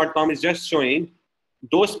 Copyscape.com is just showing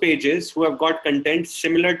those pages who have got content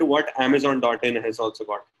similar to what Amazon.in has also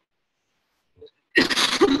got.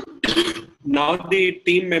 Now the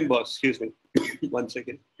team members, excuse me, one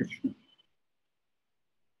second.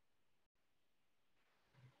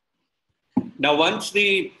 Now once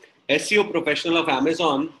the SEO professional of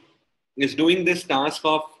Amazon is doing this task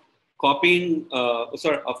of copying,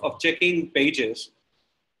 of checking pages,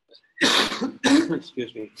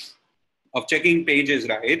 excuse me, of checking pages,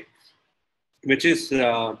 right? Which is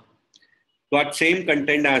got same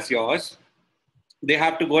content as yours, they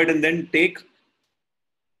have to go ahead and then take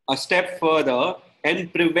a step further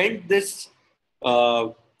and prevent this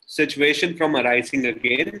situation from arising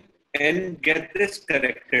again and get this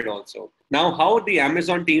corrected also. Now, how the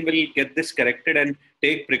Amazon team will get this corrected and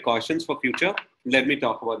take precautions for future, let me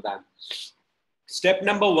talk about that. Step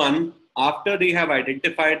number one, after they have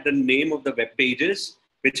identified the name of the web pages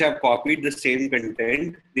which have copied the same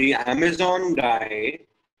content, the Amazon guy,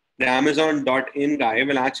 the Amazon.in guy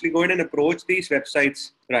will actually go ahead and approach these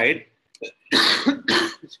websites, right?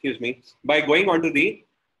 Excuse me, by going onto the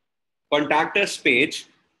contact us page,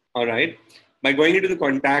 all right? By going into the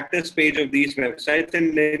contact us page of these websites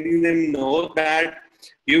and letting them know that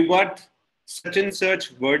you got such and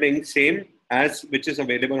such wording, same as which is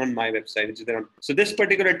available on my website, which is there. So this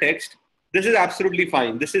particular text, this is absolutely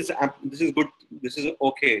fine. This is good. This is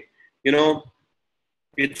okay.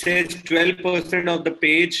 It says 12% of the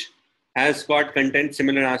page has got content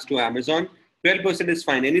similar as to Amazon. 12% is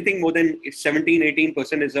fine. Anything more than 17,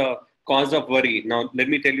 18% is a cause of worry. Now, let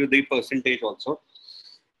me tell you the percentage also.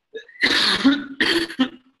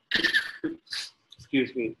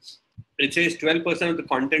 Excuse me. It says 12% of the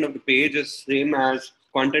content of the page is same as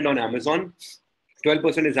content on Amazon.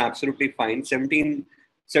 12% is absolutely fine. 17,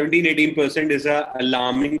 18% is an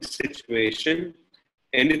alarming situation.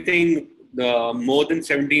 Anything more than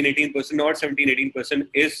 17, 18% or 17, 18%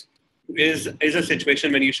 is a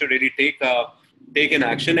situation when you should really take an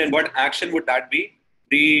action. And what action would that be?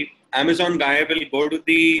 The Amazon guy will go to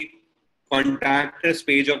the contact us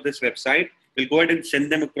page of this website. We'll go ahead and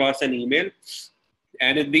send them across an email.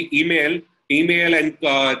 And in the email and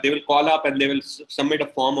they will call up and they will submit a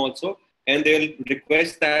form also. And they'll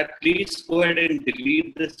request that please go ahead and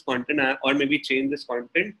delete this content or maybe change this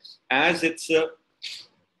content as it's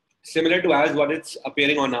similar to as what it's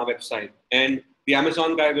appearing on our website. And the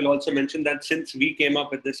Amazon guy will also mention that since we came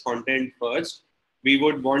up with this content first, we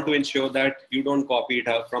would want to ensure that you don't copy it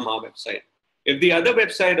from our website. If the other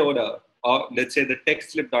website owner, or let's say the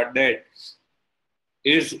techslip.net,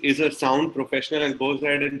 is a sound professional and goes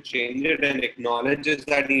ahead and change it and acknowledges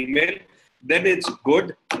that email, then it's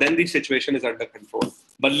good. Then the situation is under control.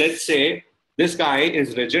 But let's say this guy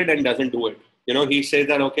is rigid and doesn't do it. He says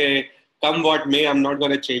that, okay, come what may, I'm not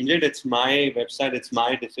going to change it. It's my website. It's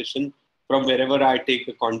my decision from wherever I take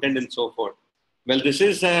the content and so forth. Well, this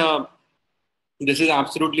is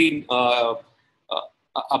absolutely a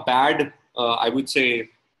bad, I would say,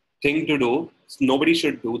 thing to do. Nobody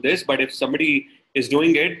should do this, but if somebody is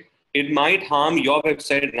doing it, it might harm your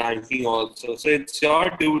website ranking also. So it's your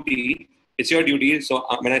duty. It's your duty. So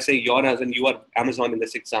when I say your, as in you are Amazon in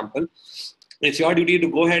this example, it's your duty to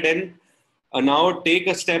go ahead and now take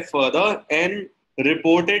a step further and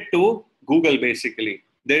report it to Google. Basically,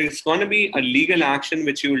 there is going to be a legal action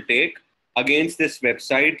which you will take against this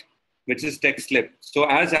website, which is TechSlip. So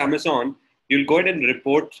as Amazon, you'll go ahead and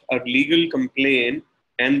report a legal complaint.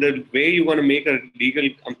 And the way you want to make a legal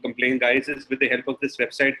complaint, guys, is with the help of this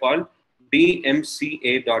website called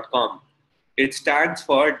dmca.com. It stands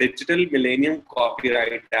for Digital Millennium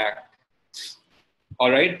Copyright Act.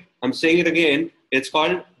 All right, I'm saying it again. It's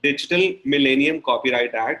called Digital Millennium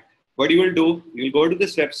Copyright Act. What you will do, you'll go to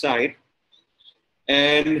this website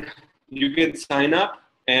and you can sign up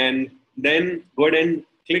and then go ahead and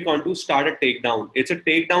click on to start a takedown. It's a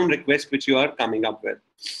takedown request which you are coming up with.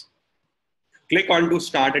 Click on to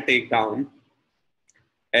start a takedown.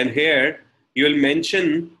 And here you will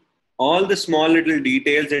mention all the small little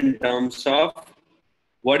details in terms of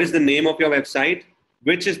what is the name of your website,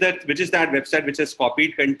 which is that website which has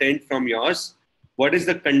copied content from yours, what is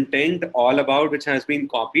the content all about which has been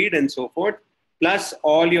copied, and so forth, plus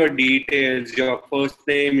all your details, your first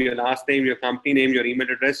name, your last name, your company name, your email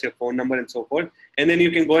address, your phone number, and so forth. And then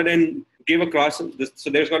you can go ahead and give across this. So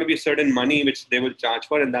there's going to be certain money which they will charge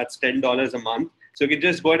for, and that's $10 a month. So you can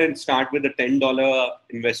just go ahead and start with a $10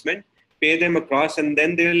 investment, pay them across, and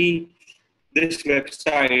then this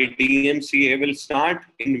website, DMCA, will start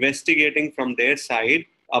investigating from their side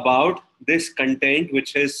about this content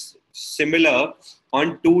which is similar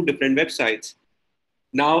on 2 different websites.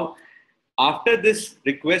 Now, after this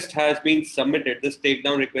request has been submitted, this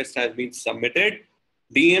takedown request has been submitted,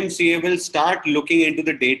 DMCA will start looking into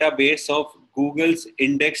the database of Google's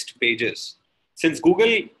indexed pages. Since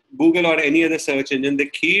Google or any other search engine, they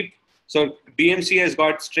keep, so DMCA has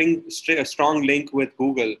got a strong link with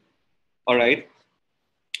Google. All right.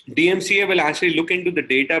 DMCA will actually look into the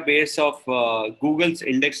database of Google's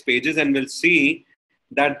index pages and will see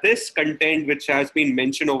that this content which has been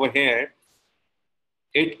mentioned over here,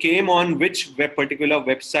 it came on which particular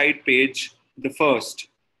website page the first.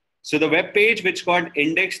 So the web page which got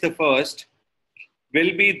indexed the first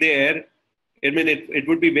will be there. I mean, it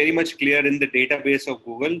would be very much clear in the database of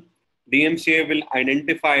Google. DMCA will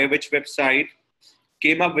identify which website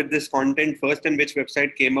came up with this content first and which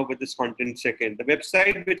website came up with this content second. The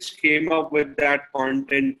website which came up with that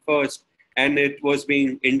content first and it was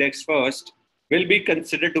being indexed first will be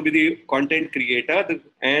considered to be the content creator,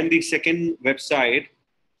 and the second website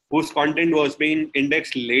whose content was being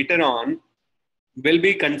indexed later on will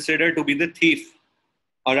be considered to be the thief.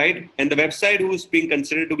 All right. And the website who's being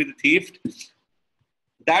considered to be the thief,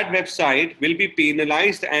 that website will be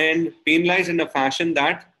penalized, and penalized in a fashion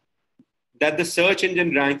that the search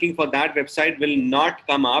engine ranking for that website will not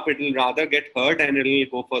come up. It will rather get hurt and it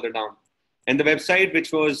will go further down. And the website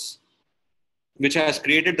which has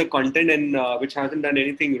created the content and which hasn't done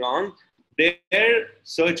anything wrong, their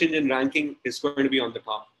search engine ranking is going to be on the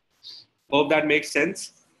top. Hope that makes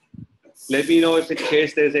sense. Let me know if in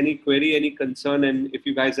case there's any query, any concern, and if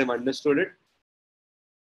you guys have understood it.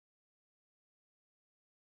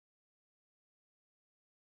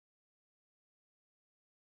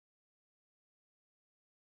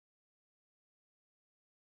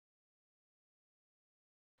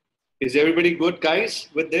 Is everybody good, guys,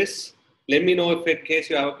 with this? Let me know if in case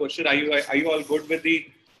you have a question. Are you all good with the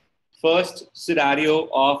first scenario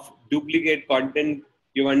of duplicate content?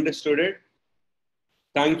 You understood it?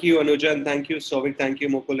 Thank you, Anuja, and thank you, Souvik. Thank you,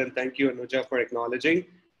 Mukul, and thank you, Anuja, for acknowledging.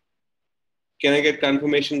 Can I get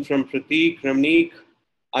confirmation from Prateek, Ramneek?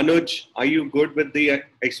 Anuj, are you good with the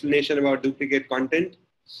explanation about duplicate content?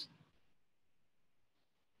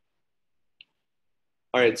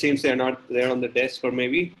 All right, it seems they're not there on the desk, or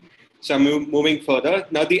maybe. So I'm moving further.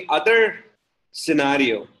 Now the other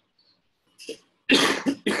scenario,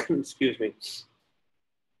 excuse me.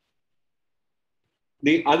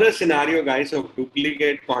 The other scenario, guys, of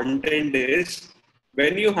duplicate content is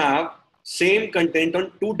when you have same content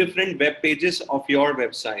on 2 different web pages of your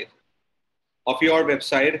website.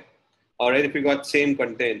 All right, if you got same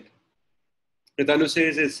content. Ritanu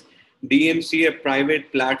says, is DMC a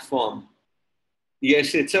private platform?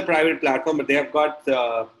 Yes, it's a private platform, but they have got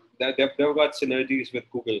they've got synergies with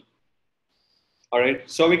Google. All right,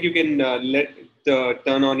 Souvik, you can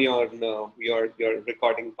turn on your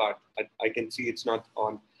recording part. I can see it's not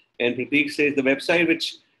on. And Prateek says the website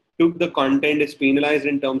which took the content is penalized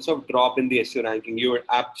in terms of drop in the SEO ranking. You are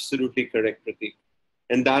absolutely correct, Prateek.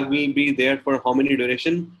 And that will be there for how many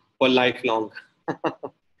duration? For lifelong.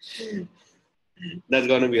 That's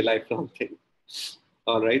going to be a lifelong thing.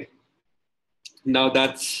 All right. Now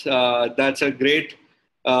that's a great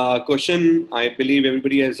question. I believe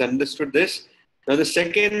everybody has understood this. Now the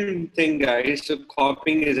second thing, guys, so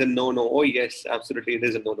copying is a no-no. Oh yes, absolutely, it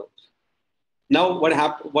is a no-no. Now what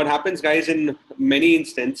happens, guys, in many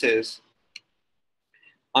instances,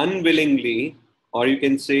 unwillingly, or you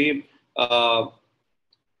can say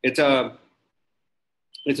it's a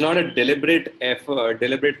it's not a deliberate effort,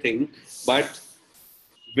 deliberate thing, but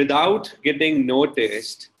without getting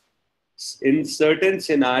noticed, in certain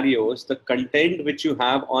scenarios, the content which you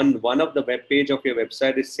have on one of the web page of your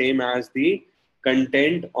website is same as the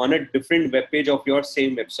content on a different web page of your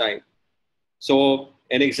same website. So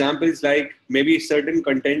an example is like maybe certain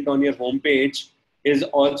content on your homepage is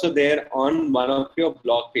also there on one of your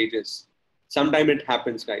blog pages. Sometimes it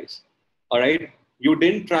happens, guys. All right. You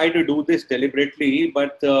didn't try to do this deliberately,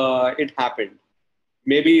 but it happened.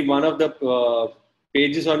 Maybe one of the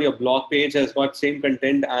pages on your blog page has got same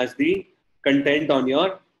content as the content on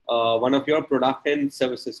your one of your product and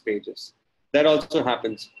services pages. That also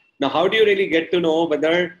happens. Now, how do you really get to know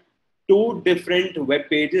whether two different web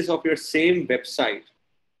pages of your same website,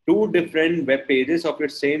 two different web pages of your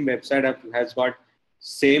same website has got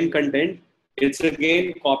same content? It's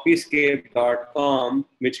again copyscape.com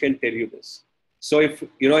which can tell you this. So if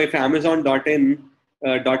Amazon.in's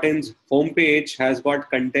homepage has got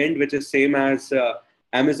content which is same as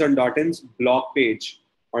Amazon.in's blog page,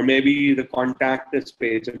 or maybe the contact us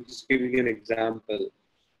page, I'm just giving you an example.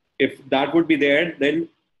 If that would be there, then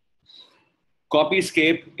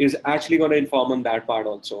Copyscape is actually going to inform on that part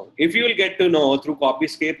also. If you will get to know through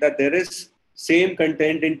Copyscape that there is same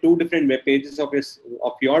content in two different web pages of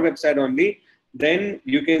your website only, then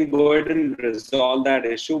you can go ahead and resolve that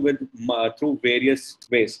issue with through various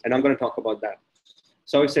ways. And I'm going to talk about that.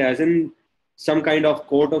 So it's as in some kind of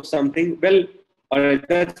quote of something. Well, all right,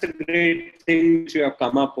 that's a great thing which you have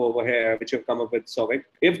come up over here, which you have come up with, Souvik.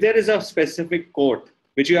 If there is a specific quote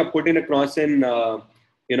which you have put in across in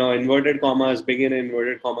inverted commas, begin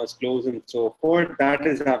inverted commas, close, and so forth, that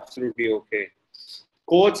is absolutely okay.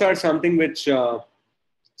 Quotes are something which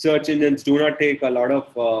search engines do not take a lot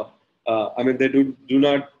of, they do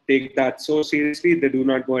not take that so seriously. They do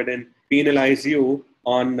not go ahead and penalize you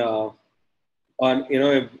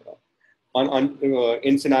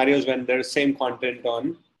in scenarios when there is same content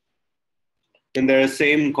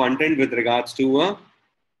with regards to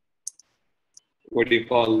what do you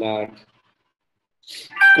call that?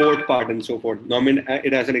 Code part and so forth. No, I mean,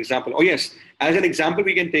 it as an example. Oh yes, as an example,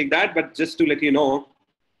 we can take that, but just to let you know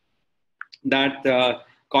that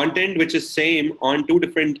content which is same on two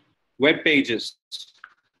different web pages,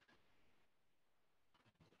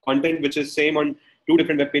 content which is same on two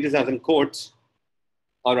different web pages as in quotes,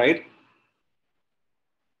 all right?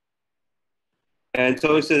 And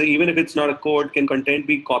so it says, even if it's not a code, can content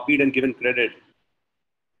be copied and given credit?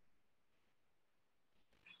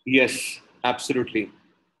 Yes, absolutely.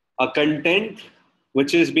 A content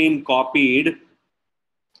which is being copied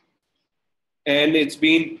and it's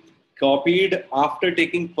been copied after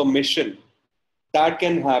taking permission, that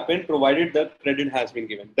can happen provided the credit has been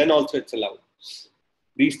given. Then also it's allowed.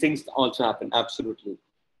 These things also happen, absolutely.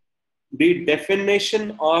 The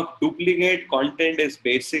definition of duplicate content is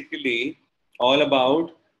basically all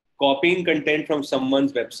about copying content from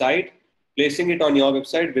someone's website, placing it on your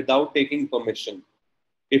website without taking permission.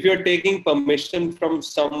 If you're taking permission from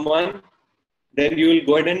someone, then you will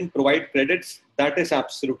go ahead and provide credits. That is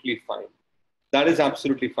absolutely fine. That is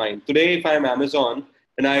absolutely fine. Today, if I'm Amazon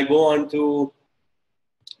and I go on to,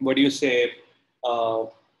 what do you say,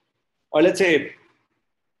 or let's say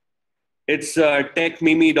it's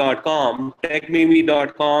techmimi.com.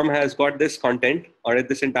 Techmimi.com has got this content, or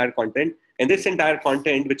this entire content. And this entire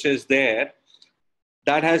content which is there,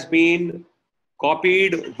 that has been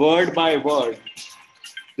copied word by word.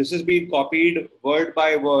 This has been copied word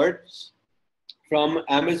by word from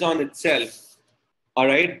Amazon itself. All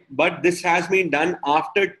right. But this has been done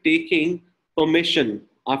after taking permission,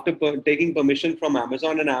 taking permission from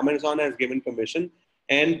Amazon, and Amazon has given permission.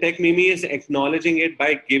 And TechMimi is acknowledging it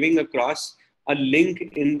by giving across a link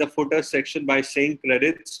in the footer section by saying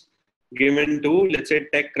credits given to, let's say,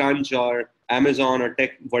 TechCrunch or Amazon or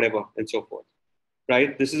Tech whatever and so forth.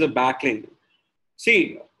 Right. This is a backlink.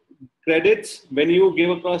 See, credits, when you give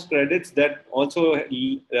across credits, that also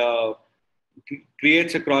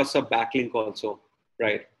creates across a backlink also,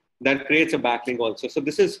 right? That creates a backlink also. So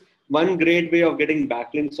this is one great way of getting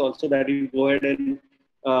backlinks also, that you go ahead and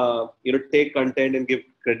take content and give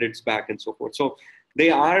credits back and so forth. So they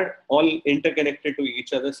are all interconnected to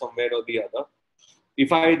each other somewhere or the other.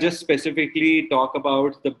 If I just specifically talk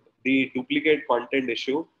about the duplicate content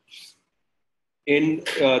issue. In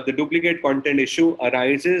the duplicate content issue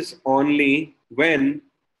arises only when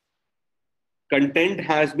content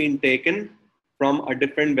has been taken from a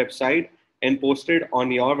different website and posted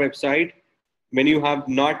on your website when you have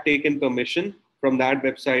not taken permission from that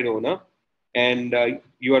website owner, and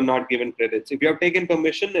you are not given credits. If you have taken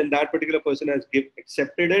permission and that particular person has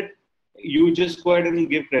accepted it, you just go ahead and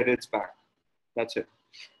give credits back. That's it.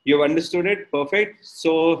 You've understood it. Perfect.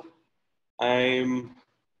 So I'm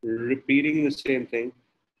repeating the same thing.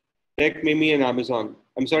 Tech, Mimi, and Amazon.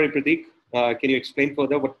 I'm sorry, Pratik. Can you explain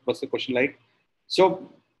further? What's the question like?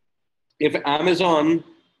 So if Amazon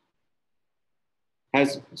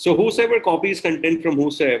so whosoever copies content from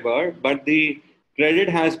whosoever, but the credit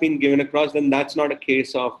has been given across, then that's not a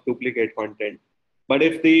case of duplicate content. But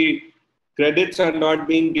if the credits are not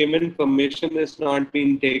being given, permission is not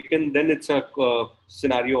being taken, then it's a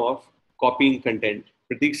scenario of copying content.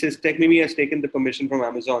 Pratik says TechMimi has taken the permission from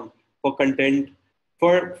Amazon for content.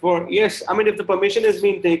 For yes, I mean, if the permission has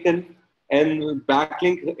been taken and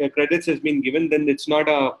backlink credits has been given, then it's not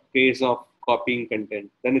a case of copying content.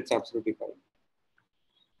 Then it's absolutely fine.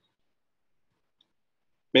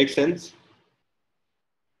 Makes sense?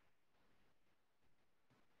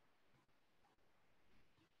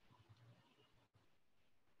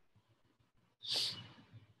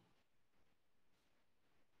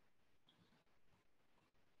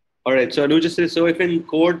 All right. So Anuj says, so if in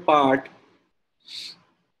code part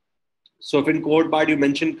you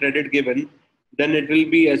mention credit given, then it will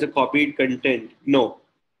be as a copied content. No.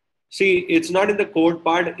 See, it's not in the code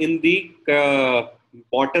part. In the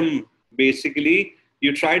bottom, basically,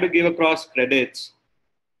 you try to give across credits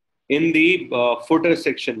in the footer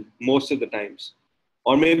section most of the times.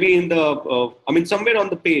 Or maybe in the, somewhere on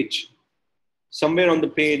the page,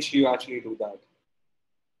 you actually do that.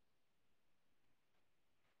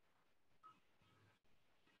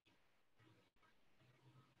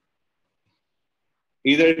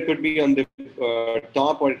 Either it could be on the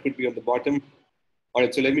top or it could be on the bottom. All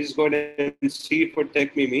right, so let me just go ahead and see for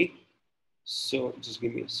Tech Mimi. So just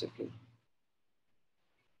give me a second.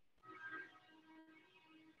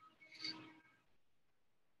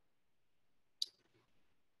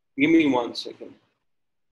 Give me 1 second.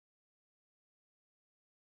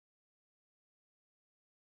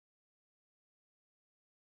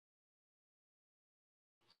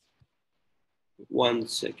 One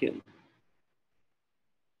second.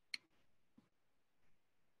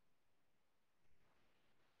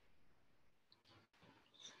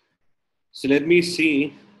 So let me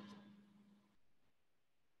see.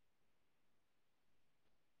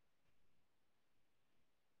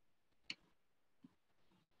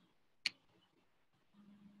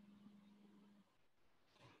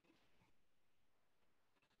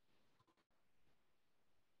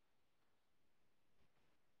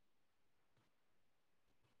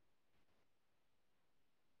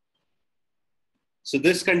 So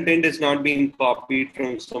this content is not being copied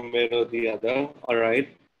from somewhere or the other. All right.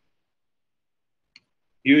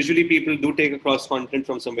 Usually people do take across content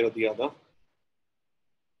from somewhere or the other.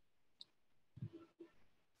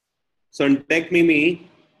 So in TechMimi,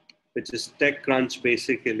 which is TechCrunch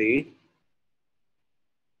basically,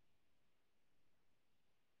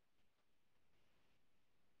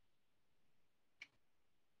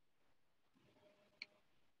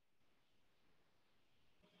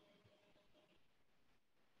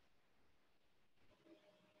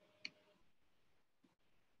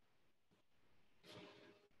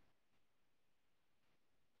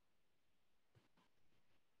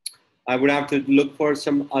 I would have to look for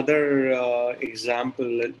some other example.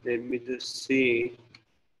 Let me just see.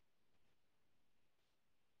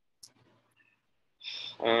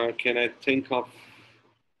 Can I think of?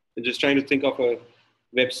 I'm just trying to think of a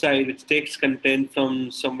website which takes content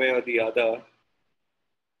from somewhere or the other.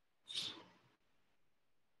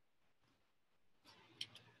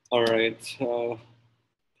 All right.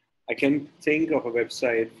 I can think of a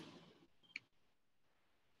website.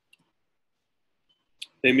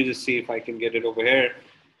 Let me just see if I can get it over here.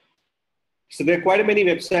 So there are quite many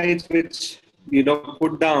websites which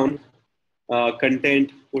put down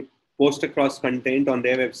content, post across content on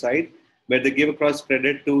their website, where they give across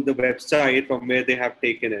credit to the website from where they have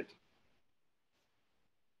taken it.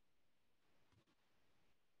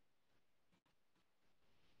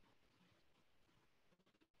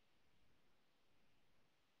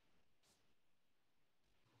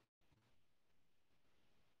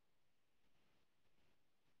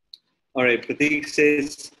 All right, Pratik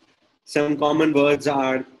says some common words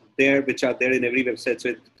are there which are there in every website.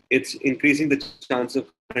 So it's increasing the chance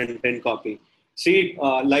of content copy. See,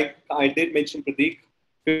 like I did mention, Pratik,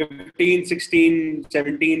 15, 16,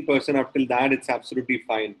 17% up till that, it's absolutely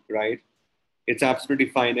fine, right? It's absolutely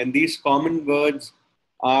fine. And these common words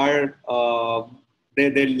are,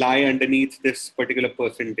 they lie underneath this particular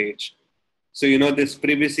percentage. So, this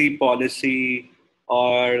privacy policy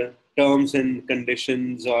or terms and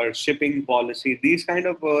conditions or shipping policy, these kind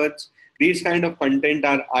of words, these kind of content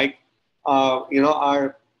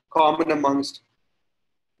are common amongst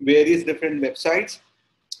various different websites.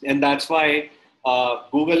 And that's why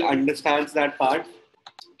Google understands that part.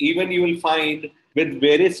 Even you will find with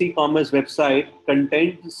various e-commerce website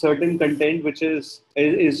content, certain content which is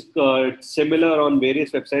similar on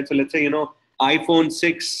various websites. So let's say iPhone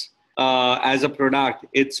 6 as a product,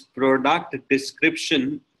 its product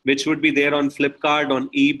description which would be there on Flipkart, on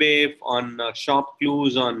eBay, on Shop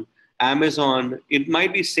Clues, on Amazon, it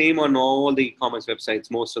might be same on all the e-commerce websites,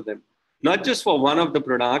 most of them. Not just for one of the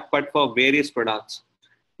product, but for various products.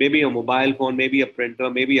 Maybe a mobile phone, maybe a printer,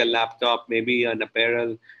 maybe a laptop, maybe an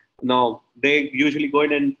apparel. No, they usually go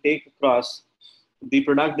ahead and take across the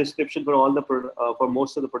product description for all the for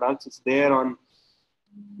most of the products. It's there on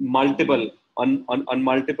multiple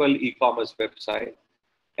multiple e-commerce website,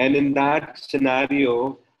 and in that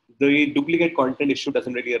scenario, the duplicate content issue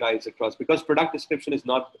doesn't really arise across because product description is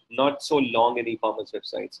not so long in e-commerce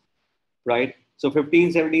websites, right? So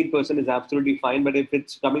 15, 17% is absolutely fine, but if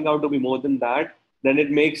it's coming out to be more than that, then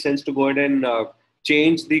it makes sense to go ahead and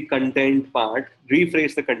change the content part,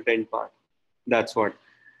 rephrase the content part. That's what.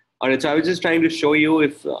 All right, so I was just trying to show you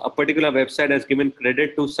if a particular website has given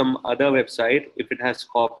credit to some other website, if it has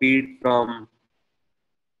copied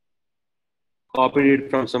it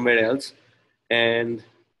from somewhere else. And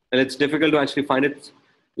it's difficult to actually find it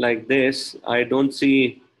like this. I don't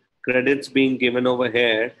see credits being given over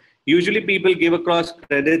here. Usually people give across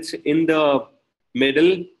credits in the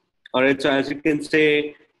middle. All right, so as you can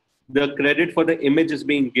say, the credit for the image is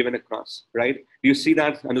being given across, right? Do you see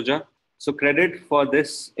that, Anuja? So credit for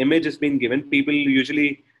this image is being given. People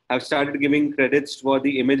usually have started giving credits for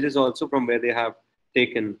the images also from where they have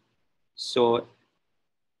taken. So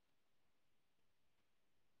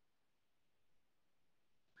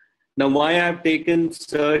now why I've taken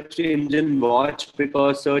Search Engine Watch,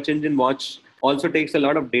 because Search Engine Watch also takes a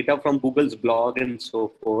lot of data from Google's blog and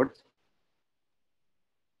so forth.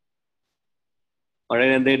 All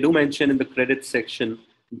right, and they do mention in the credits section,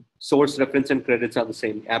 source reference and credits are the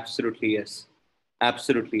same. Absolutely, yes.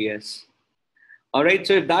 Absolutely, yes. All right,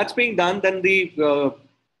 so if that's being done, then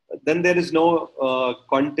then there is no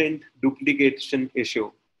content duplication issue.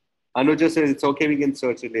 Anuja says it's okay, we can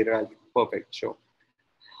search it later. Perfect, sure.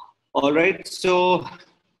 All right, so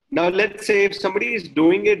now let's say if somebody is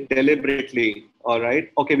doing it deliberately, all right,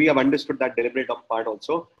 okay, we have understood that deliberate part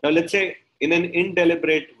also. Now let's say in an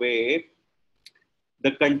indeliberate way,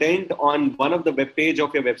 the content on one of the web page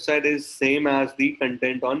of your website is same as the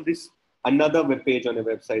content on this another web page on your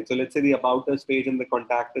website. So let's say the About Us page and the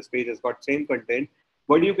Contact Us page has got same content.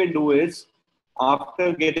 What you can do is,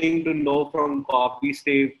 after getting to know from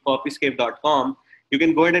copyscape.com, you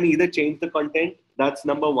can go ahead and either change the content. That's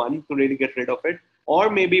number one, to really get rid of it. Or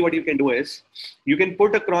maybe what you can do is, you can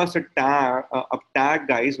put across a tag,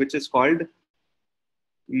 guys, which is called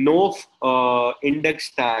no index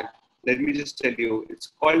tag. Let me just tell you, it's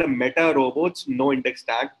called a meta robots no index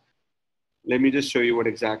tag. Let me just show you what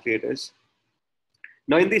exactly it is.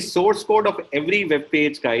 Now in the source code of every web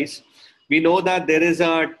page, guys, we know that there is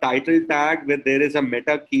a title tag, where there is a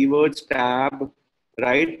meta keywords tab,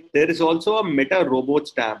 right? There is also a meta robots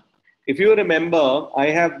tab. If you remember, I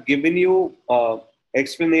have given you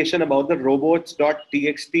explanation about the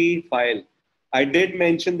robots.txt file. I did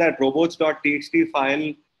mention that robots.txt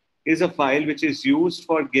file is a file which is used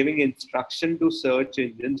for giving instruction to search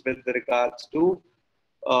engines with regards to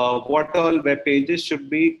what all web pages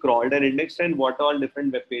should be crawled and indexed and what all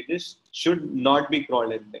different web pages should not be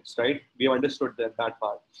crawled and indexed, right? We have understood that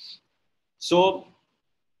part. So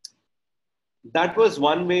that was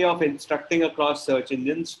one way of instructing across search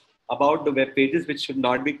engines about the web pages which should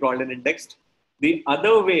not be crawled and indexed. The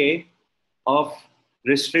other way of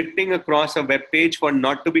restricting across a web page for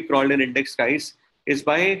not to be crawled and indexed, guys, is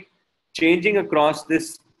by changing across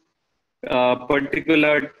this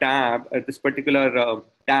particular tab, this particular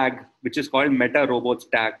tag, which is called meta robots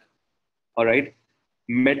tag. All right.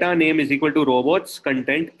 Meta name is equal to robots,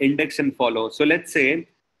 content, index, and follow. So let's say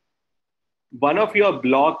one of your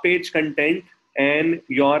blog page content and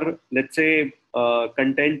your, let's say,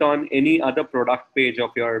 content on any other product page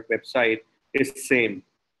of your website is same.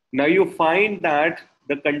 Now you find that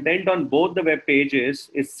the content on both the web pages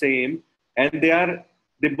is same, and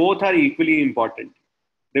they both are equally important.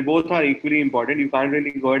 They both are equally important. You can't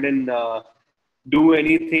really go ahead and do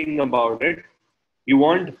anything about it. You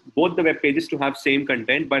want both the web pages to have same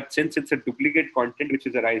content, but since it's a duplicate content which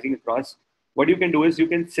is arising across, what you can do is you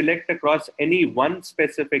can select across any one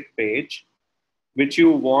specific page which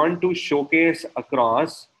you want to showcase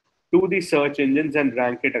across to the search engines and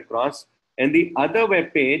rank it across. And the other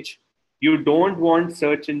web page, you don't want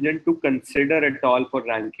search engine to consider at all for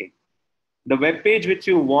ranking. The web page which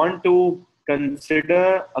you want to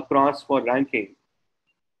consider across for ranking,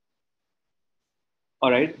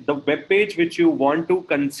 all right, the web page which you want to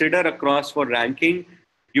consider across for ranking,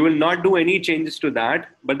 you will not do any changes to that.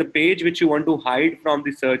 But the page which you want to hide from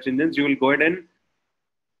the search engines, you will go ahead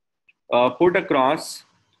and put across,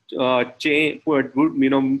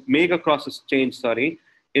 make across a change, sorry,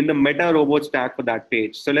 in the meta robots tag for that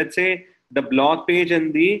page. So let's say the blog page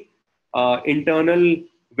and the internal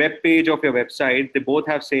web page of your website, they both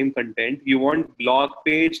have same content. You want blog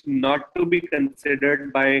page not to be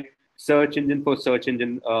considered by search engine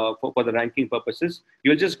for the ranking purposes.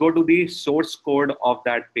 You'll just go to the source code of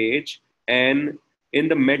that page, and in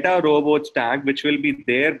the meta robots tag, which will be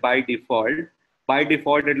there by default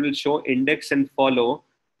it will show index and follow.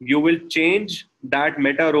 You will change that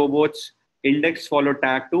meta robots index follow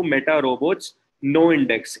tag to meta robots no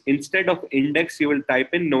index. Instead of index, you will type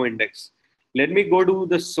in no index. Let me go to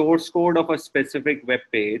the source code of a specific web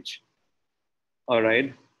page. All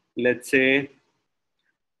right, let's say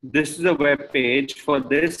this is a web page. For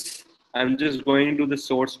this, I'm just going to the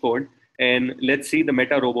source code, and let's see the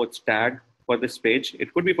meta robots tag for this page.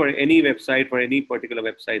 It could be for any website, for any particular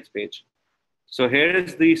website's page. So here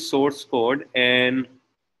is the source code, and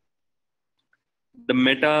the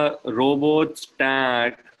meta robots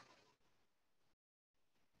tag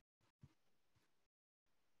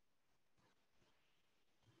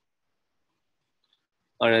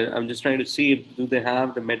all right, I'm just trying to see if do they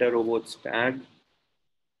have the meta robots tag.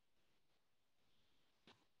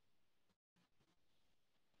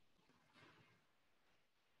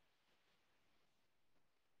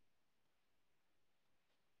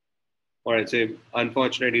 All right, so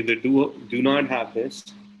unfortunately they do not have this.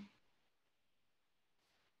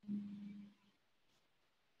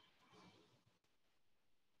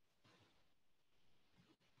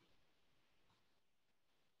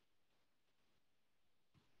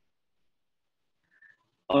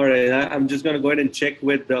 All right, I'm just going to go ahead and check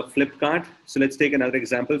with the Flipkart. So let's take another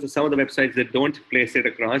example. So some of the websites that don't place it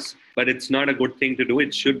across, but it's not a good thing to do.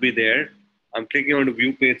 It should be there. I'm clicking on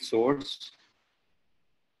view page source.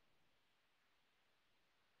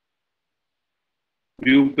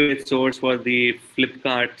 View page source for the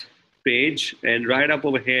Flipkart page, and right up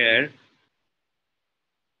over here,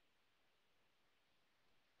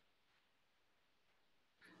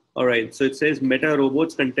 all right, so it says meta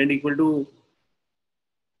robots content equal to,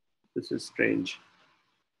 this is strange.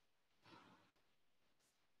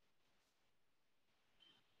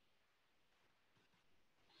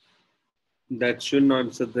 That should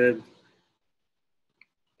not, so the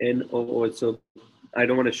NOO, so I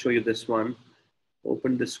don't want to show you this one.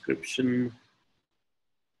 Open description.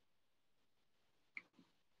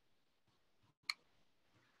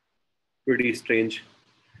 Pretty strange.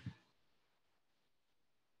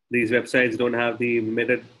 These websites don't have the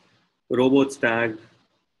meta robots tag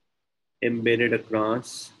embedded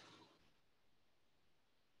across.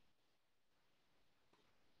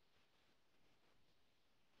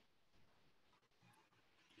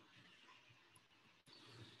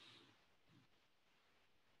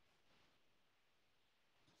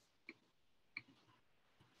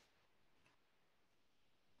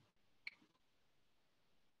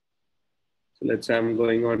 So let's say I'm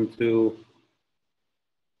going on to,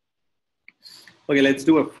 okay, let's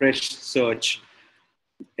do a fresh search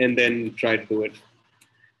and then try to do it.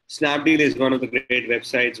 Snapdeal is one of the great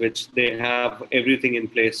websites which they have everything in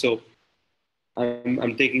place. So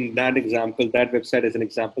I'm taking that example, that website as an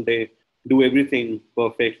example. They do everything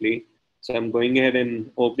perfectly. So I'm going ahead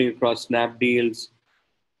and opening across Snapdeal's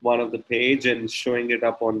one of the page and showing it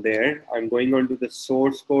up on there. I'm going on to the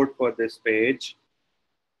source code for this page.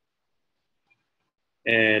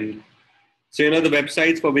 And so, the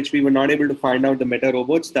websites for which we were not able to find out the meta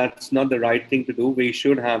robots, that's not the right thing to do. We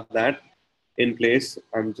should have that in place.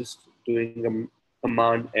 I'm just doing a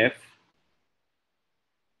command F.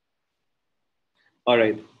 All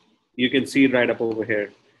right, you can see it right up over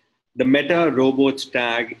here. The meta robots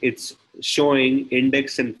tag, it's showing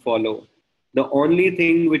index and follow. The only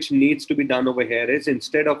thing which needs to be done over here is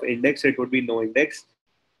instead of index, it would be no index.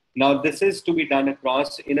 Now, this is to be done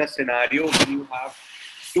across in a scenario where you have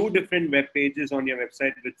two different web pages on your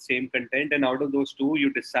website with same content, and out of those two,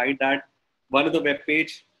 you decide that one of the web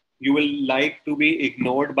page you will like to be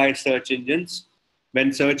ignored by search engines,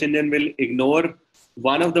 when search engine will ignore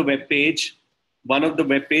one of the web page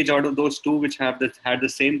out of those two which had the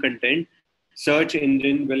same content, search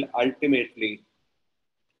engine will ultimately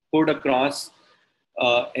put across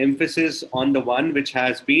emphasis on the one which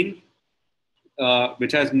has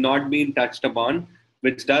not been touched upon,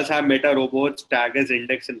 which does have meta robots tag as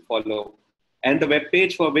index and follow. And the web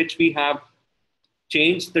page for which we have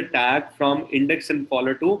changed the tag from index and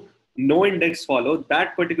follow to no index follow,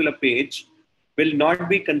 that particular page will not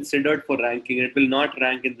be considered for ranking. It will not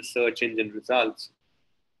rank in the search engine results.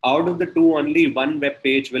 Out of the two, only one web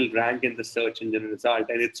page will rank in the search engine result.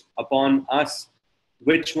 And it's upon us,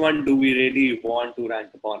 which one do we really want to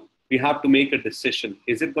rank upon? We have to make a decision.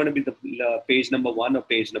 Is it going to be the page number 1 or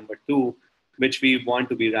page number 2, which we want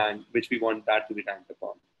to be ranked, which we want that to be ranked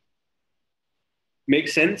upon?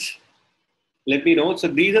 Makes sense? Let me know. So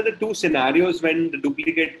these are the two scenarios when the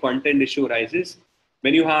duplicate content issue arises.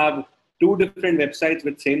 When you have two different websites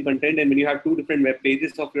with same content, and when you have two different web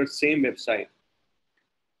pages of your same website.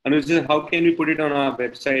 And how can we put it on our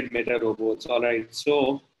website, Meta Robots? All right.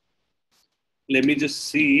 So let me just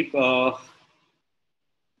see the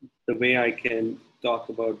way I can talk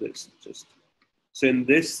about this. So in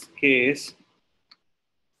this case,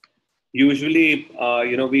 usually,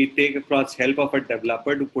 we take across help of a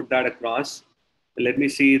developer to put that across. Let me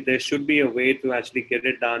see. There should be a way to actually get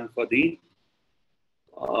it done for the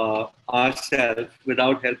ourselves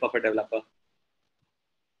without help of a developer.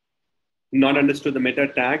 Not understood the meta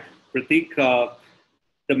tag. Pratik,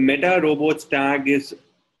 the meta robots tag is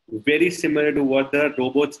very similar to what the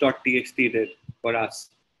robots.txt did for us.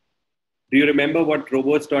 Do you remember what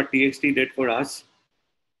robots.txt did for us?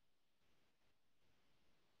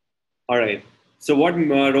 All right. So what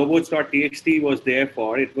robots.txt was there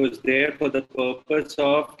for, it was there for the purpose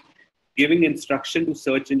of giving instruction to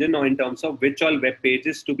search engine or in terms of which all web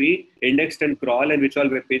pages to be indexed and crawl and which all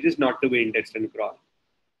web pages not to be indexed and crawl.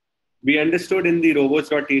 We understood in the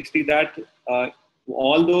robots.txt that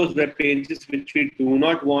all those web pages which we do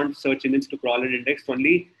not want search engines to crawl and index,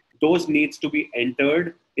 only those needs to be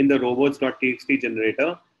entered in the robots.txt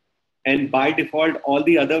generator. And by default, all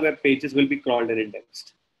the other web pages will be crawled and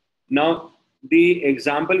indexed. Now, the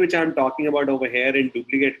example which I'm talking about over here in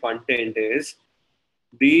duplicate content is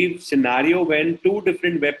the scenario when two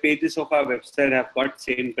different web pages of our website have got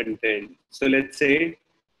same content. So let's say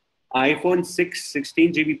iPhone 6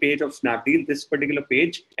 16 GB page of Snapdeal, this particular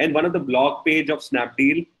page, and one of the blog page of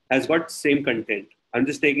Snapdeal has got same content. I'm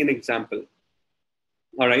just taking an example.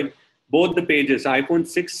 All right. Both the pages, iPhone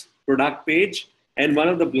 6 product page and one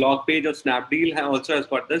of the blog page of Snapdeal also has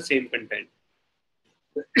got the same content.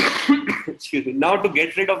 Excuse me. Now to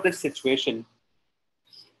get rid of this situation,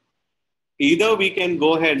 either we can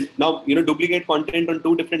go ahead, now, duplicate content on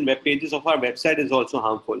two different web pages of our website is also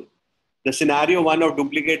harmful. The scenario one of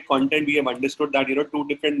duplicate content, we have understood that, two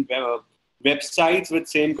different websites with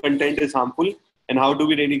same content is harmful. And how do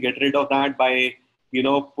we really get rid of that? By,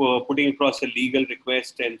 putting across a legal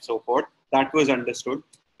request and so forth. That was understood.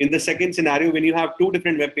 In the second scenario, when you have two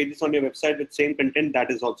different web pages on your website with same content, that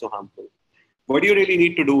is also harmful. What you really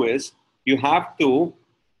need to do is you have to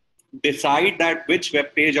decide that which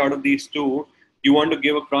web page out of these two you want to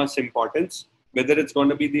give across importance, whether it's going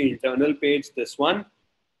to be the internal page, this one,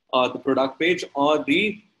 the product page, or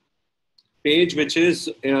the page which is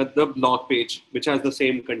the blog page, which has the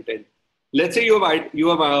same content. Let's say you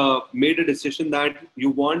have made a decision that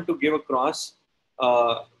you want to give across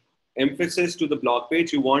emphasis to the blog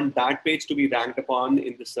page. You want that page to be ranked upon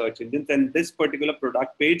in the search engines, and this particular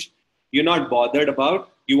product page you're not bothered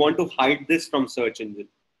about. You want to hide this from search engine.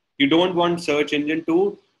 You don't want search engine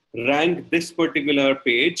to rank this particular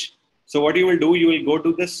page. So what you will do, you will go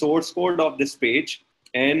to the source code of this page,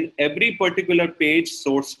 and every particular page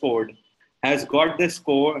source code has got this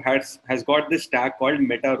has got this tag called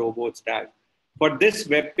meta robots tag. For this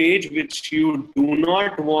web page which you do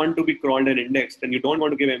not want to be crawled and indexed and you don't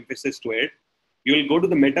want to give emphasis to it, you will go to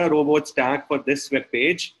the meta robots tag for this web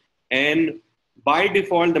page, and by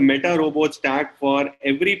default the meta robots tag for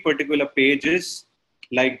every particular page is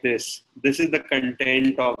like this. This is the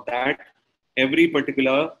content of that every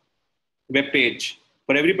particular web page.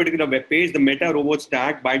 For every particular web page, the meta robots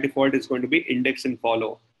tag by default is going to be index and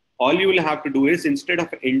follow. All you will have to do is instead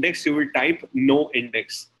of index, you will type no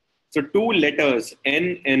index. So two letters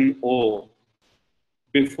N and O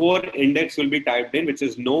before index will be typed in, which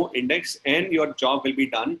is no index, and your job will be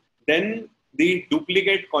done. Then the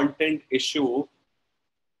duplicate content issue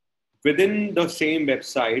within the same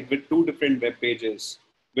website with two different web pages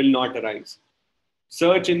will not arise.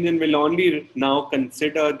 Search engine will only now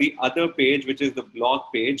consider the other page, which is the blog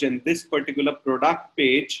page, and this particular product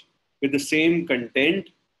page with the same content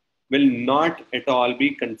will not at all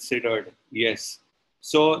be considered. Yes.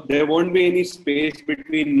 So there won't be any space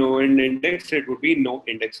between no and index. It would be no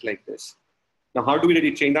index like this. Now, how do we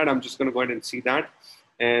really change that? I'm just going to go ahead and see that.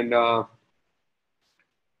 And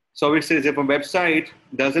so it says if a website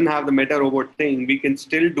doesn't have the meta robot thing, we can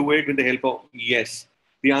still do it with the help of yes.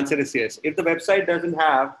 The answer is yes. If the website doesn't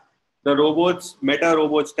have the meta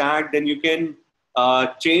robots tag, then you can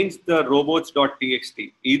change the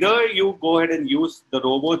robots.txt. Either you go ahead and use the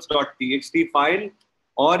robots.txt file,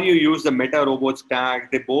 or you use the meta robots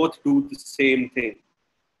tag. They both do the same thing.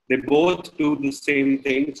 They both do the same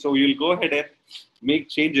thing. So you'll go ahead and make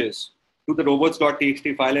changes to the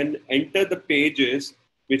robots.txt file and enter the pages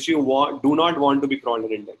which you do not want to be crawled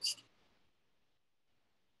and indexed.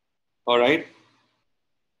 All right.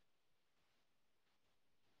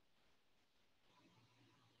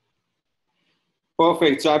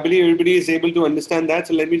 Perfect. So I believe everybody is able to understand that.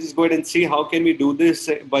 So let me just go ahead and see how can we do this,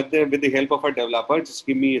 but with the help of our developer. Just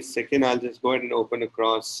give me a second. I'll just go ahead and open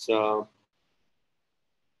across. Give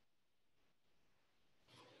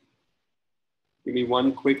me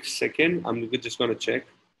one quick second. I'm just going to check.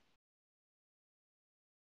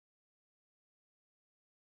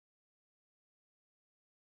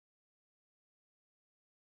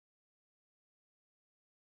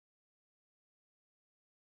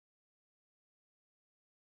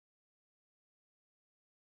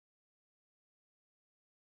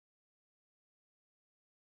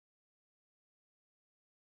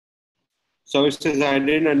 So it says, I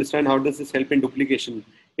didn't understand how does this help in duplication.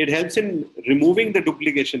 It helps in removing the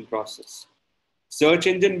duplication process. Search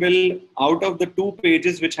engine will, out of the two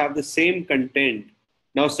pages which have the same content,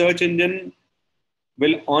 now search engine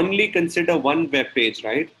will only consider one web page,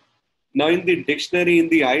 right? Now in the dictionary, in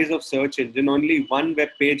the eyes of search engine, only one web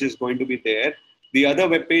page is going to be there. The other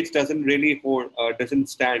web page doesn't really hold, doesn't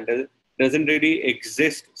stand, doesn't really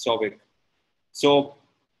exist, Souvik. So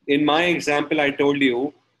in my example, I told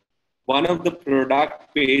you, one of the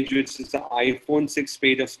product page, which is the iPhone 6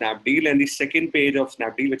 page of Snapdeal, and the second page of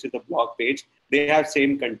Snapdeal, which is the blog page, they have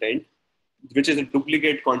same content, which is a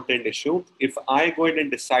duplicate content issue. If I go ahead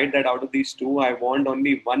and decide that out of these two, I want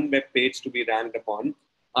only one web page to be ranked upon,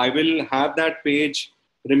 I will have that page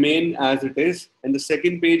remain as it is. And the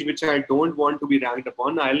second page, which I don't want to be ranked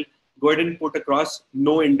upon, I'll go ahead and put across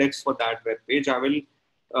no index for that web page. I will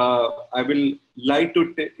like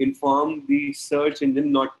to inform the search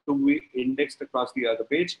engine not to be indexed across the other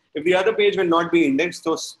page. If the other page will not be indexed,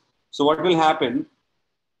 so what will happen?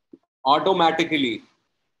 Automatically,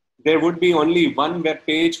 there would be only one web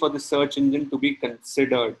page for the search engine to be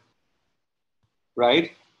considered,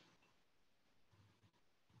 right?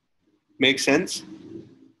 Makes sense?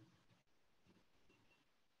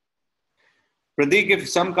 Pradeep, if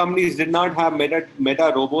some companies did not have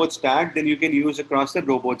meta robots tag, then you can use across the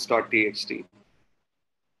robots.txt.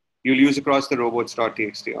 You'll use across the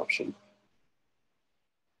robots.txt option.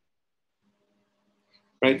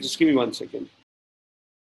 Right, just give me 1 second.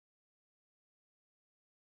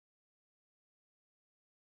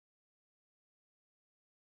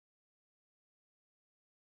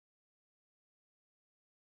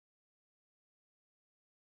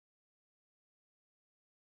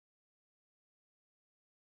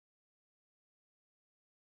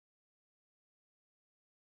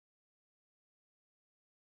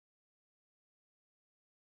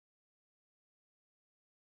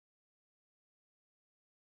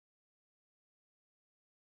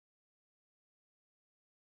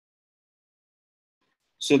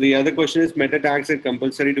 So the other question is, meta tags are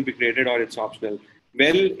compulsory to be created or it's optional?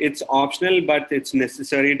 Well, it's optional, but it's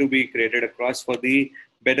necessary to be created across for the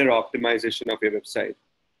better optimization of your website.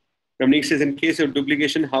 Ramnik says, in case of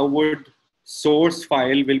duplication, how would source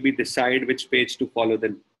file will be decide which page to follow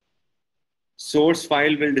then? Source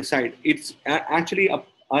file will decide. It's actually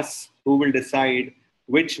us who will decide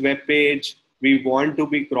which web page we want to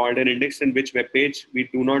be crawled and indexed and which web page we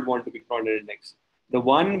do not want to be crawled and indexed. The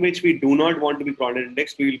one which we do not want to be crawled and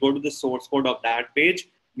indexed, we will go to the source code of that page,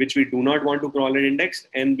 which we do not want to crawl and index,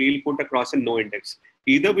 and we'll put across a no index.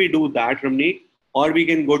 Either we do that, Ramnik, or we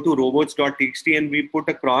can go to robots.txt and we put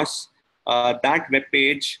across that web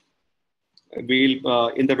page.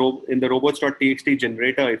 We'll in the robots.txt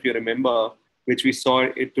generator, if you remember, which we saw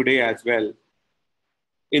it today as well.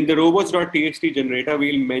 In the robots.txt generator,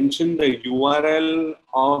 we'll mention the URL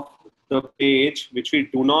of the page which we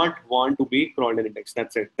do not want to be crawled and indexed.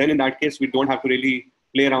 That's it. Then in that case, we don't have to really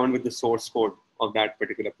play around with the source code of that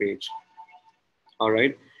particular page. All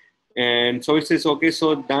right. And so it says, okay,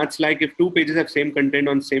 so that's like if two pages have same content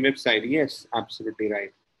on same website. Yes, absolutely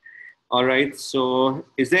right. All right. So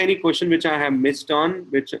is there any question which I have missed on,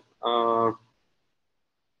 which Okay,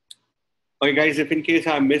 guys, if in case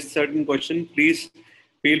I missed certain question, please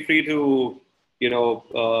feel free to,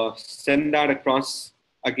 send that across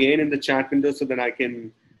again in the chat window so that I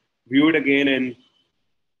can view it again and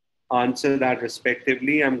answer that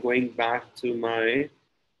respectively. I'm going back to my,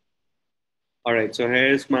 all right, so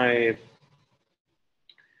here's my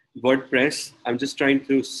WordPress. I'm just trying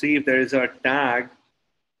to see if there is a tag,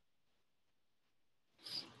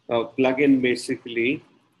 a plugin basically.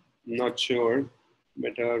 Not sure.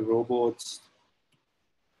 Meta robots,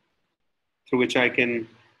 through which I can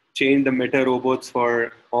change the meta robots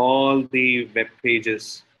for all the web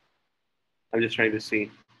pages. I'm just trying to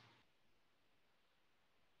see.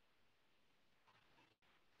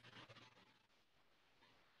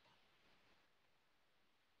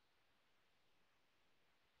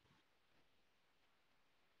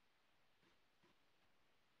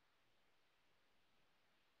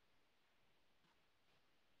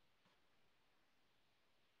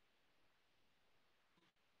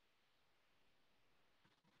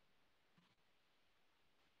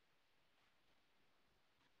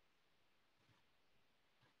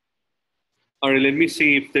 All right, let me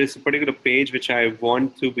see if there's a particular page which I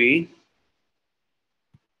want to be,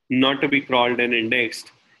 not to be crawled and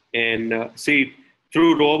indexed. And see,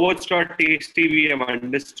 through robots.txt, we have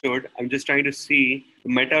understood. I'm just trying to see the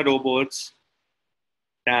meta robots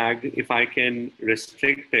tag, if I can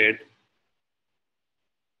restrict it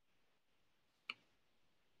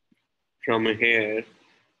from here.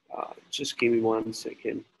 Just give me 1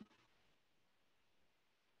 second.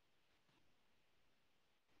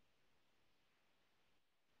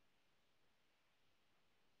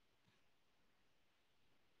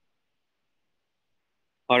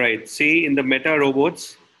 All right, see in the meta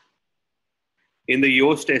robots, in the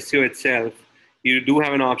Yoast SEO itself, you do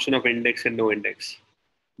have an option of index and no index.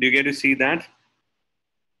 Do you get to see that?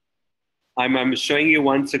 I'm showing you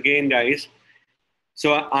once again, guys.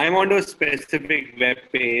 So I'm on a specific web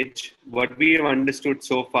page. What we have understood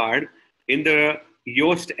so far in the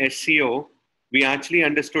Yoast SEO, we actually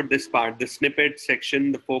understood this part, the snippet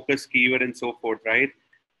section, the focus keyword, and so forth, right?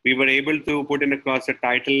 We were able to put in across a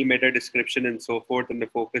title, meta description, and so forth in the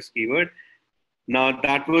focus keyword. Now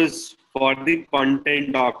that was for the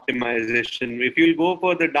content optimization. If you'll go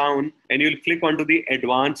further down and you'll click onto the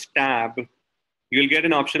advanced tab, you'll get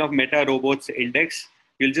an option of meta robots index.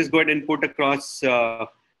 You'll just go ahead and put across, so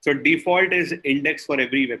default is index for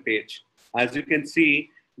every web page. As you can see,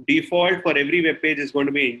 default for every web page is going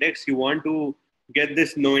to be index. You want to get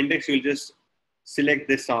this no index, you'll just select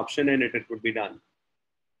this option and it would be done.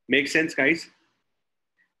 Make sense, guys?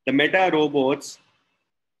 The meta robots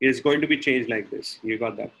is going to be changed like this. You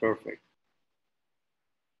got that, perfect.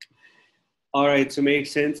 All right, so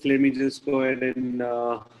makes sense. Let me just go ahead and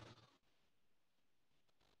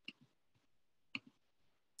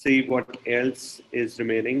see what else is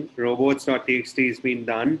remaining. Robots.txt has been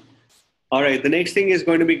done. All right, the next thing is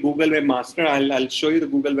going to be Google Webmaster. I'll show you the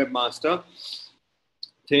Google Webmaster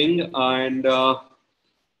thing. And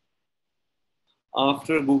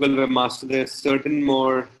after Google Webmaster, there's certain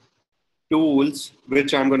more tools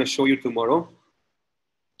which I'm going to show you tomorrow.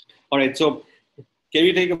 All right, so can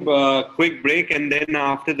we take a quick break, and then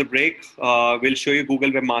after the break, we'll show you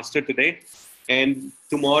Google Webmaster today. And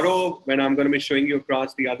tomorrow, when I'm going to be showing you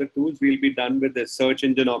across the other tools, we'll be done with the search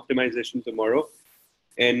engine optimization tomorrow.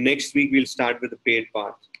 And next week, we'll start with the paid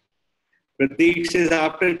part. Prateek says,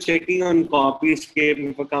 after checking on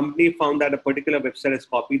Copyscape, if a company found that a particular website has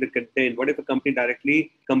copied the content, what if a company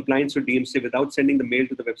directly complies to DMCA without sending the mail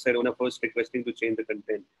to the website owner first requesting to change the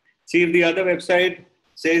content? See, if the other website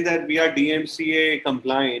says that we are DMCA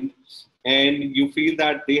compliant and you feel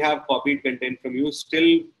that they have copied content from you,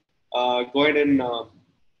 still go ahead and,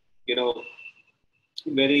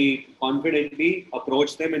 very confidently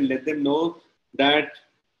approach them and let them know that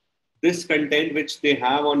this content which they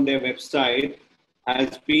have on their website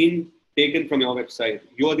has been taken from your website.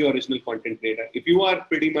 You are the original content creator. If you are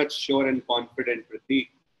pretty much sure and confident, Prateek,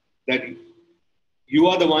 that you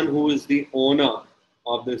are the one who is the owner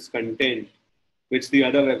of this content, which the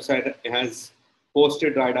other website has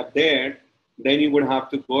posted right up there, then you would have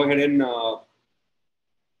to go ahead and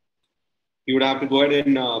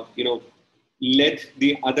let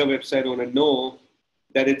the other website owner know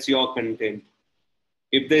that it's your content.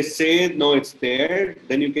 If they say no, it's there,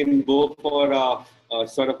 then you can go for a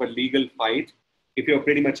sort of a legal fight if you're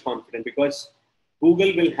pretty much confident, because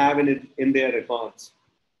Google will have in their records.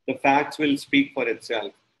 The facts will speak for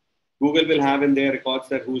itself. Google will have in their records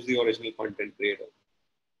that who's the original content creator.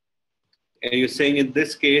 And you're saying in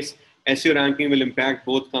this case, SEO ranking will impact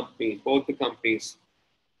both the companies.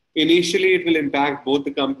 Initially, it will impact both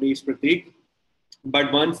the companies, Prateek.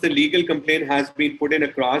 But once the legal complaint has been put in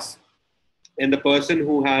across, and the person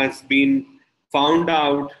who has been found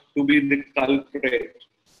out to be the culprit,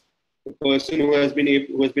 the person who has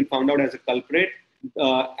been found out as a culprit,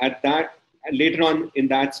 at that later on in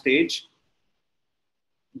that stage,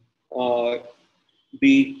 uh,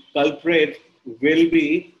 the culprit will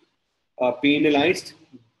be penalized.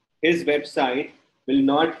 His website will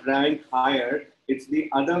not rank higher. It's the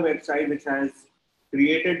other website which has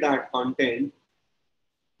created that content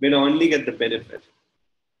will only get the benefit,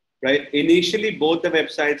 right? Initially, both the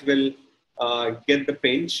websites will get the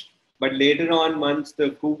pinch, but later on, once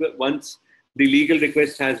the legal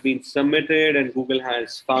request has been submitted and Google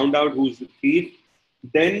has found out who's the thief,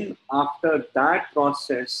 then after that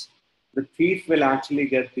process, the thief will actually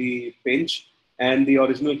get the pinch, and the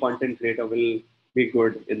original content creator will be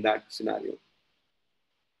good in that scenario.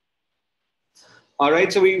 All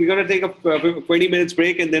right, so we're going to take a 20 minutes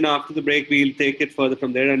break, and then after the break, we'll take it further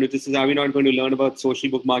from there. And this is how we're not going to learn about social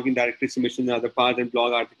bookmarking, directory submission, and other parts, and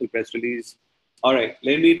blog article, press release. All right,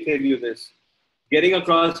 let me tell you this. Getting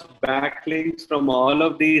across backlinks from all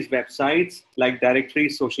of these websites, like directory,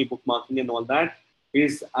 social bookmarking, and all that,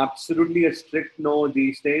 is absolutely a strict no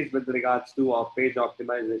these days with regards to off-page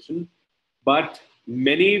optimization. But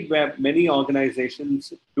many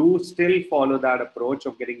organizations do still follow that approach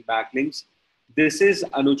of getting backlinks. This is,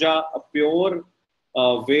 Anuja, a pure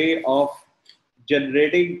way of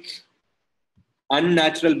generating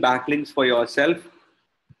unnatural backlinks for yourself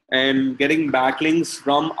and getting backlinks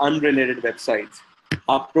from unrelated websites.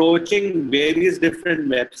 Approaching various different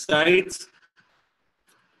websites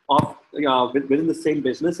within the same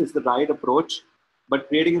business is the right approach, but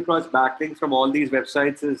creating across backlinks from all these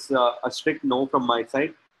websites is a strict no from my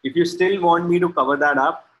side. If you still want me to cover that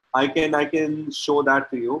up, I can show that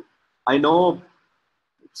to you. I know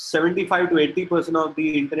 75 to 80% of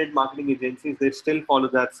the internet marketing agencies, they still follow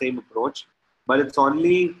that same approach, but it's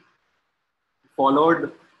only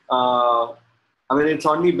followed. It's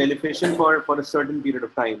only beneficial for a certain period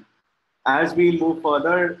of time. As we move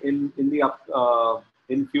further in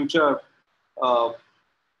future, uh,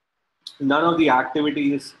 none of the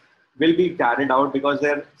activities will be carried out because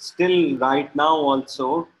they're still right now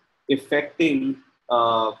also affecting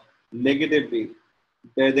negatively.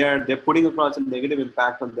 They're putting across a negative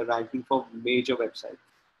impact on the ranking for major websites.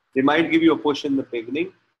 They might give you a push in the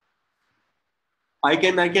beginning. I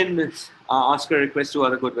can ask a request to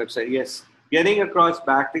other good websites. Yes, getting across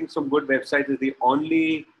backlinks from good websites is the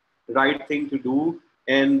only right thing to do,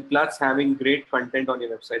 and plus having great content on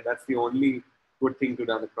your website. That's the only good thing to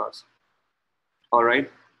run across. All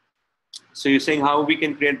right. So you're saying how we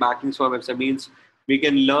can create backlinks for our website means we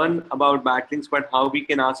can learn about backlinks, but how we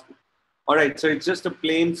can ask. All right. So it's just a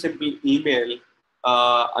plain, simple email,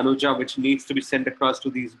 Anuja, which needs to be sent across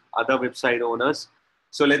to these other website owners.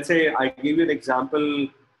 So let's say I give you an example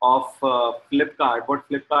of Flipkart. What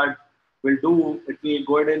Flipkart will do, it will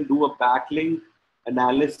go ahead and do a backlink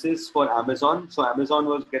analysis for Amazon. So Amazon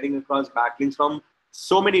was getting across backlinks from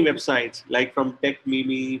so many websites, like from Tech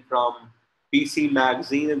Mimi, from PC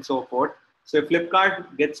Magazine, and so forth. So if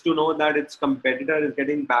Flipkart gets to know that its competitor is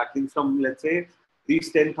getting backlinks from, let's say,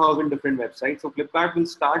 these 10,000 different websites, so Flipkart will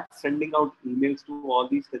start sending out emails to all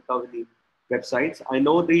these 10,000 websites. I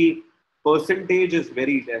know the percentage is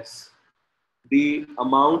very less. The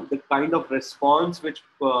amount, the kind of response which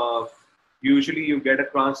usually you get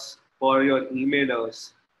across for your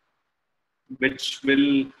emailers, which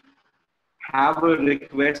will have a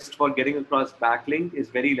request for getting across backlink, is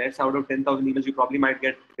very less. Out of 10,000 emails, you probably might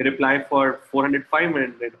get a reply for 400,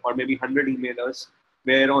 500, or maybe 100 emailers,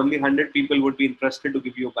 where only 100 people would be interested to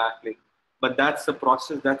give you a backlink. But that's the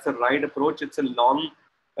process. That's the right approach. It's a long,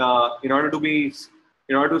 in order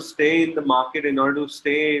to stay in the market, in order to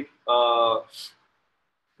stay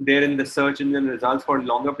there in the search engine results for a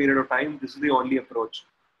longer period of time, this is the only approach.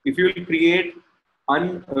 If you create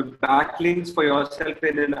backlinks for yourself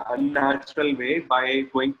in an unnatural way by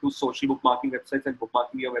going to social bookmarking websites and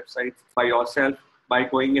bookmarking your websites by yourself, by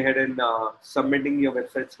going ahead and submitting your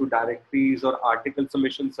websites to directories or article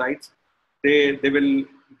submission sites, they will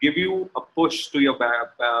give you a push to your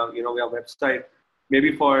your website,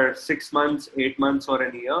 maybe for 6 months, 8 months, or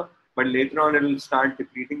a year. But later on, it will start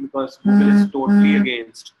depleting because Google is totally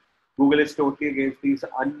against these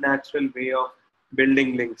unnatural way of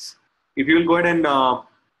building links. If you will go ahead and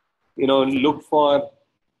look for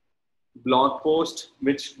blog posts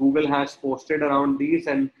which Google has posted around these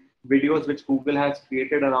and videos which Google has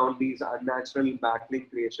created around these unnatural backlink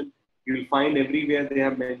creation, you will find everywhere they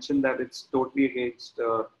have mentioned that it's totally against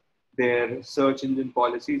their search engine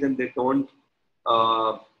policies, and they don't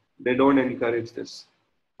They don't encourage this.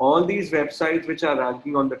 All these websites which are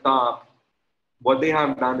ranking on the top, what they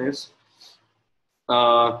have done is,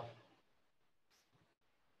 uh,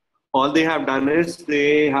 all they have done is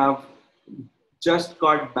they have just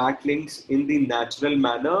got backlinks in the natural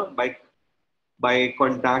manner by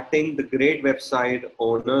contacting the great website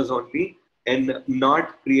owners only and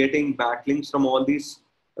not creating backlinks from all these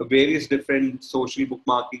various different social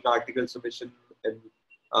bookmarking article submission and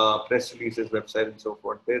press releases website and so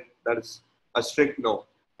forth. That is a strict no.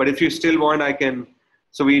 But if you still want, I can.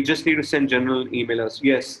 So we just need to send general emailers.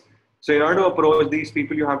 Yes. So in order to approach these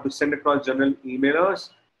people, you have to send across general emailers,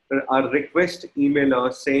 a request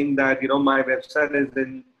emailer saying that my website is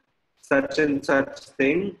in such and such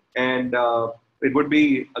thing, and it would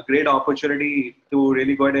be a great opportunity to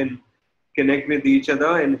really go ahead and connect with each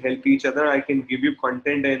other and help each other. I can give you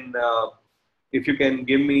content, and if you can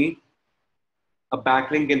give me a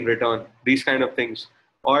backlink in return, these kind of things.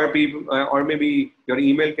 Or people, or maybe your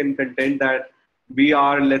email can contain that we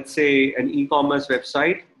are, let's say, an e-commerce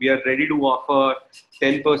website. We are ready to offer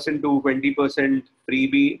 10% to 20%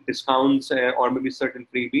 freebie discounts, or maybe certain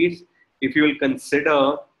freebies. If you will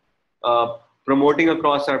consider promoting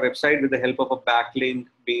across our website with the help of a backlink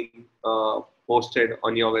being posted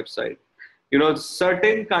on your website.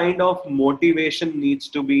 Certain kind of motivation needs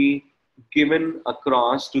to be given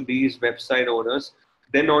across to these website owners,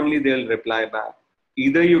 then only they'll reply back.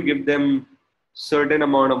 Either you give them certain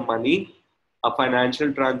amount of money, a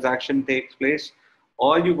financial transaction takes place,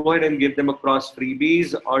 or you go ahead and give them across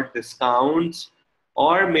freebies or discounts,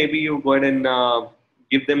 or maybe you go ahead and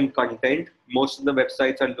give them content. Most of the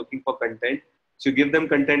websites are looking for content. So give them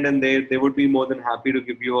content, and they would be more than happy to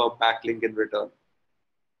give you a backlink in return.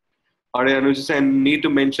 All right, Anuj, I need to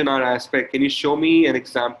mention our aspect. Can you show me an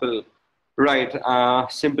example? Right.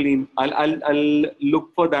 Simply, I'll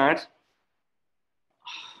look for that.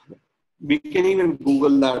 We can even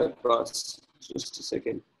Google that across. Just a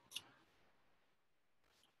second.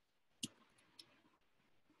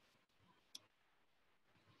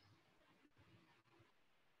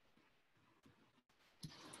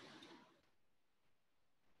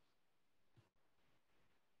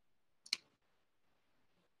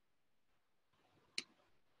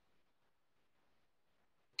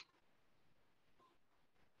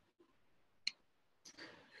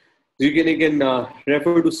 You can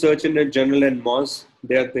refer to Search Engine General and Moz.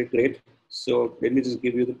 They're great. So let me just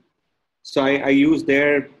give you the. So I use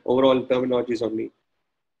their overall terminologies only.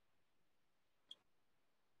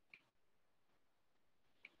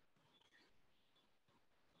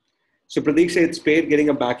 So Pradeep said it's paid, getting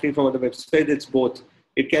a backlink from other websites. It's both.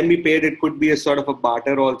 It can be paid. It could be a sort of a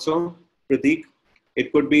barter also, Pradeep.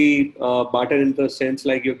 It could be barter in the sense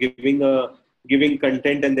like you're giving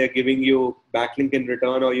content and they're giving you backlink in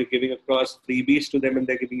return, or you're giving across freebies to them and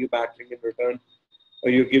they're giving you backlink in return,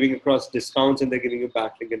 or you're giving across discounts and they're giving you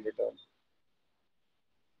backlink in return.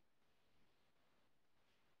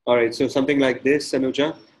 All right, so something like this,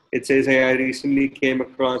 Anuja. It says, hey, I recently came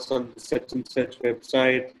across on such and such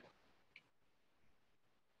website.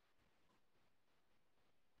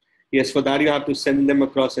 Yes, for that you have to send them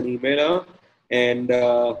across an emailer, and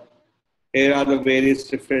here are the various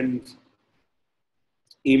different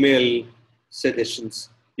email suggestions.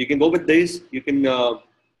 You can go with these. You can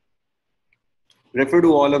refer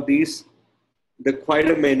to all of these. There are quite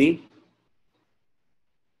a many.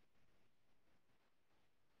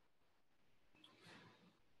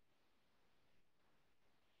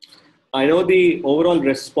 I know the overall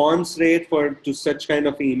response rate to such kind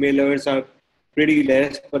of emailers are pretty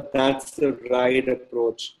less, but that's the right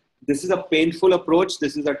approach. This is a painful approach.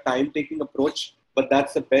 This is a time-taking approach, but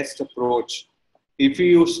that's the best approach. If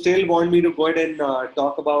you still want me to go ahead and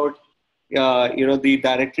talk about the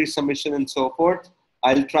directory submission and so forth,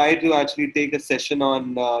 I'll try to actually take a session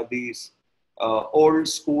on these old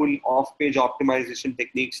school off-page optimization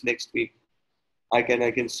techniques next week. I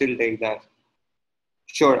can still take that.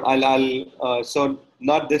 Sure, so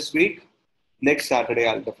not this week, next Saturday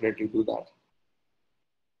I'll definitely do that.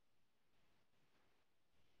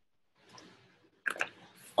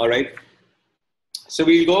 All right. So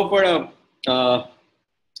we'll go for a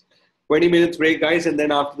 20 minutes break, guys, and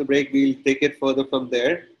then after the break we'll take it further from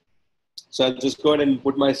there. So I'll just go ahead and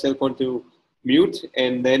put myself onto mute,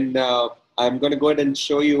 and then I'm going to go ahead and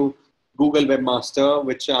show you Google Webmaster,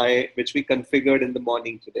 which we configured in the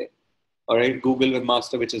morning today. All right, Google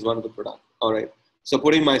Webmaster, which is one of the products. All right, so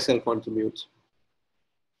putting myself onto mute.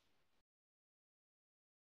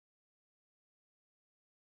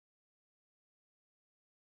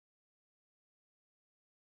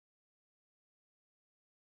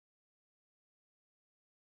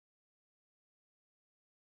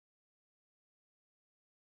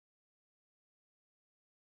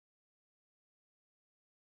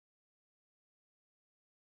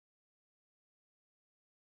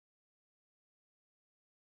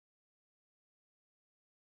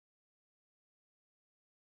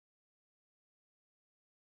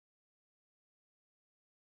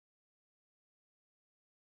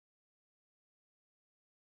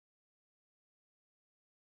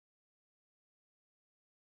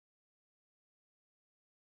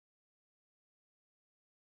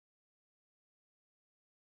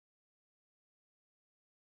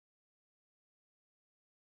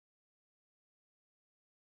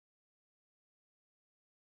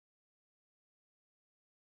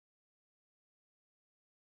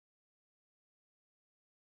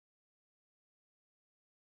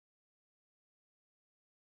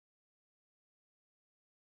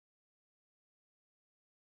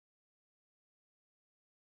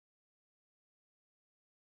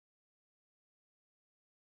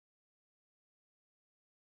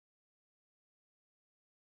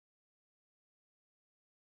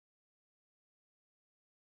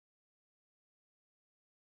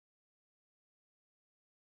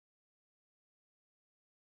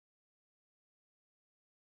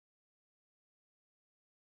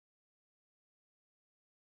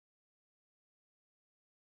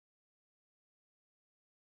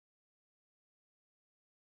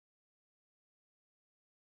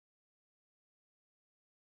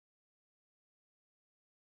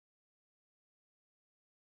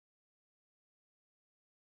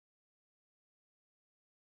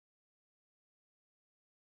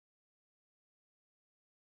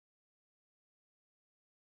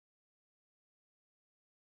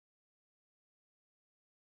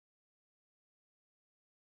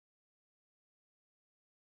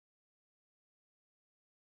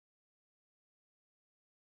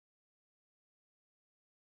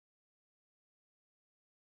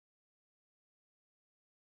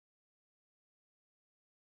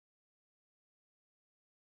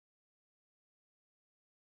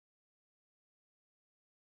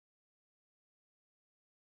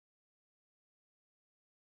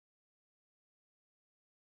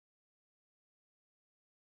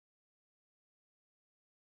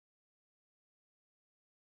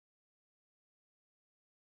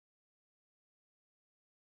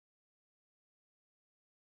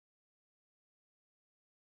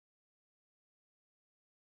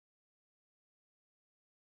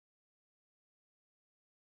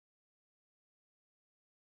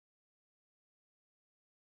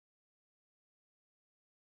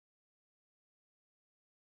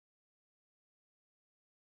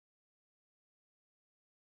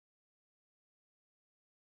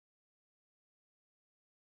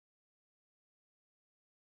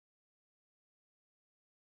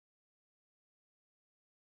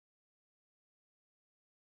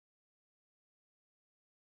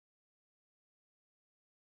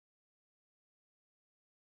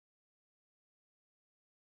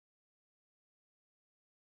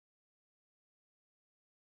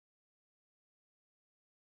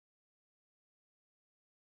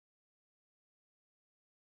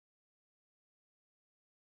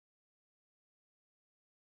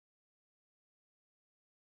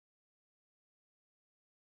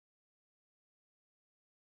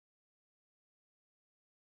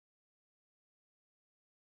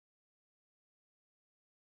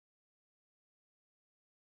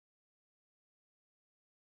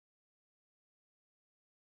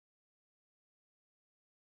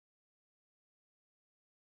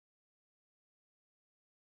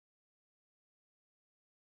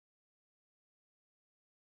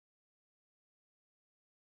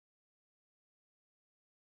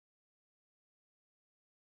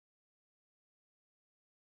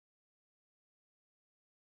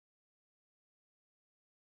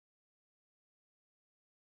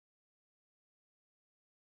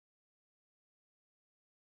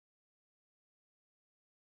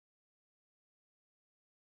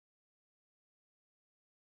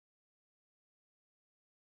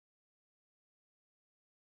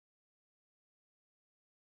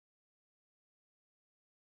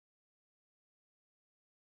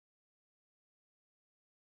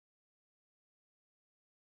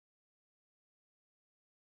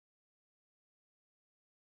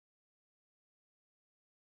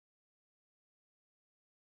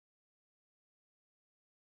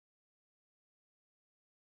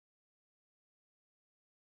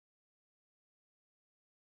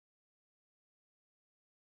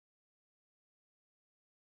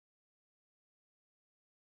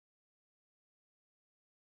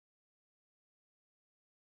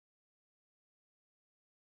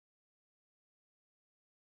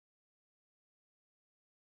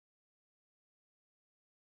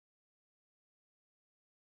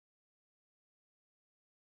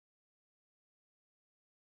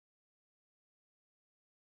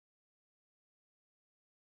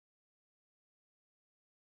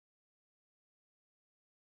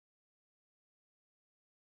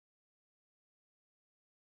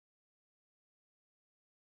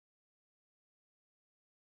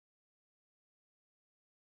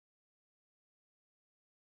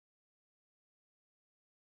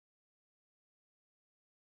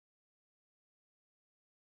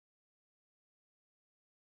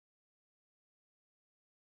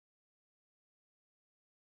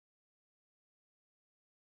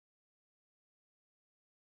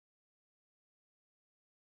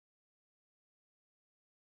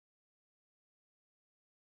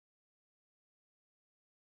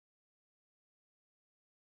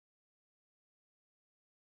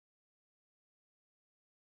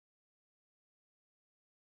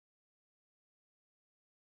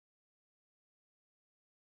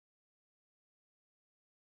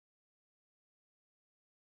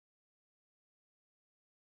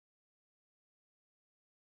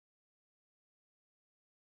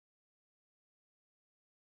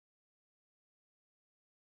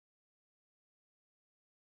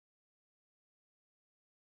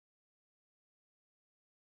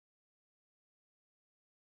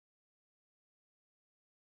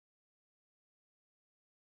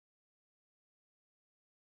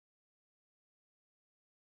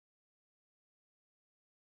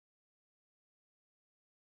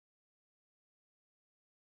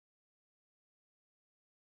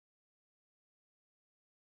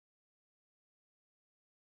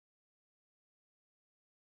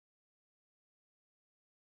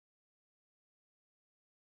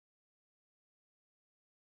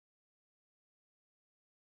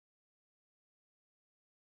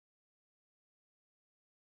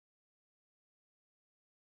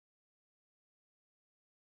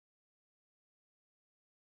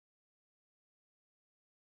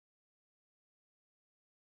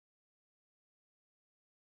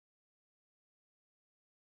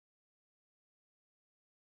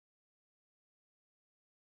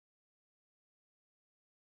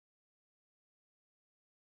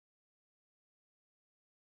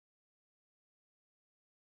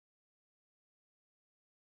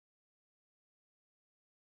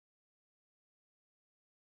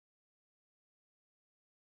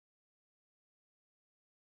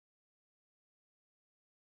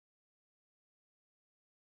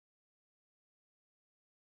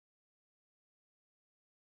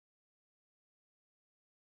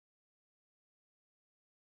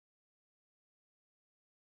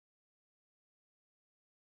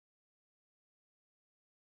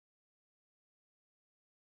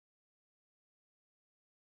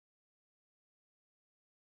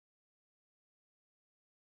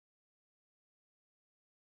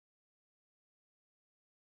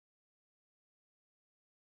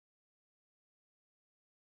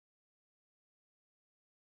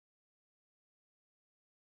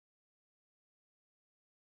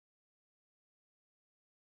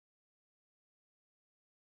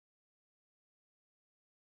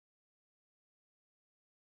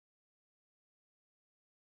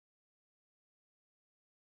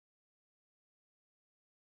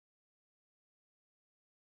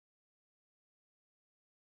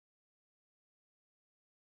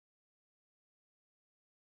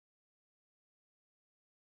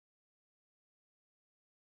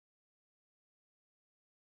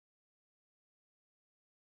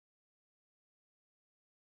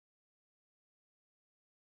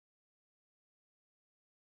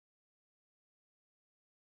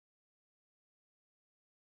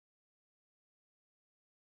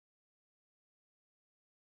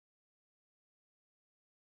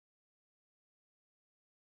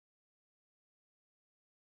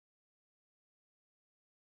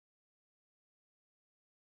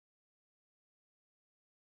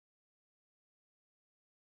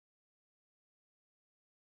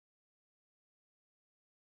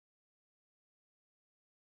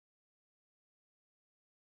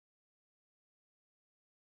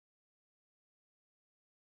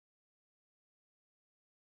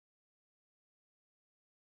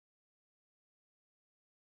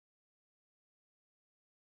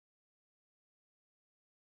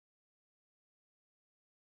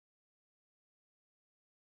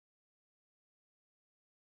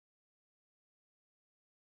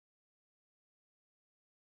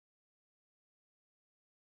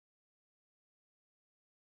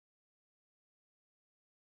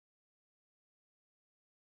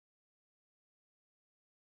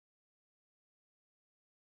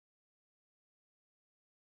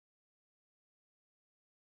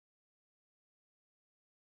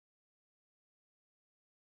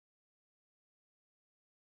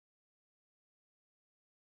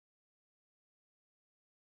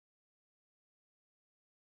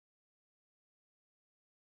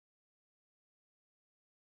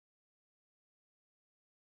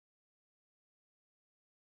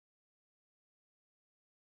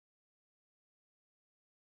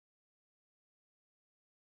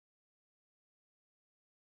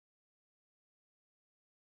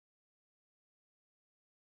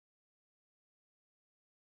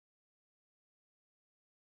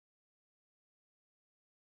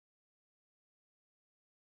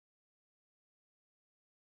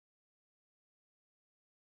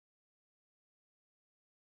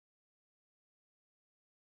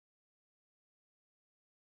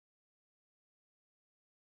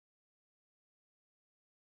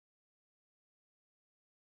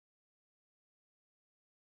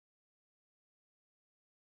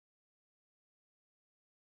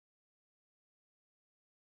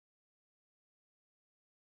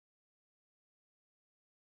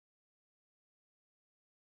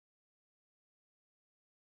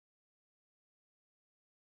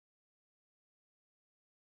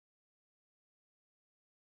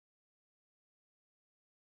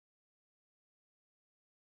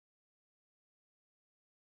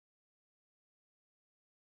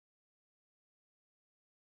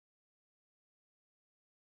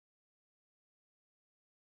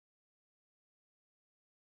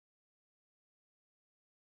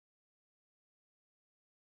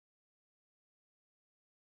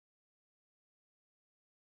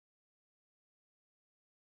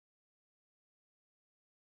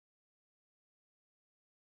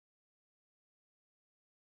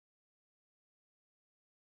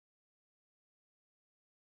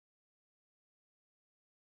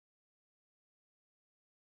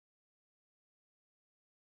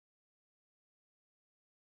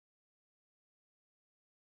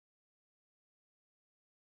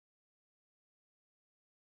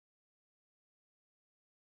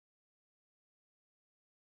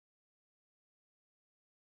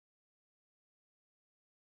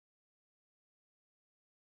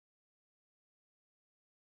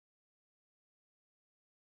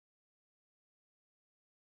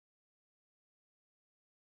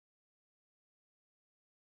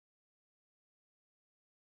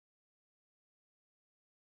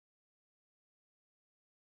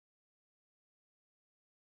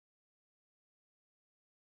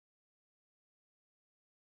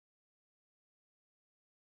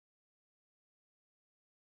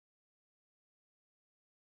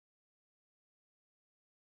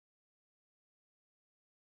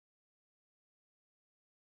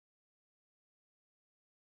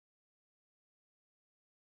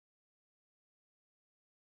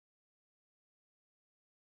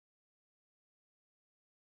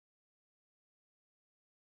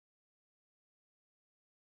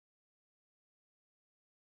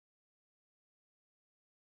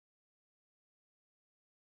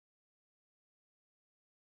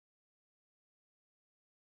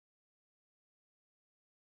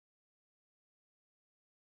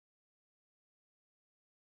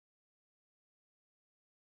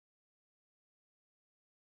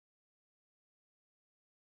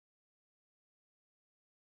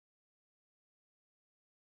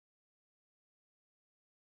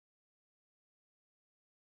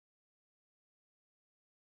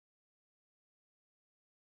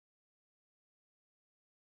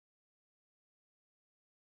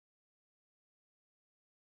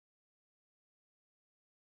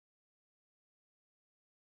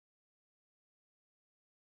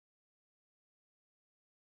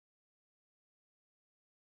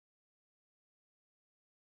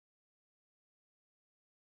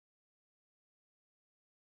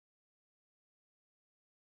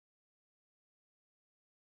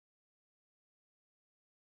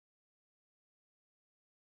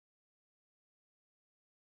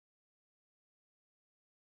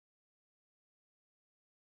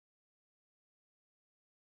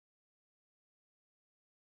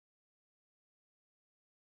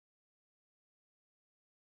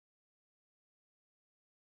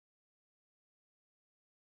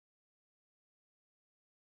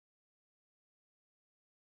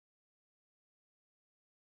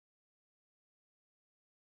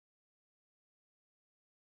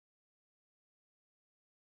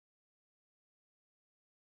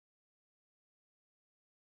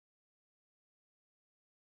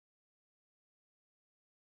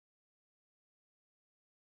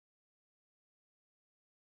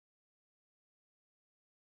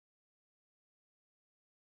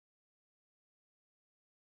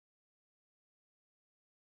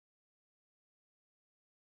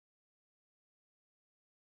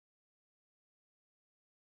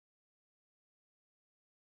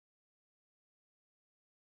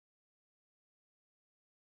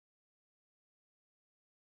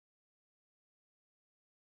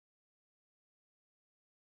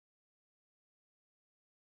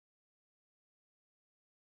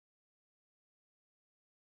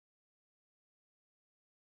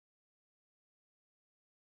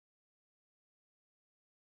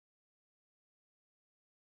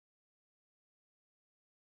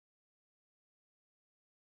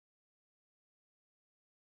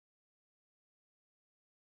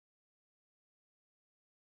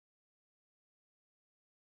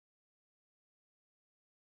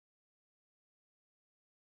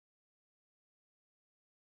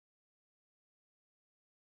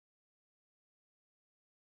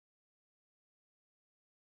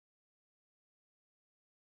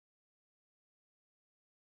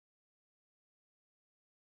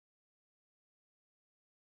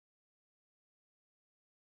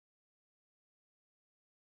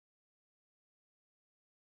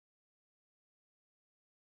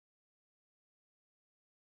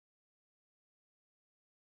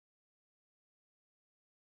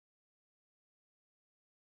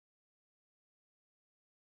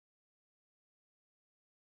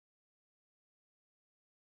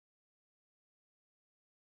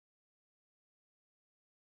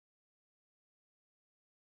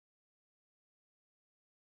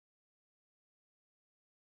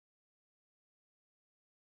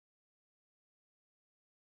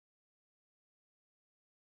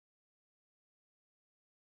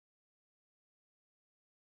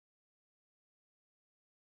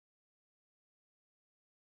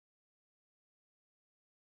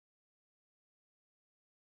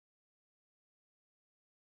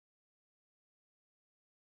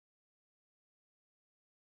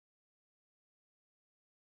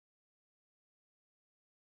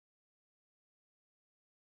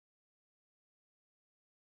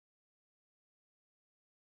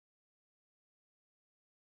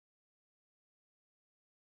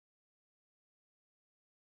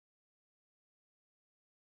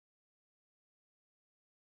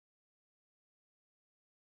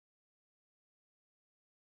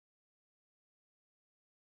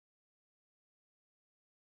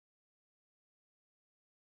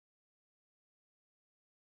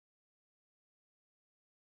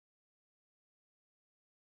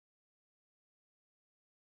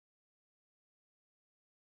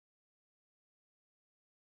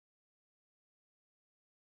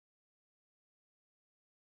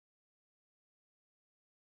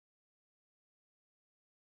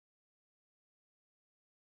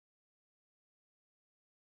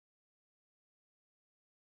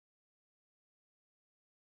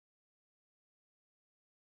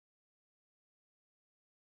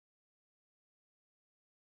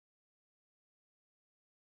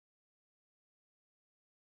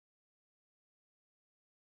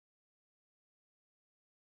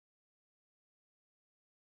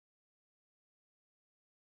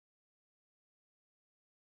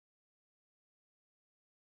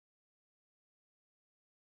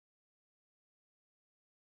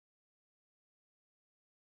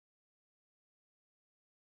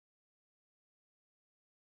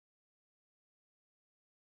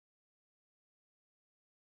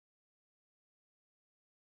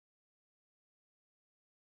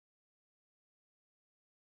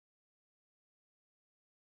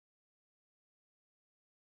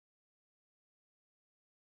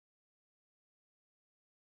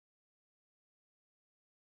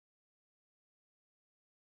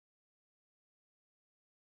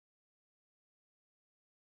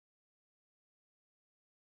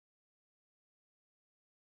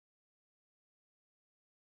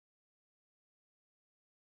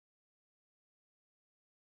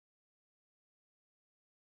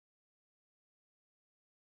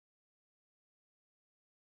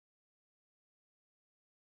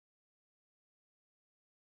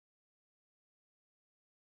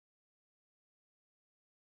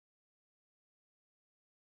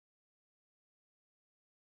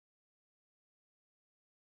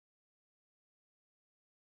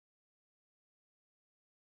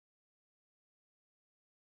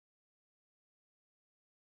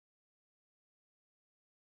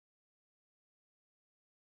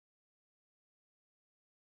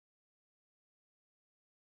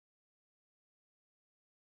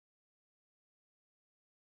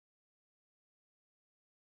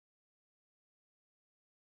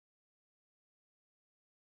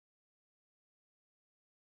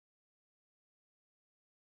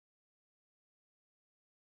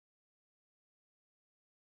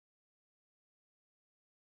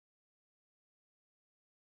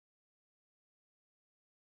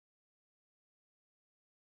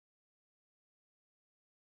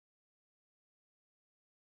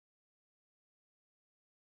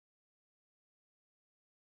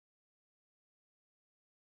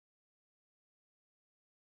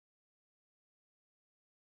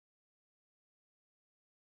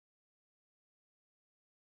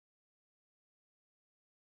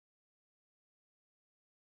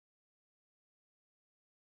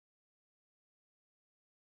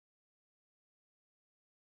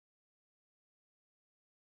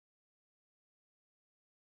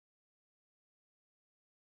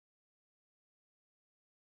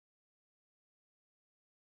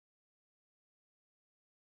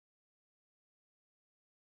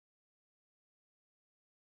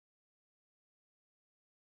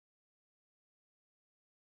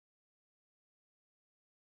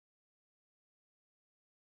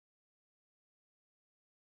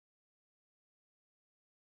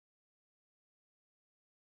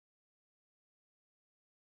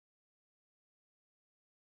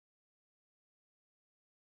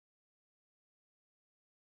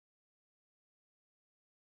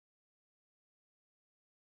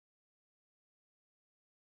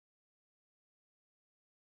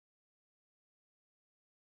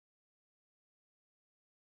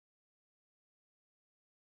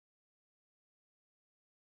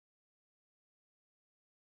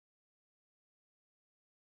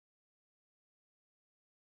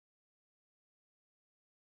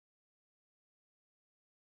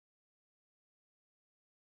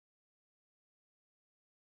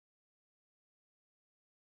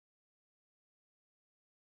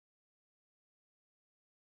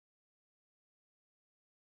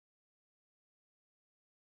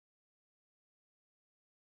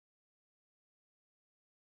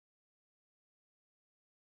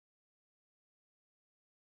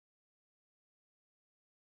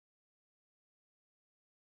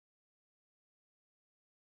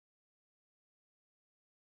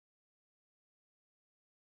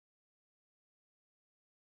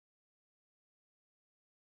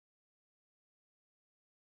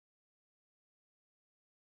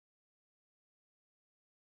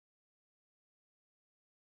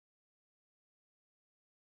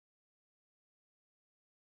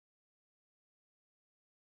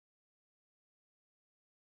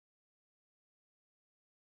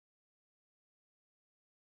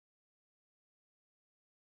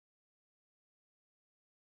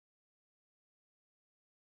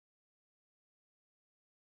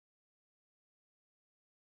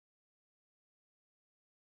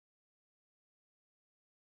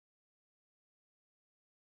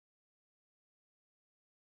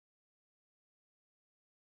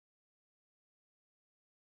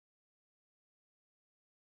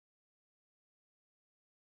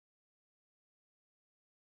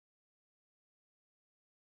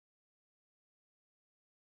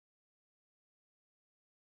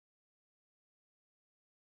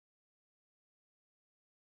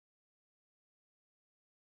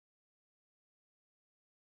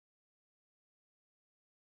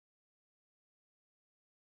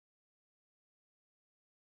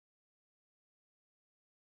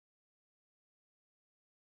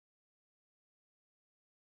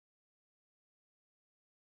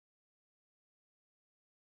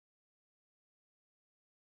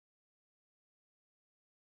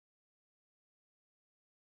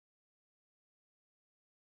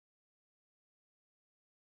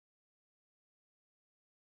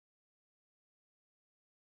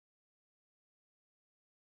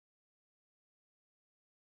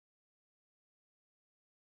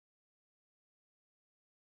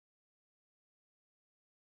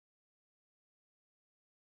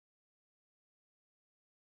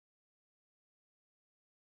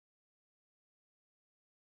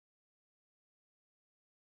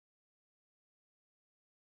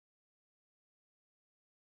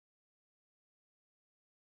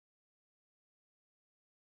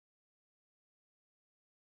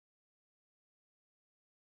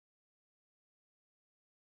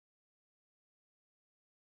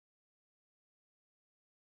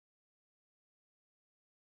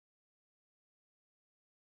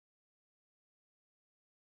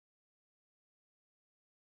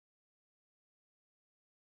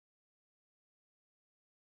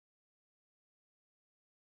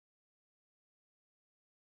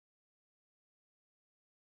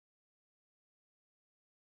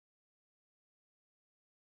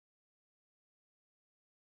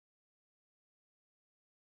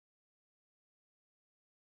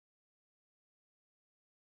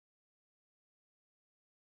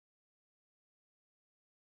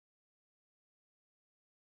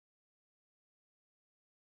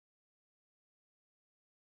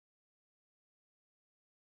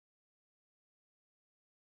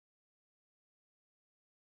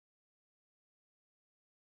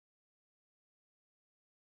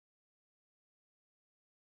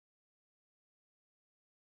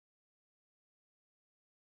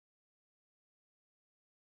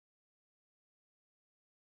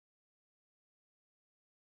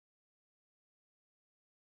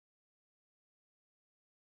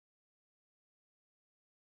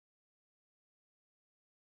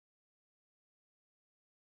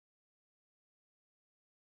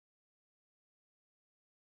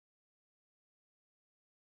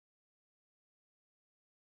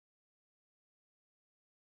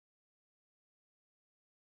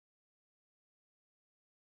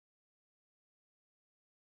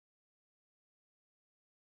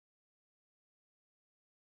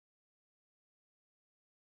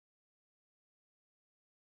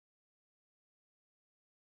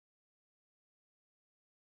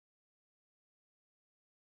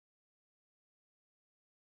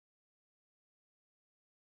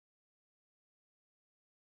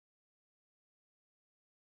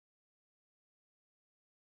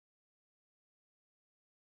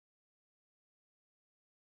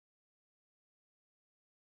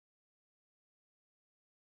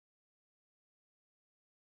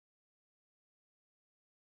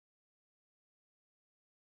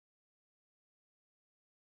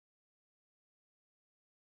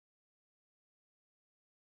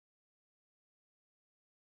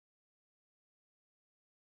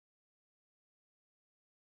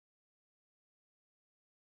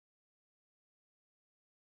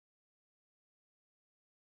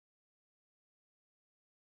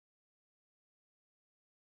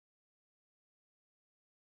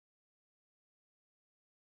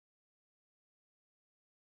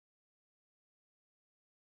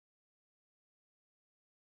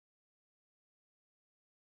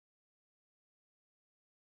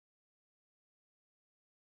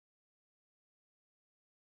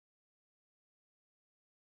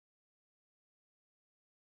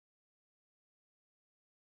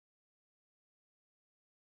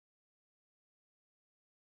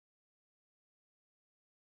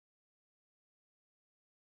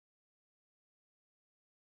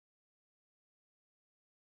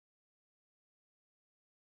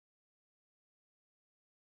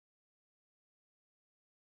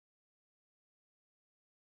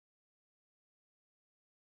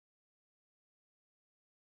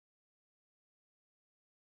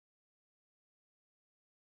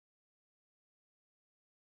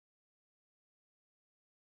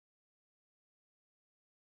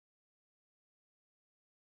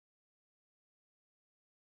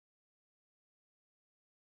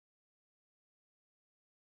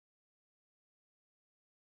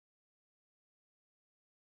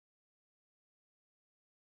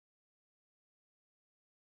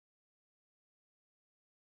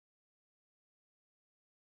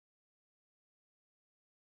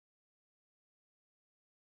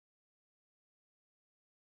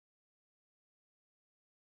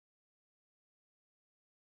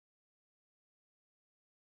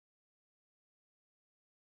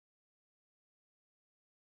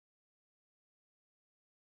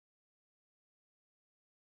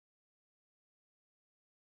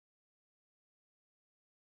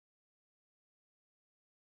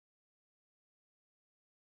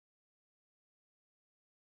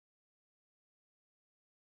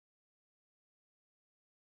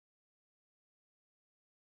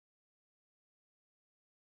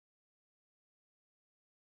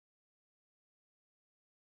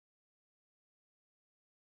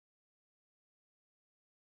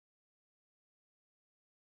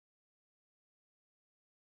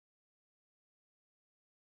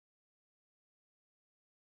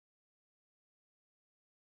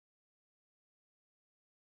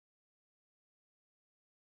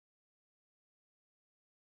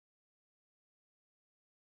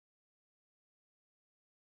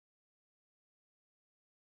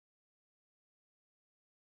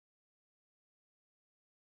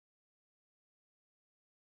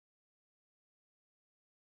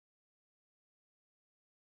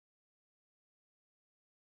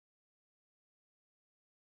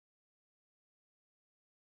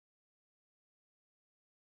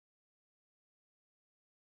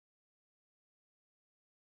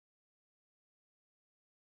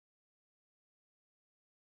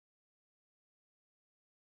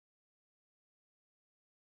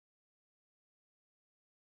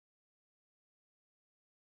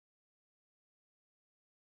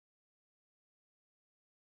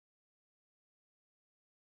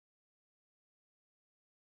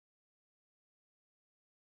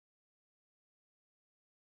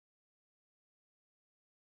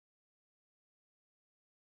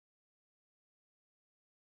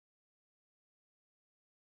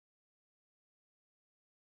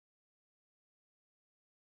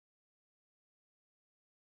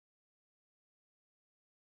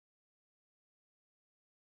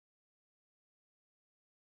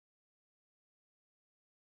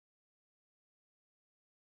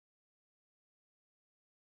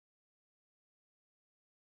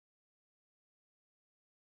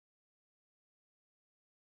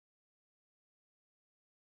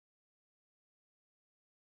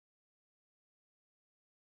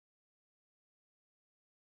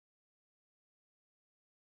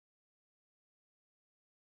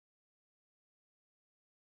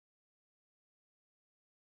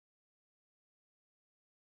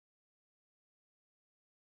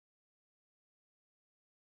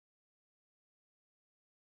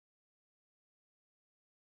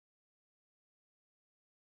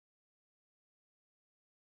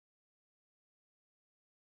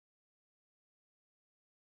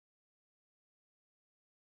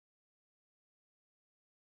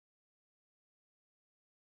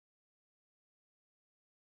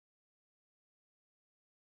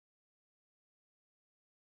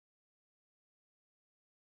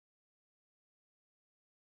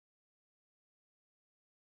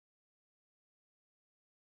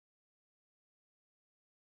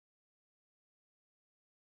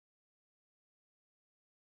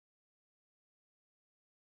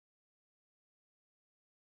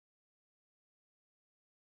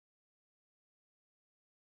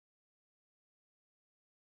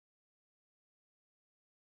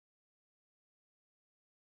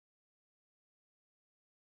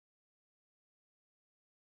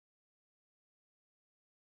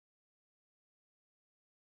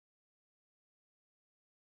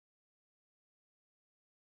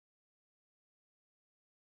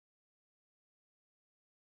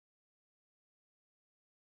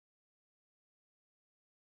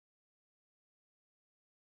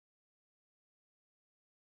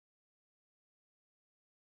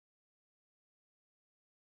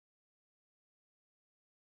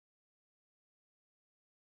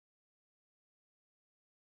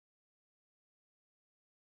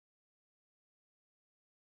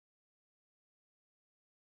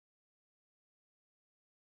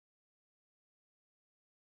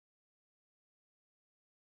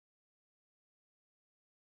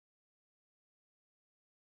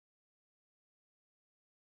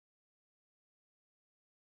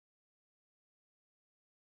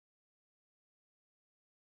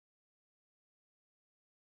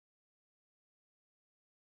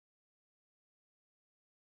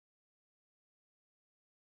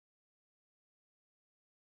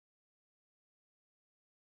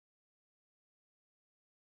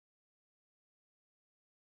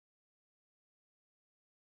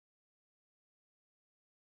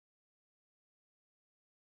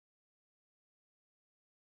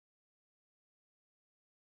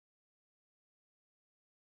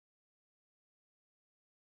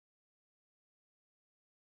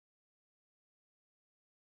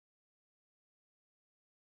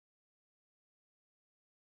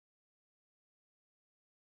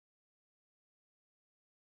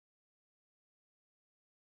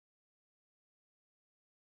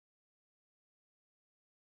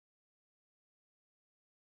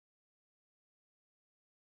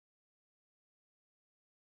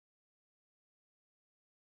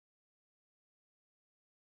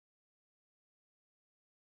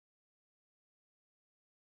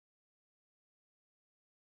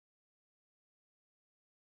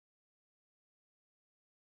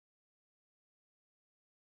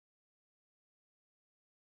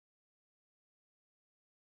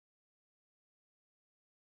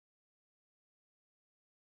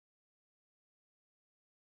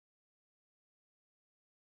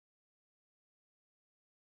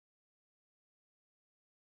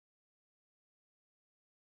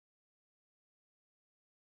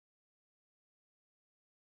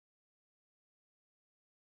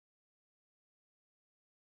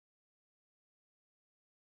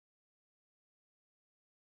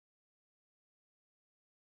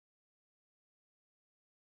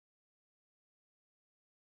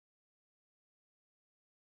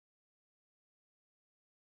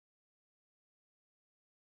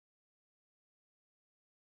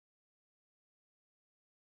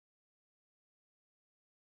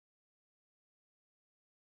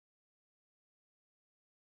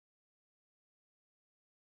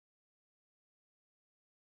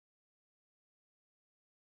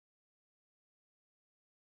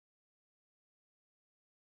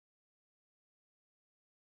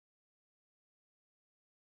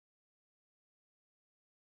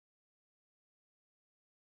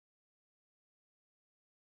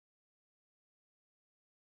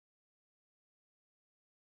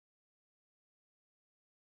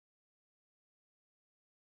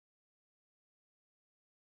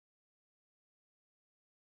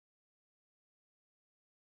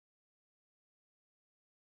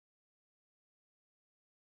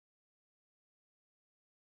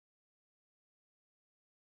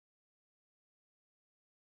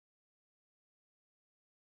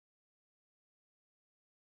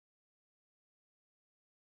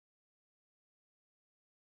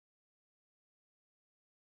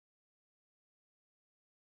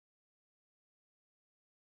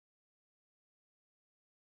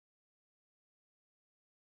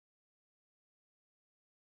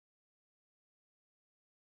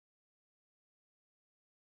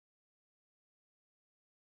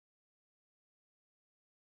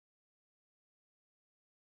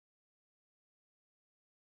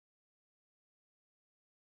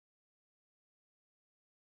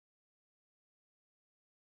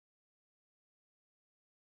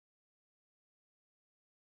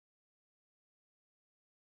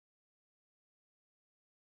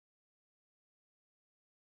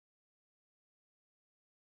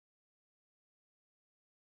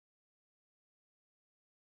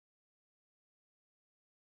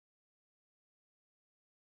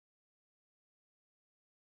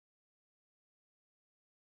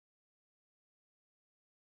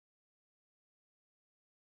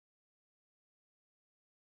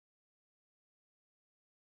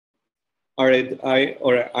 All right,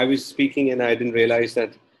 I was speaking and I didn't realize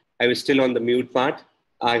that I was still on the mute part.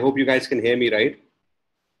 I hope you guys can hear me, right?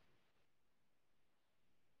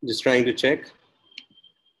 Just trying to check.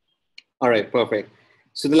 All right, perfect.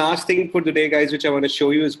 So the last thing for today, guys, which I want to show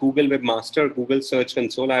you is Google Webmaster, Google Search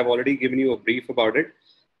Console. I've already given you a brief about it.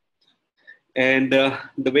 And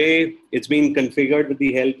the way it's been configured with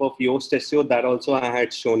the help of Yoast SEO, that also I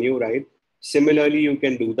had shown you, right? Similarly, you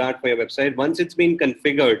can do that for your website. Once it's been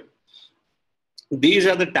configured, these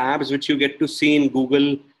are the tabs which you get to see in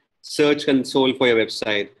Google Search Console for your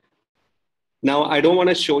website. Now, I don't want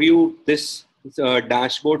to show you this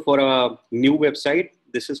dashboard for a new website.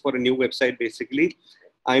 This is for a new website, basically.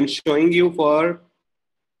 I'm showing you for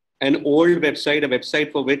an old website, a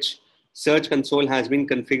website for which Search Console has been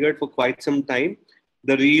configured for quite some time.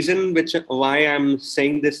 The reason why I'm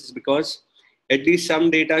saying this is because at least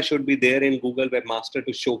some data should be there in Google Webmaster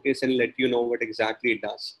to showcase and let you know what exactly it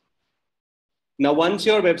does. Now, once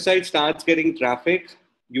your website starts getting traffic,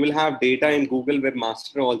 you will have data in Google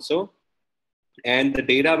Webmaster also. And the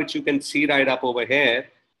data which you can see right up over here,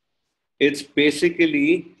 it's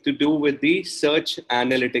basically to do with the search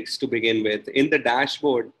analytics to begin with. In the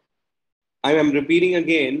dashboard, I am repeating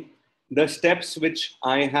again, the steps which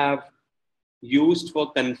I have used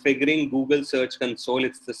for configuring Google Search Console,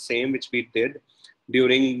 it's the same which we did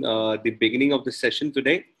during the beginning of the session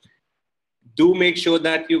today. Do make sure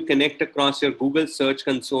that you connect across your Google Search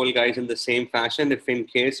Console, guys, in the same fashion. If in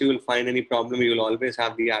case you will find any problem, you will always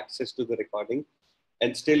have the access to the recording.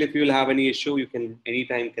 And still, if you'll have any issue, you can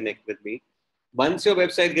anytime connect with me. Once your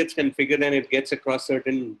website gets configured and it gets across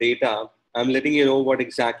certain data, I'm letting you know what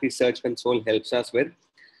exactly Search Console helps us with.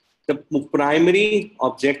 The primary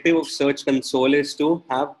objective of Search Console is to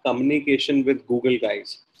have communication with Google,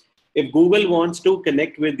 guys. If Google wants to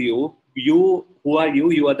connect with you, who are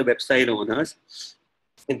you? You are the website owners.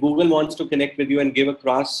 If Google wants to connect with you and give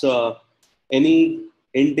across any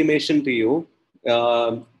intimation to you,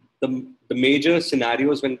 the major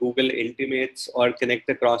scenarios when Google intimates or connect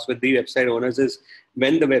across with the website owners is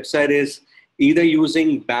when the website is either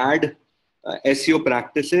using bad SEO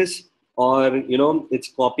practices, or it's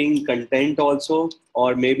copying content also,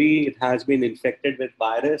 or maybe it has been infected with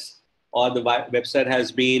virus, or the website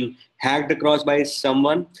has been hacked across by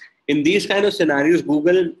someone. In these kind of scenarios,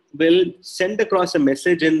 Google will send across a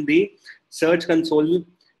message in the Search Console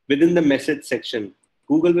within the message section.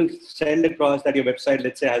 Google will send across that your website,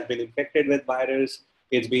 let's say, has been infected with virus,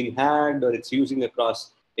 it's been hacked, or it's using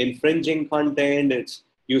across infringing content, it's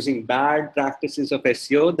using bad practices of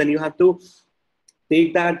SEO. Then you have to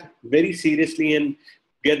take that very seriously and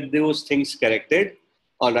get those things corrected.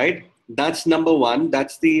 All right. That's number one.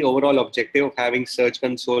 That's the overall objective of having Search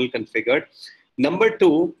Console configured. Number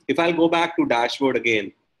two, if I'll go back to dashboard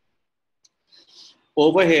again,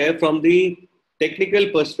 over here from the technical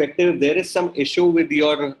perspective, there is some issue with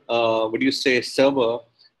your, server.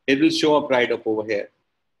 It will show up right up over here.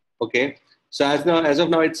 Okay. So as of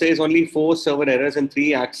now, it says only 4 server errors and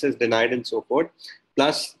 3 access denied and so forth.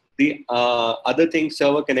 Plus the other things,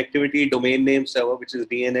 server connectivity, domain name server, which is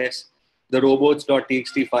DNS, the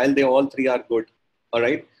robots.txt file, they all 3 are good. All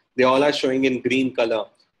right. They all are showing in green color.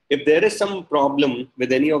 If there is some problem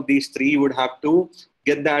with any of these 3, you would have to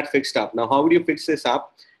get that fixed up. Now, how would you fix this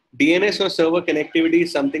up? DNS or server connectivity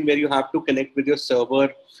is something where you have to connect with your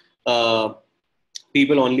server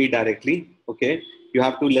people only directly. Okay. You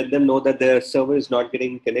have to let them know that their server is not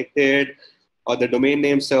getting connected, or the domain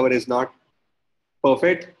name server is not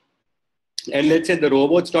perfect. And let's say the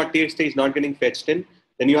robots.txt is not getting fetched in,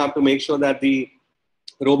 then you have to make sure that the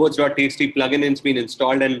robots.txt plugin has been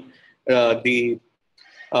installed, and the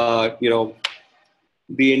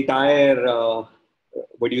entire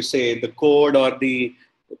the code or the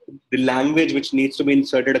language which needs to be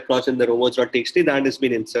inserted across in the robots.txt, that has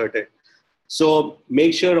been inserted. So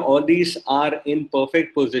make sure all these are in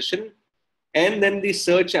perfect position. And then the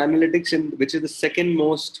search analytics, which is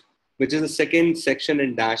the second section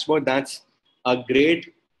in dashboard. That's a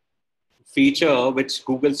great feature which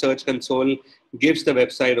Google Search Console gives the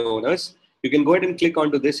website owners. You can go ahead and click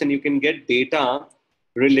onto this and you can get data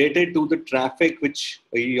related to the traffic which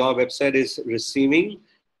your website is receiving,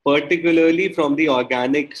 particularly from the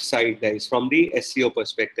organic side, guys, from the SEO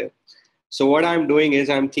perspective. So what I'm doing is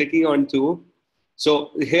I'm clicking onto,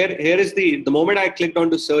 so here is the moment I clicked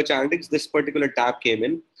onto search analytics, this particular tab came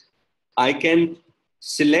in. I can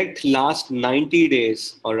select last 90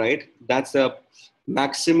 days. All right. That's a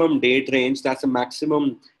maximum date range. That's a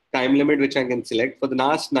maximum time limit which I can select. For the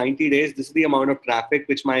last 90 days, this is the amount of traffic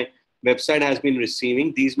which my website has been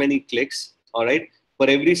receiving, these many clicks. All right. For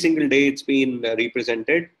every single day, it's been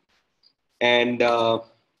represented. And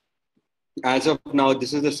as of now,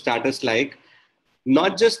 this is the status like.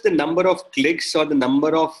 Not just the number of clicks or the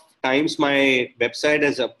number of times my website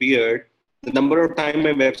has appeared, the number of time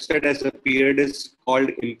my website has appeared is called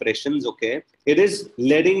impressions, okay? It is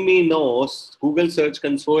letting me know, Google Search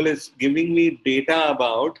Console is giving me data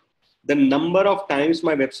about the number of times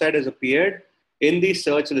my website has appeared in the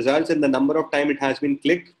search results and the number of time it has been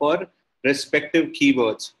clicked for respective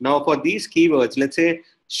keywords. Now for these keywords, let's say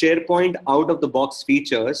SharePoint out of the box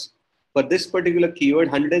features, for this particular keyword,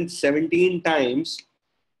 117 times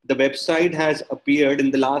the website has appeared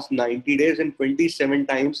in the last 90 days and 27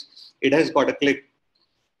 times it has got a click.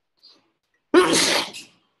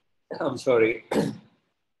 I'm sorry.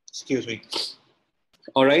 Excuse me.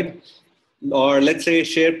 All right. Or let's say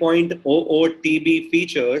SharePoint OOTB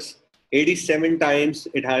features, 87 times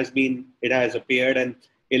it has appeared and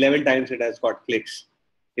 11 times it has got clicks.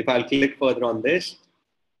 If I'll click further on this,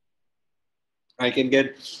 I can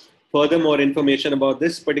get further more information about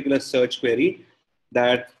this particular search query,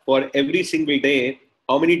 that for every single day,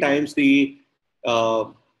 how many times the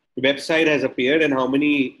website has appeared and how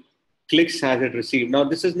many clicks has it received. Now,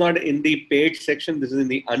 this is not in the paid section. This is in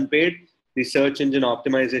the unpaid, the search engine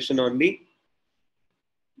optimization only.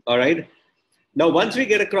 All right. Now, once we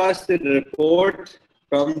get across the report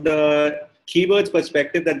from the keywords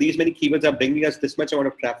perspective, that these many keywords are bringing us this much amount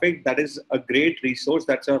of traffic, that is a great resource.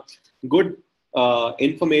 That's a good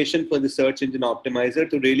information for the search engine optimizer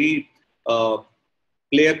to really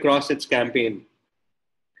play across its campaign.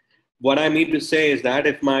 What I mean to say is that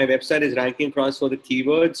if my website is ranking across for the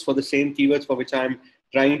keywords, for the same keywords for which I'm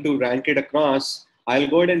trying to rank it across, I'll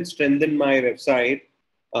go ahead and strengthen my website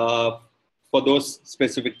for those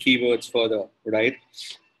specific keywords further, right?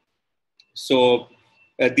 So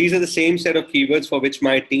these are the same set of keywords for which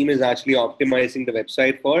my team is actually optimizing the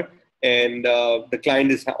website for, and the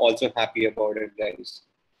client is also happy about it, guys.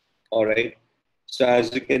 All right. So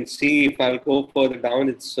as you can see, if I'll go further down,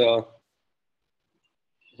 it's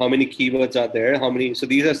how many keywords are there, how many. So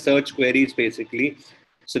these are search queries basically.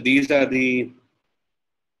 So these are the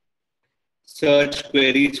search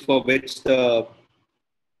queries for which the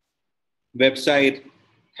website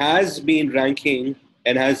has been ranking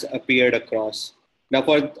and has appeared across. Now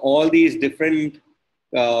for all these different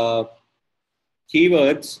keywords,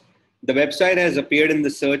 the website has appeared in the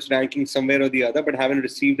search ranking somewhere or the other, but haven't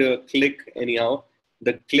received a click anyhow.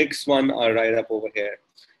 The clicks one are right up over here.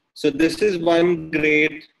 So this is one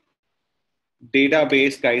great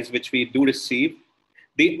database, guys, which we do receive.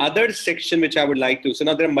 The other section which I would like to, so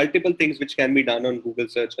now there are multiple things which can be done on Google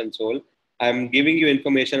Search Console. I'm giving you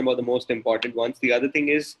information about the most important ones. The other thing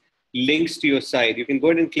is links to your site. You can go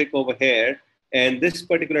ahead and click over here, and this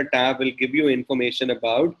particular tab will give you information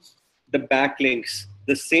about the backlinks.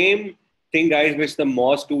 The same thing, guys, which the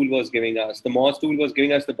Moz tool was giving us. The Moz tool was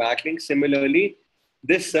giving us the backlinks. Similarly,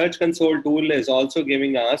 this Search Console tool is also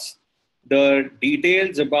giving us the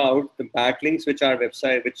details about the backlinks which our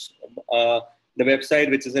website, the website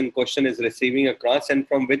which is in question is receiving across, and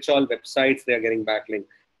from which all websites they are getting backlinks.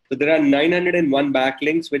 So there are 901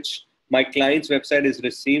 backlinks which my client's website is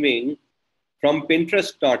receiving from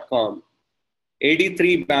Pinterest.com,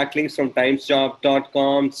 83 backlinks from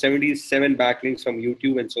timesjob.com, 77 backlinks from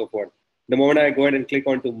YouTube, and so forth. The moment I go ahead and click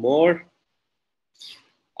onto more,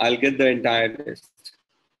 I'll get the entire list.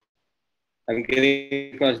 I'm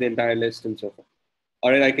getting across the entire list and so forth.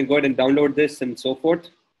 All right, I can go ahead and download this and so forth.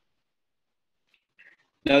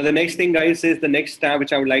 Now, the next thing, guys, is the next tab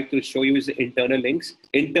which I would like to show you is internal links.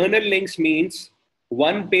 Internal links means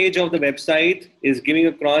one page of the website is giving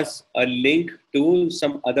across a link to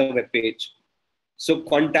some other web page. So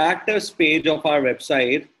contact us page of our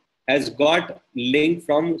website has got link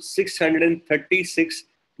from 636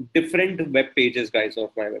 different web pages, guys,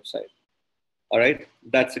 of my website. All right,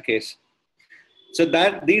 that's the case. So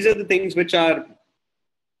these are the things which are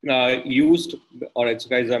used. All right, so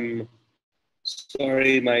guys, I'm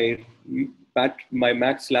sorry, my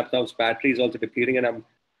Mac's laptop's battery is also depleting, and I'm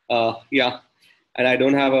and I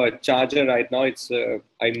don't have a charger right now. It's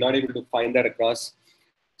I'm not able to find that across.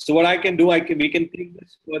 So what I can do, we can take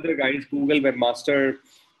this further, guys. Google Webmaster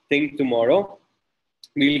thing tomorrow.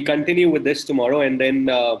 We'll continue with this tomorrow, and then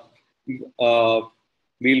we'll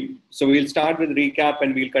start with recap,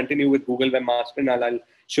 and we'll continue with Google Webmaster, and I'll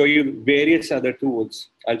show you various other tools.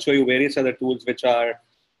 I'll show you various other tools which are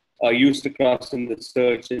used across in the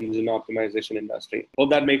search engine optimization industry. Hope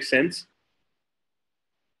that makes sense.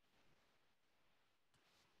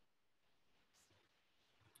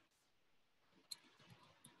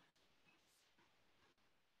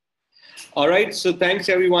 All right, so thanks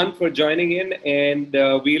everyone for joining in, and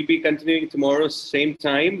we'll be continuing tomorrow, same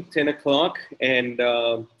time, 10 o'clock, and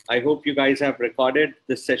I hope you guys have recorded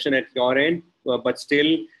this session at your end, but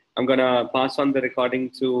still, I'm gonna pass on the recording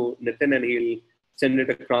to Nitin, and he'll send it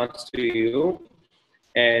across to you,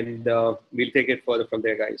 and we'll take it further from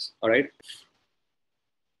there, guys. All right.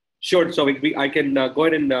 Sure. So I can go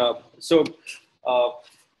ahead and uh,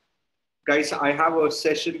 guys, I have a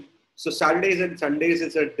session. So Saturdays and Sundays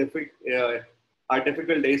is are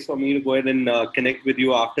difficult days for me to go ahead and connect with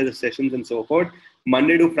you after the sessions and so forth.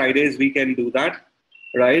 Monday to Fridays we can do that,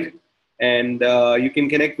 right? And you can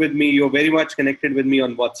connect with me. You're very much connected with me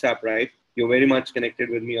on WhatsApp, right? You're very much connected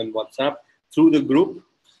with me on WhatsApp through the group,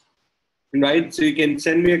 right? So you can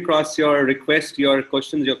send me across your request, your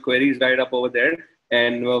questions, your queries right up over there,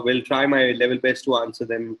 and we'll try my level best to answer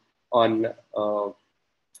them on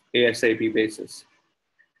ASAP basis.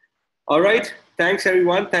 All right. Thanks,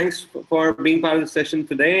 everyone. Thanks for being part of the session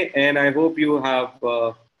today. And I hope you have,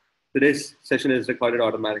 today's session is recorded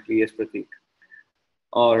automatically. Yes, Prateek.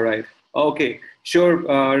 All right. Okay. Sure.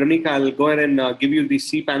 Ranik, I'll go ahead and give you the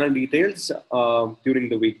cPanel details during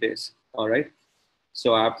the weekdays. All right.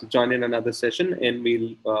 So I have to join in another session, and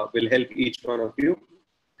we'll help each one of you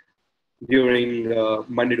during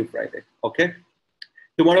Monday to Friday. Okay.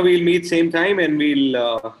 Tomorrow we'll meet same time, and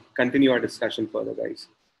we'll continue our discussion further, guys.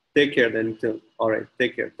 Take care then. All right.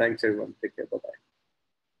 Take care. Thanks, everyone. Take care. Bye-bye.